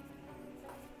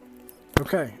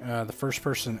 Okay, the first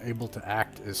person able to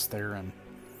act is Theron.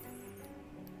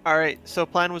 Alright, so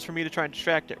plan was for me to try and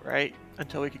distract it, right?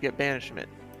 Until we could get banishment.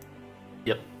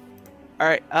 Yep.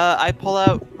 Alright, I pull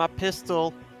out my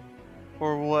pistol,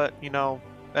 or what,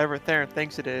 whatever Theron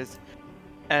thinks it is,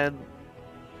 and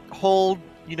hold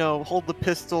the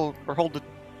pistol, or hold the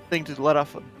thing to let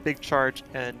off a big charge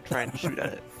and try and shoot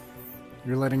at it.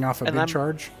 You're letting off a And big I'm-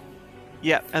 charge?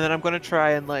 Yeah, and then I'm gonna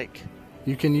try and,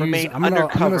 You can use. remain I'm gonna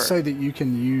undercover. say that you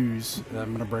can use.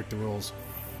 I'm gonna break the rules.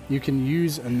 You can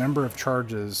use a number of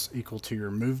charges equal to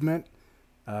your movement,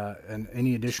 and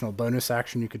any additional bonus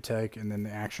action you could take, and then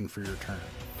the action for your turn.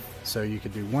 So you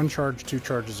could do 1 charge, 2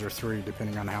 charges, or 3,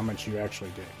 depending on how much you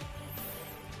actually do.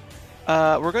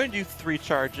 we're going to do 3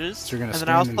 charges. So you're gonna and then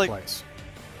I stand was in place.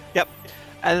 Yep.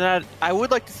 And then I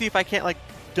would like to see if I can't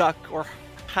duck or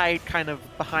hide kind of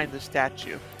behind the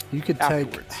statue. You could take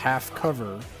afterwards. half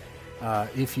cover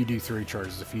if you do 3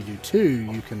 charges. If you do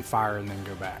 2, you can fire and then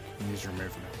go back and use your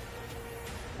movement.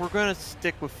 We're going to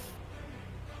stick with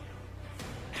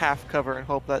half cover and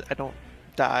hope that I don't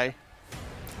die.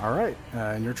 All right,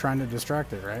 and you're trying to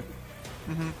distract it, right?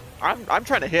 I'm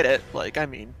trying to hit it.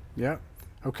 Yep.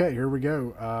 Okay, here we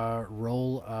go.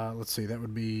 Roll. Let's see. That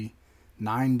would be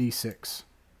 9d6.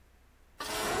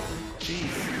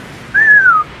 Jeez.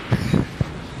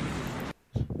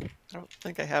 I don't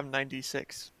think I have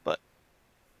 96, but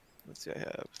let's see. I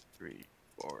have 3,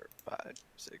 4, 5,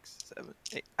 6, 7,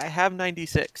 8. I have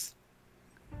 96.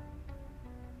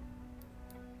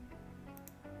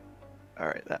 All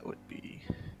right, that would be.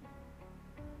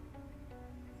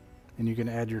 And you can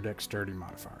add your dexterity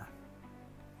modifier.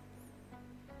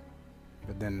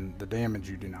 But then the damage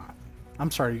you do not.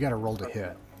 I'm sorry, you got to roll to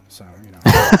hit. So,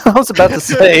 I was about to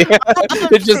say.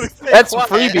 That's a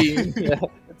freebie. Yeah,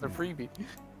 it's a freebie.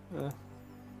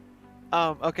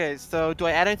 Okay, so do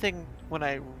I add anything when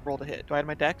I roll to hit? Do I add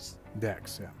my dex?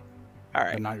 Dex, yeah. All But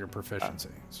right. not your proficiency.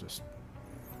 It's just.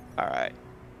 All right.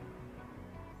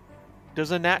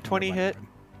 Does a nat 20 hit?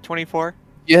 24?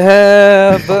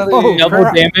 Yeah, buddy. Oh, Double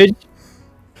crap. damage.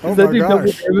 Oh Does that my do double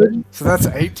gosh. damage? So that's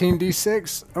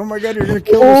 18d6. Oh my god, you're going to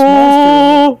kill this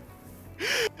monster. Oh!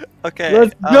 Okay.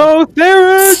 Let's go,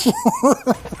 Theron!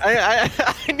 I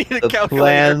need a The calculator.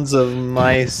 plans of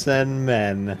mice and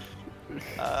men.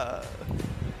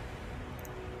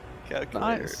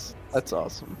 Calculator. Nice. That's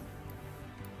awesome.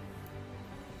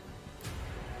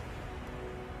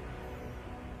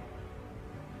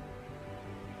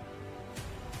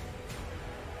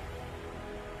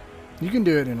 You can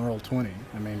do it in roll 20.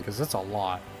 I mean, because that's a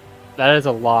lot. That is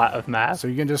a lot of math. So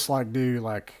you can just like do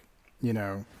like,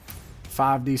 5d6,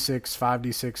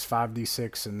 5d6,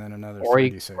 5d6, and then another Or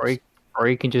 3d6. or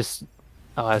you can just...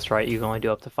 Oh, that's right. You can only do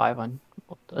up to 5 on...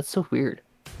 That's so weird.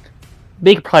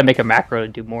 They could probably make a macro to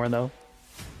do more, though.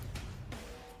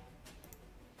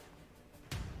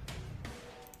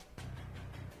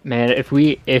 Man, if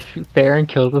Theron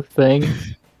kills the thing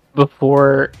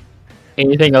before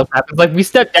anything else happens, like we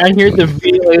step down here,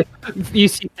 you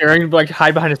see Theron like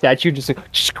hide behind a statue, and just like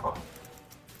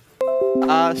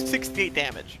 68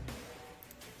 damage.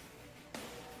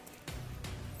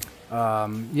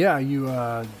 Yeah,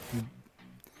 you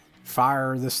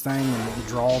fire this thing and you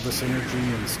draw this energy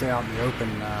and stay out in the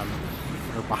open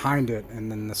or behind it,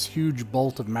 and then this huge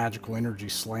bolt of magical energy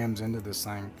slams into this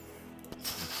thing.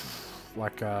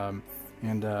 Like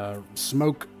and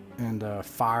smoke and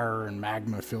fire and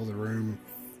magma fill the room,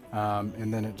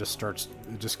 and then it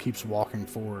just keeps walking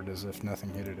forward as if nothing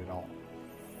hit it at all.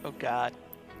 Oh god.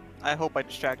 I hope I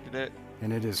distracted it.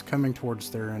 And it is coming towards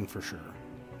Theron for sure.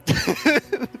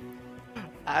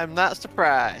 I'm not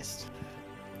surprised.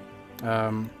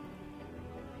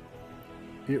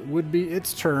 It would be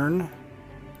its turn.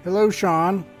 Hello,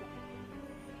 Sean.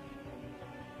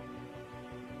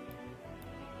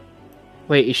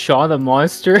 Wait, is Shaw the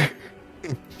monster?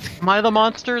 Am I the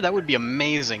monster? That would be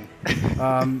amazing.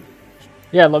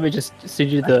 Yeah, let me just send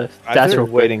you the I've stats real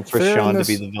been quick. waiting for Theron, Sean to this-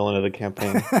 be the villain of the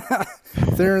campaign.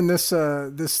 Theron,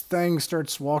 this thing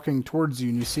starts walking towards you,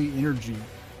 and you see energy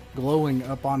glowing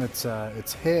up on its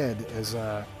head as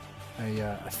a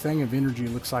thing of energy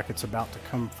looks like it's about to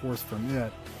come forth from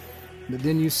it. But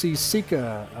then you see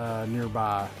Sika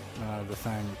nearby the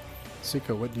thing.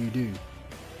 Sika, what do you do?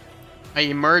 I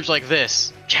emerge like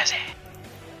this. Jazzy.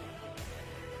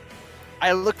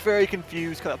 I look very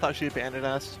confused because I thought she abandoned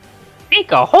us.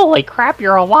 Mika, holy crap,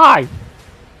 you're alive!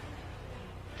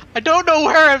 I don't know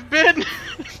where I've been.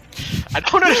 I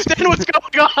don't understand what's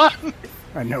going on.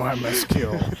 I know I must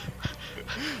kill.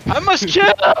 I must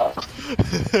kill.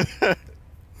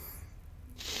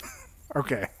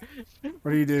 Okay.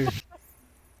 What do you do?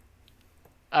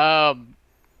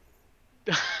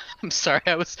 I'm sorry,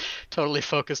 I was totally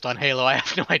focused on Halo. I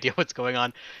have no idea what's going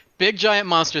on. Big giant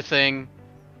monster thing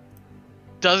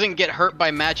doesn't get hurt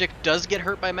by magic, does get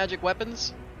hurt by magic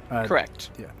weapons? Correct.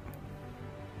 Yeah.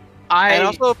 And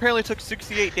also apparently took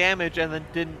 68 damage and then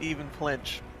didn't even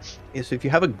flinch. Yeah, so if you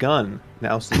have a gun,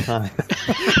 now's the time.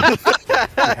 You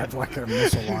have like a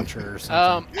missile launcher or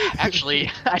something.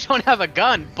 Actually, I don't have a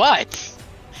gun, but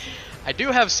I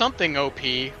do have something OP.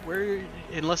 Where,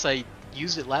 unless I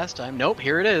used it last time. Nope,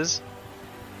 here it is.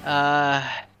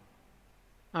 Alright.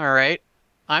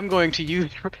 I'm going to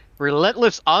use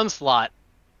Relentless Onslaught.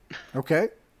 Okay.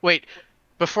 Wait,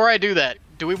 before I do that,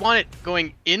 do we want it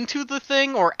going into the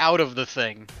thing or out of the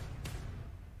thing?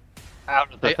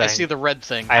 Out of the thing. I see the red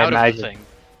thing. I out imagine. of the thing.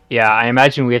 Yeah, I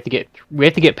imagine we have to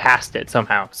get past it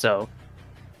somehow. So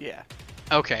Yeah.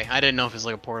 Okay, I didn't know if it's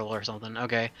like a portal or something.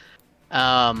 Okay.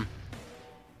 Alright,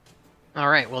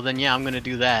 well then yeah, I'm gonna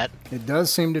do that. It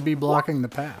does seem to be blocking the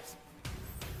path.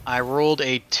 I rolled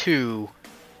a 2,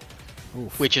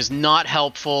 Oof. which is not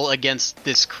helpful against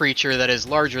this creature that is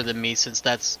larger than me, since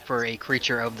that's for a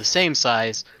creature of the same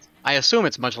size. I assume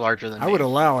it's much larger than I me. would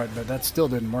allow it, but that still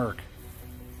didn't work.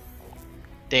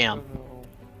 Damn.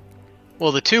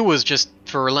 Well, the 2 was just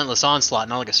for Relentless Onslaught,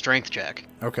 not like a strength check.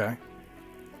 Okay.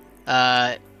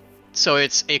 So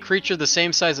it's a creature the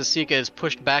same size as Sika is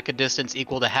pushed back a distance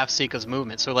equal to half Sika's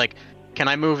movement. So, like, can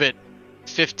I move it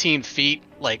 15 feet,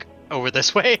 like, over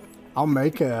this way? I'll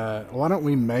make a. Why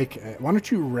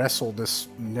don't you wrestle this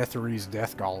Netherese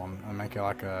Death Golem and make it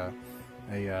like a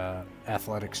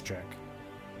athletics check,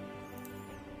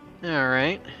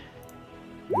 Alright.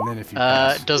 and then if you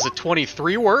pass. Does a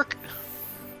 23 work?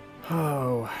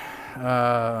 Oh,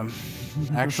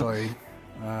 actually,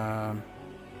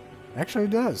 it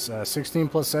does. 16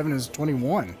 plus 7 is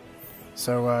 21.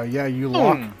 So yeah, you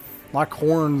lock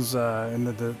horns in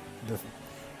the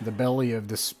belly of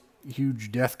this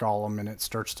huge death golem, and it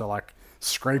starts to like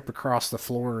scrape across the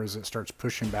floor as it starts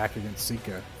pushing back against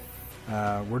Sika.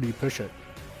 Where do you push it?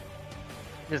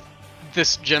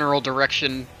 This general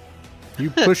direction.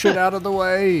 You push it out of the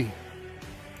way.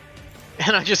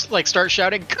 And I just, like, start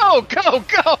shouting, go, go,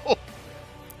 go!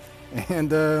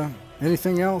 And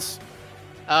anything else?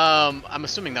 I'm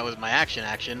assuming that was my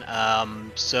action.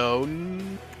 So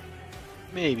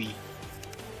maybe.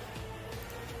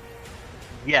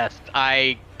 Yes,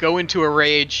 I go into a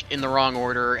rage in the wrong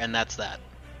order, and that's that.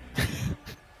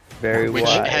 Very Which,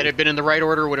 wise. had it been in the right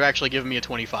order, would have actually given me a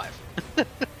 25.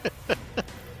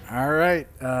 All right.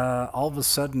 All of a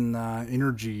sudden,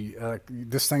 energy.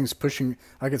 This thing's pushing.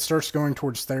 Like it starts going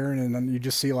towards Theron, and then you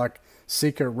just see like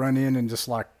Sika run in and just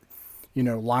like,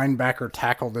 linebacker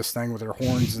tackle this thing with her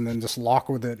horns, and then just lock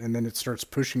with it, and then it starts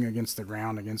pushing against the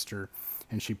ground against her,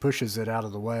 and she pushes it out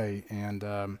of the way. And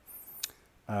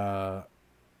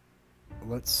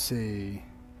let's see.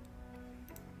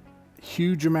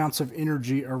 Huge amounts of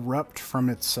energy erupt from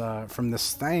its from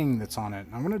this thing that's on it.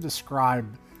 I'm going to describe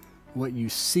what you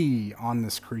see on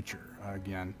this creature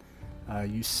again.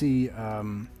 You see,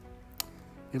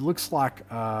 it looks like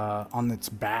on its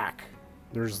back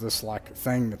there's this like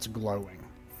thing that's glowing,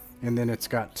 and then it's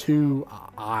got two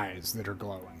eyes that are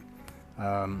glowing,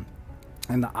 and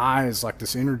the eyes, like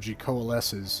this energy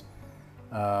coalesces.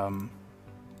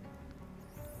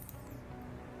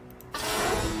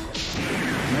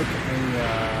 Make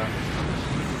a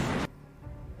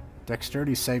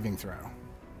dexterity saving throw.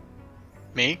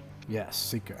 Me? Yes,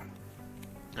 Sika.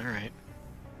 Alright.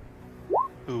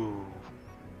 Ooh.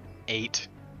 8.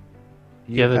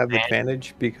 You have have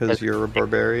advantage because you're a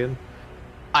barbarian.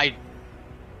 I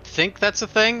think that's a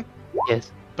thing,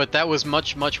 Yes. but that was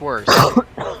much, much worse.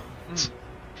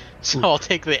 So I'll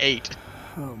take the 8.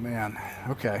 Oh man.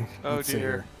 Okay. Oh, Let's see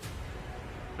dear.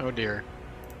 here. Oh dear.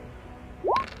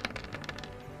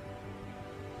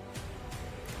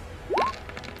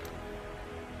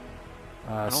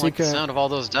 I don't like the Sika, sound of all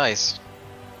those dice.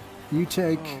 you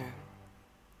take.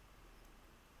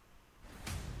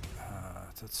 Oh.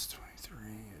 That's 23.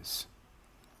 Is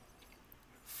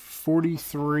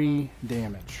 43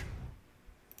 damage.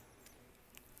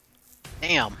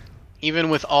 Damn. Even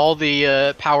with all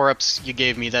the power-ups you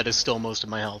gave me, that is still most of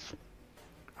my health.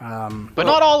 But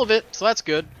not all of it, so that's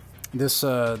good. This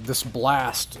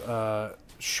blast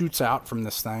shoots out from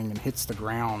this thing and hits the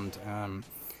ground,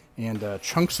 and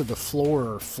chunks of the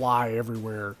floor fly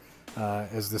everywhere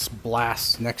as this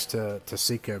blasts next to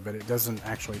Sika, but it doesn't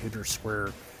actually hit her square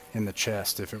in the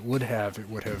chest. If it would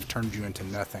have turned you into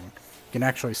nothing. You can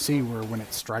actually see where when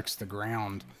it strikes the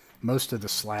ground, most of the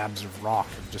slabs of rock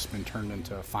have just been turned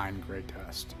into a fine gray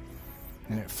dust,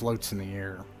 and it floats in the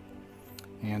air.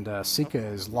 And Sika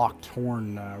is locked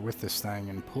horn with this thing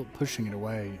and pushing it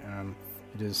away.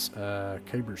 It is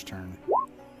Kaber's turn.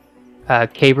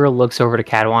 Kaber looks over to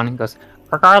Cadawan and goes,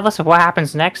 "Regardless of what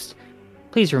happens next,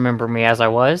 please remember me as I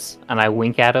was." And I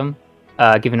wink at him,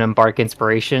 giving him Bark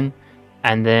Inspiration.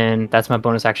 And then that's my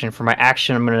bonus action. For my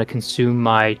action, I'm going to consume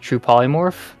my True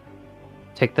Polymorph.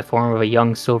 Take the form of a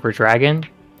young silver dragon.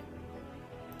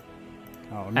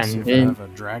 Oh, let me And see if then- I have a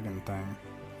dragon thing.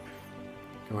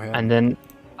 Go ahead. And then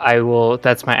I will,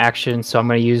 that's my action, so I'm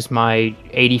going to use my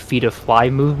 80 feet of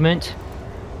fly movement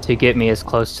to get me as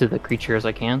close to the creature as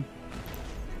I can.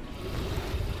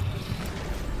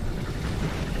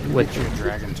 With your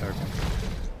dragon token.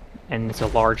 And it's a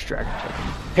large dragon token.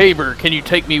 Haber, can you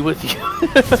take me with you?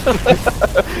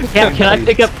 Can I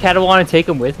pick up Cadawan and take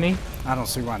him with me? I don't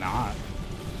see why not.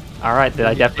 Alright, then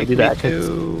I definitely do that. 'cause-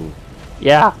 Too.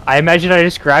 Yeah, I imagine I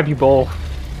just grab you both.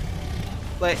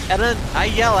 Like, and then I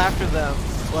yell after them,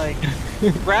 like,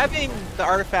 grabbing the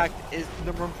artifact is the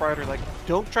number one priority. Like,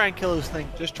 don't try and kill this thing.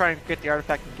 Just try and get the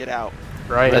artifact and get out.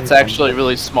 Right? That's actually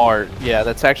really smart. Yeah,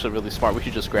 that's actually really smart. We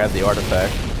should just grab the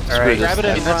artifact. All Screw right. this Grab it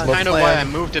thing. and That's run. kind of why I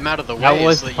moved him out of the That way,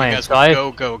 was so the that plan. you guys So I-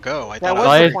 would go. I That thought was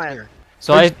I- the plan.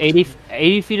 So I have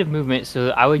 80 feet of movement, so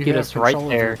I would You get have us right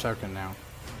control of your there. token now.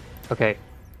 Okay.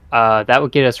 That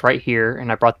would get us right here,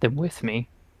 and I brought them with me.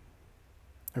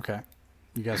 Okay.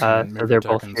 You guys can move So they're your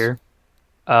both tokens. here.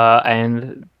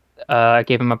 And I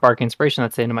gave him a Bark Inspiration.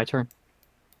 That's the end of my turn.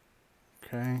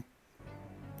 Okay.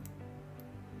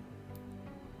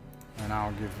 And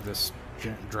I'll give this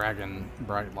dragon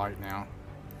bright light now.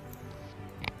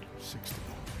 60.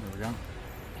 There we go.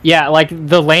 Yeah, like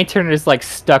the lantern is like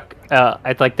stuck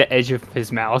at like the edge of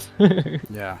his mouth.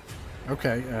 Yeah.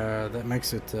 Okay, that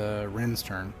makes it Rin's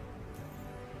turn.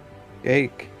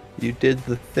 Jake, you did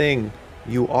the thing.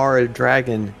 You are a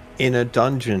dragon in a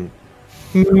dungeon.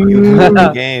 You won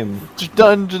the game.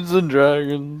 Dungeons and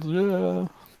Dragons, yeah.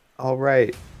 All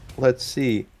right, let's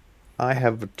see. I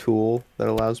have a tool that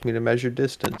allows me to measure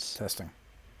distance, Testing.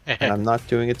 and I'm not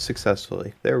doing it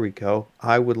successfully. There we go.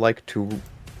 I would like to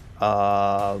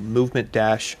movement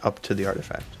dash up to the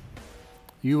artifact.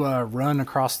 You run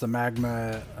across the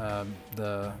magma.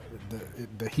 The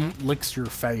heat licks your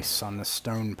face on the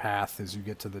stone path as you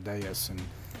get to the dais, and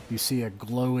you see a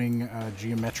glowing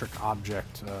geometric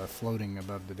object floating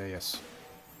above the dais.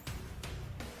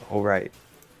 All right.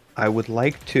 I would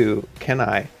like to, can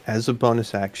I, as a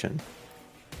bonus action,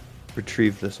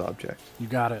 retrieve this object? You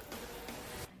got it.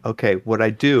 Okay, what I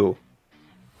do,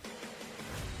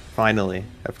 finally,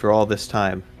 after all this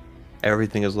time,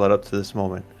 everything has led up to this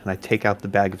moment, and I take out the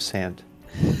bag of sand.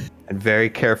 And very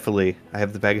carefully, I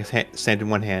have the bag of sand in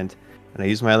one hand, and I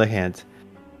use my other hand,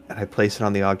 and I place it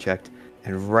on the object.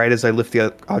 And right as I lift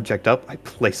the object up, I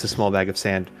place the small bag of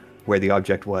sand where the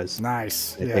object was.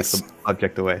 Nice. It Yes. takes the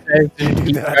object away. Do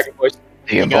that.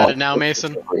 You got it now,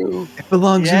 Mason? It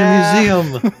belongs in a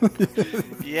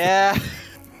museum! Yeah.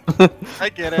 I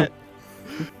get it.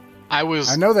 I was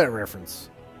I know that reference.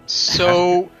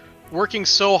 working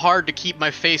so hard to keep my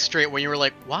face straight when you were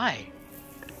like, why?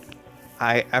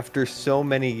 After so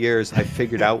many years, I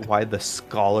figured out why the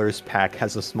Scholars Pack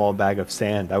has a small bag of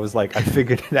sand. I was like, I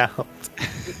figured it out. All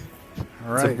It's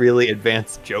a right. really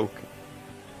advanced joke.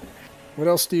 What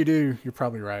else do you do? You're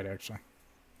probably right, actually.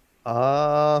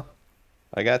 I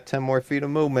got 10 more feet of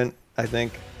movement, I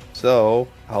think. So,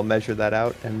 I'll measure that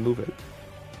out and move it.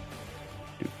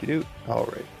 Doot-doot-doot. All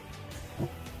right.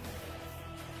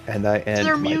 And I end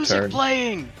Their my music turn.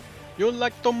 playing. You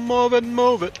like to move it,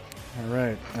 move it. All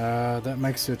right. That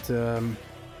makes it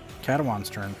Catawan's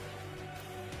turn.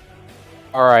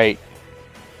 All right.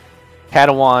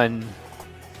 Padawan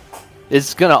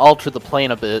is gonna alter the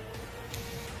plan a bit,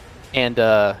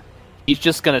 and he's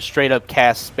just gonna straight up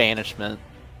cast Banishment.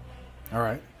 All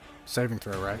right. Saving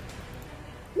throw, right?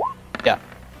 Yeah.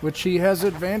 Which he has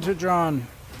advantage on.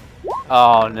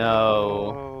 Oh no.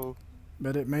 Oh.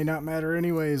 But it may not matter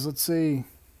anyways. Let's see.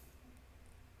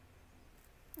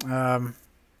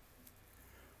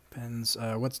 Depends.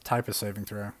 What's type of saving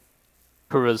throw?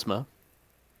 Charisma.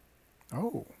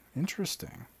 Oh,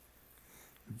 interesting.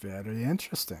 Very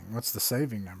interesting. What's the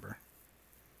saving number?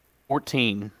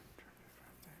 14.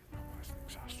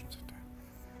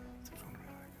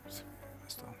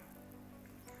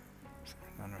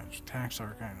 Attacks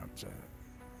are kind of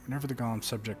whenever the golem's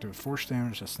subject to a force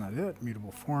damage, that's not it.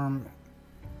 Mutable form.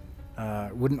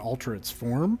 Wouldn't alter its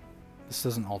form. This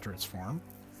doesn't alter its form.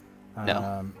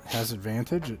 No. Has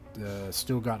advantage. It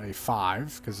still got a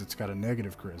 5 because it's got a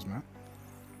negative charisma.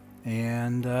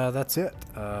 And that's it.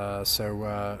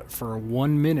 So for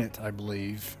 1 minute, I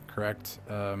believe, correct?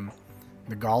 The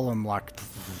golem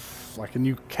like, and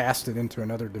you cast it into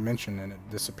another dimension, and it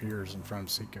disappears in front of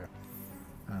Sika.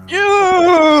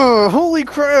 Yeah! Holy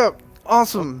crap!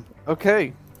 Awesome.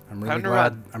 Okay. I'm really Time to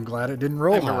glad. run. I'm glad it didn't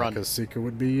roll Time to high run. because Sika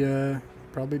would be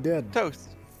probably dead. Toast.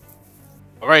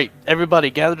 All right, everybody,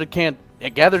 gather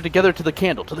together to the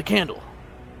candle. To the candle.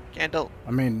 Candle.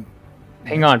 I mean,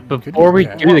 Hang on, you could before we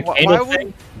that. do the Why candle would- thing,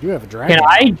 You do have a dragon. can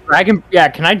I dragon? Yeah,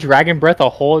 can I dragon breath a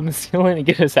hole in the ceiling and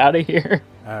get us out of here?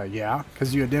 Yeah,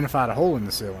 because you identified a hole in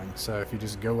the ceiling. So if you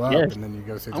just go up Yes. and then you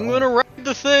go through the I'm hole. gonna ride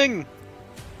the thing.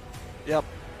 Yep.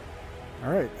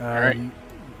 All right. right.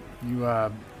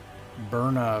 You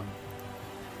burn a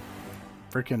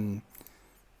freaking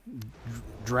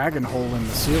dragon hole in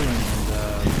the ceiling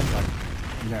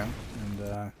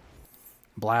and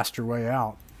blast your way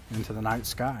out into the night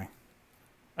sky.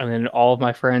 And then all of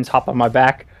my friends hop on my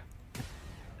back.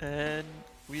 And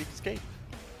we escape.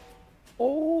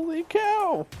 Holy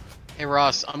cow! Hey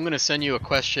Ross, I'm gonna send you a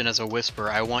question as a whisper.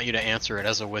 I want you to answer it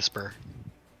as a whisper.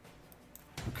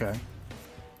 Okay.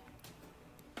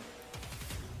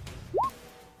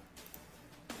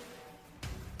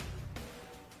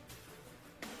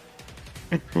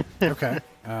 Okay.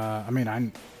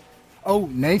 Oh,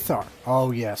 Nathar.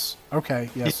 Oh, yes. Okay.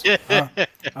 Yes. Left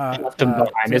them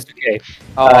behind. It's okay.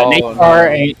 Oh,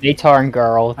 Nathar and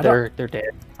Garl, I don't- they're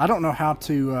dead. I don't know how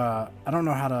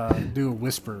to do a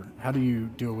whisper. How do you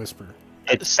do a whisper?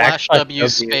 It's / W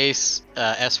backslash space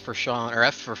S for Sean or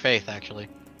F for Faith actually,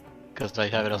 because I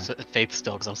have it as Faith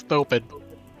still because I'm stupid.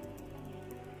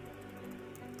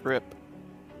 Rip.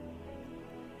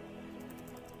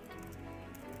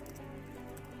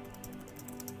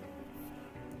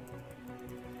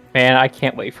 Man, I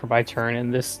can't wait for my turn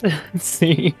in this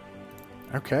scene.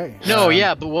 Okay. No,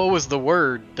 yeah, but what was the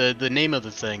word? The name of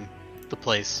the thing, the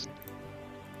place.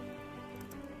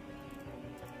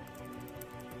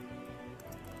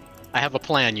 I have a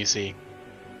plan, you see.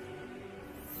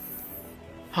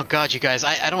 Oh god, you guys,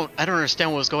 I don't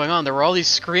understand what was going on. There were all these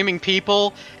screaming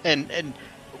people, and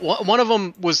one of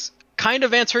them was kind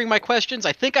of answering my questions.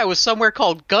 I think I was somewhere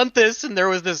called Gunthus, and there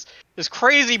was this this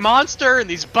crazy monster and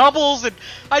these bubbles, and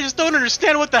I just don't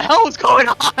understand what the hell is going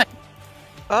on.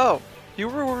 Oh, you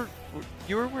were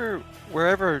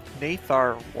wherever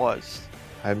Nathar was.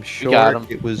 I'm got sure him.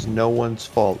 it was no one's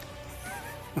fault.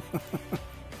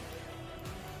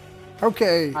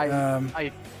 Okay,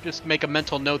 I just make a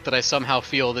mental note that I somehow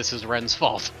feel this is Ren's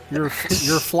fault. you're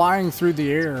flying through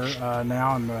the air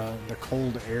now in the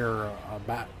cold air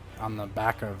on the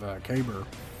back of Caber,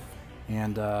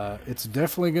 and it's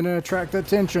definitely going to attract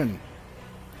attention,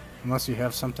 unless you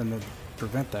have something to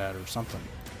prevent that or something.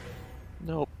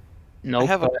 Nope. Nope.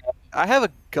 I have a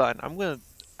gun. I'm gonna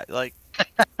like.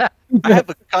 I have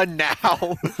a gun now.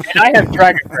 And I have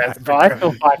Dragon Breath, so I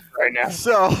feel fine right now.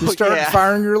 So You start yeah.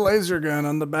 firing your laser gun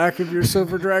on the back of your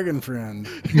silver dragon friend.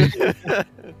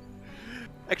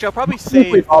 Actually, I'll probably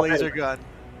save the laser gun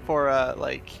for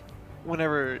like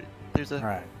whenever there's a All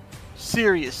right,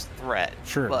 serious threat.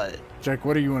 sure. But Jake,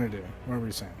 what do you want to do? What were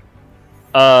you saying?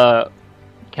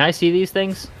 Can I see these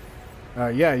things?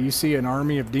 Yeah, you see an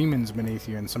army of demons beneath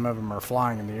you, and some of them are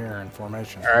flying in the air in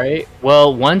formation. All right.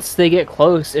 Well, once they get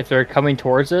close, if they're coming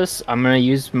towards us, I'm gonna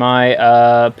use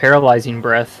my paralyzing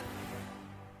breath.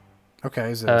 Okay,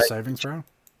 is it a saving throw?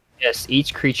 Yes,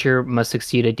 each creature must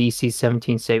succeed a DC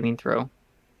 17 saving throw.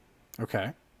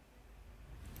 Okay.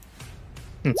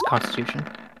 It's Constitution.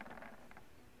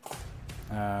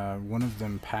 One of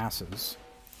them passes.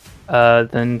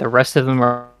 Then the rest of them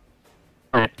are,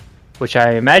 which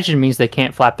I imagine means they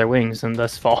can't flap their wings and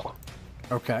thus fall.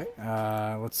 Okay,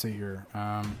 let's see here.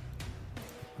 Let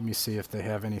me see if they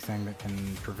have anything that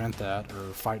can prevent that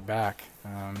or fight back.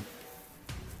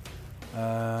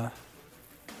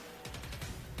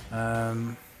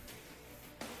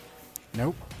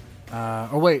 Nope.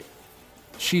 Oh wait,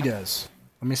 she does.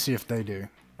 Let me see if they do.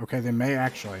 Okay, they may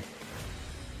actually.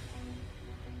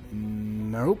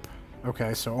 Nope.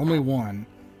 Okay, so only one,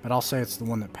 but I'll say it's the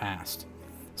one that passed.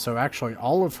 So actually,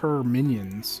 all of her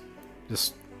minions,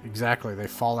 just exactly, they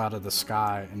fall out of the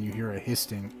sky, and you hear a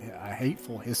hissing, a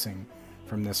hateful hissing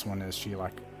from this one as she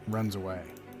like runs away.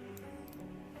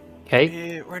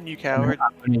 Okay. run, you coward.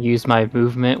 I'm going to use my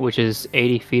movement, which is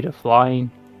 80 feet of flying,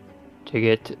 to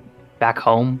get back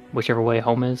home, whichever way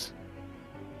home is.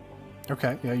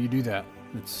 Okay, yeah, you do that.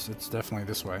 It's definitely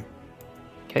this way.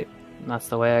 Okay, that's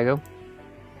the way I go.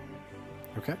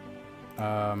 Okay.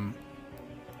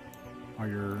 All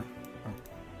your, oh,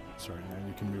 sorry,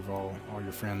 you can move all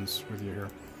your friends with you here.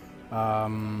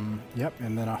 Yep,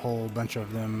 and then a whole bunch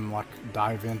of them like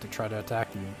dive in to try to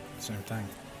attack you. Same thing.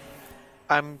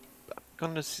 I'm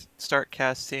gonna start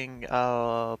casting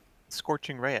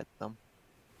Scorching Ray at them.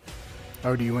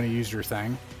 Oh, do you want to use your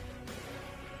thing?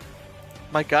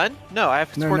 My gun? No, I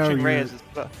have No, Scorching Ray your- as a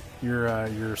spell.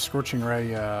 Your Scorching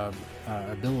Ray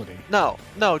ability. No,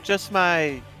 just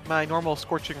my normal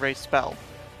Scorching Ray spell.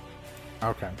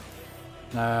 Okay.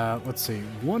 Let's see.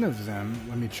 One of them.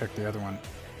 Let me check the other one.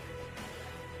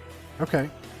 Okay.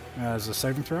 Is a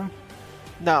saving throw?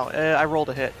 No, I rolled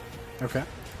a hit. Okay.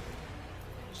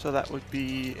 So that would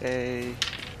be a...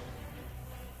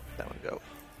 That would go.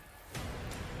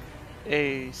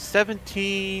 A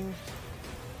 17,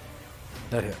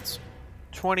 That hits.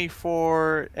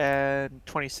 24, and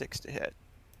 26 to hit.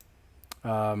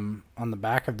 On the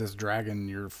back of this dragon,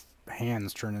 your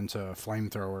hands turn into a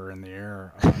flamethrower in the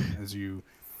air as you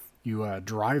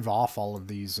drive off all of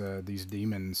these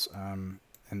demons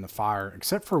in the fire,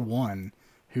 except for one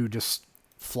who just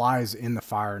flies in the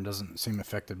fire and doesn't seem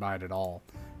affected by it at all.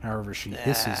 However, she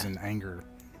hisses in anger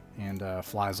and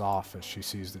flies off as she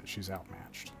sees that she's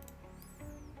outmatched.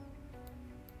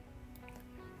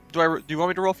 Do you want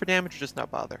me to roll for damage or just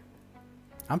not bother?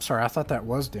 I'm sorry, I thought that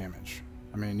was damage.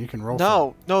 I mean, you can roll.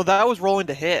 No, that was rolling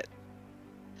to hit.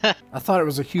 I thought it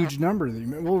was a huge number.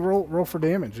 We'll roll for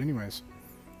damage, anyways.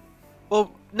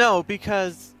 Well, no,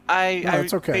 because No,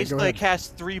 it's okay. Go basically ahead.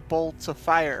 cast 3 bolts of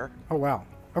fire. Oh wow.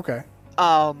 Okay.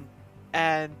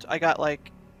 And I got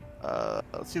like,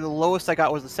 let's see, the lowest I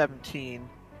got was a 17.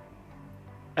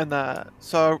 And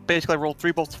so basically I rolled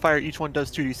 3 bolts of fire, each one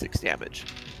does 2d6 damage.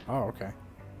 Oh, okay.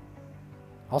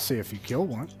 I'll see if you kill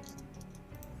one.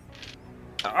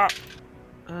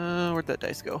 Where'd that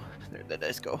dice go? There'd that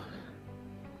dice go.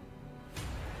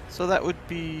 So that would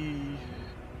be...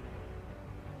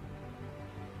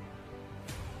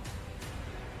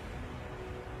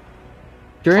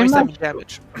 During my 27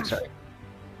 damage. Sorry.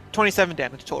 27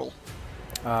 damage total.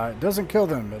 It doesn't kill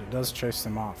them, but it does chase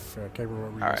them off. Caber,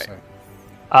 what were you going to say?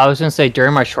 I was gonna say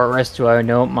during my short rest, do I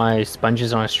know what my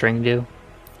sponges on a string do?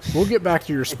 We'll get back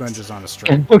to your sponges on a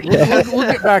string. Okay.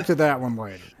 We'll get back to that one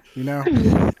later. You know?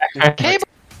 Cable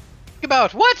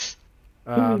about what?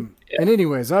 And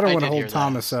anyways, I don't I want to did hear hold that.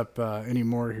 Thomas up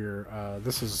anymore here.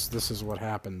 This is what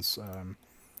happens.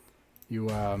 You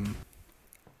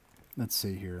let's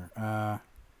see here. Oh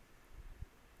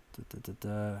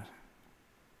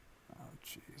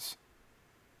jeez.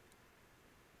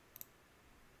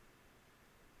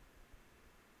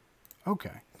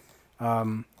 Okay.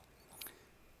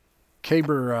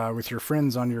 Caber, with your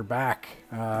friends on your back,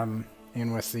 and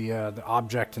with the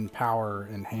object and power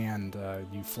in hand,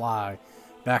 you fly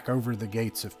back over the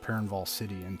gates of Perenval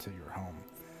City into your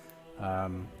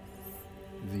home.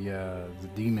 The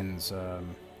demons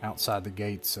outside the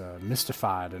gates,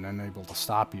 mystified and unable to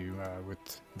stop you with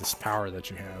this power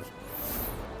that you have.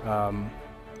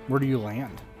 Where do you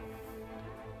land?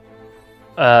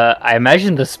 I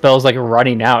imagine the spell's like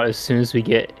running out as soon as we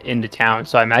get into town,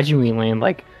 so I imagine we land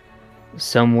like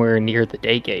somewhere near the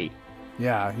day gate.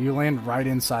 Yeah, you land right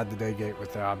inside the day gate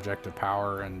with the object of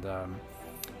power, and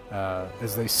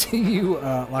as they see you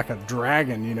like a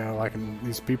dragon, you know, like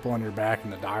these people on your back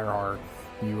in the dire heart,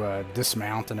 you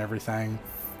dismount and everything.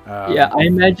 Yeah, I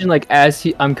imagine like as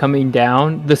I'm coming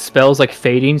down, the spell's like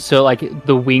fading, so like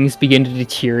the wings begin to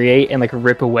deteriorate and like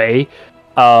rip away.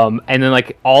 And then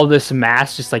like all this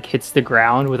mass just like hits the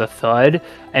ground with a thud,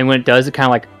 and when it does, it kind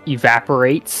of like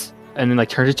evaporates and then like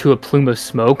turns into a plume of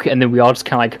smoke, and then we all just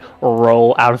kind of like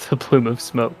roll out of the plume of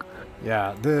smoke.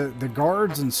 Yeah, the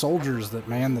guards and soldiers that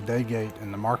man the day gate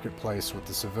in the marketplace with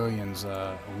the civilians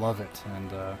love it,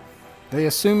 and they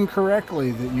assume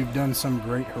correctly that you've done some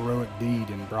great heroic deed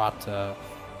and brought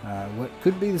what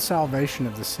could be the salvation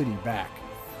of the city back,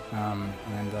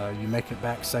 and you make it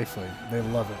back safely. They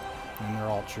love it, and they're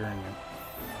all cheering you.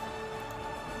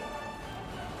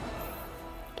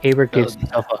 Caber gives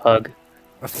himself a hug.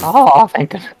 Oh, thank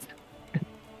goodness.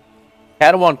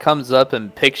 Padawan comes up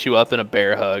and picks you up in a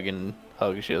bear hug and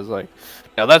hugs you. It's like,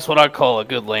 now that's what I call a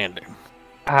good landing.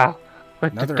 But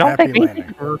Another don't happy thank me.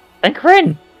 landing. Thank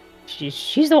Rin.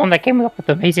 She's the one that came up with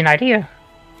the amazing idea.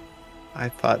 I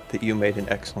thought that you made an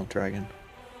excellent dragon.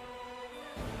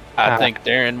 I think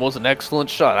Darren was an excellent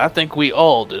shot. I think we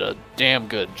all did a damn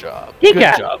good job. Sika,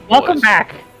 Good job, welcome boys.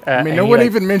 back. I mean, no one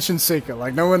even mentioned Sika.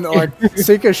 Like, no one, like,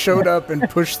 Sika showed up and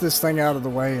pushed this thing out of the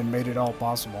way and made it all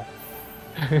possible.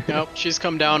 Nope, she's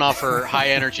come down off her high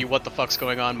energy, what the fuck's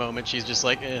going on moment. She's just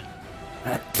like, eh.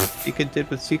 Sika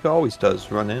did what Sika always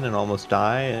does, run in and almost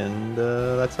die, and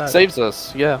that's that. Saves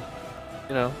us, yeah.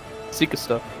 You know, Sika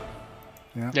stuff.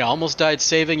 Yeah, almost died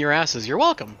saving your asses. You're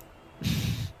welcome.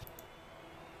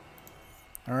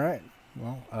 All right.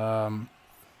 Well,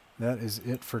 that is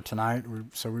it for tonight.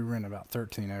 So we were in about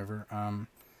 13 over.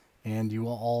 And you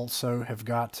will also have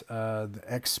got the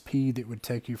XP that would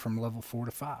take you from level 4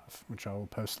 to 5, which I will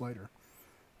post later.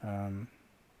 Oh,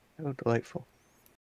 delightful.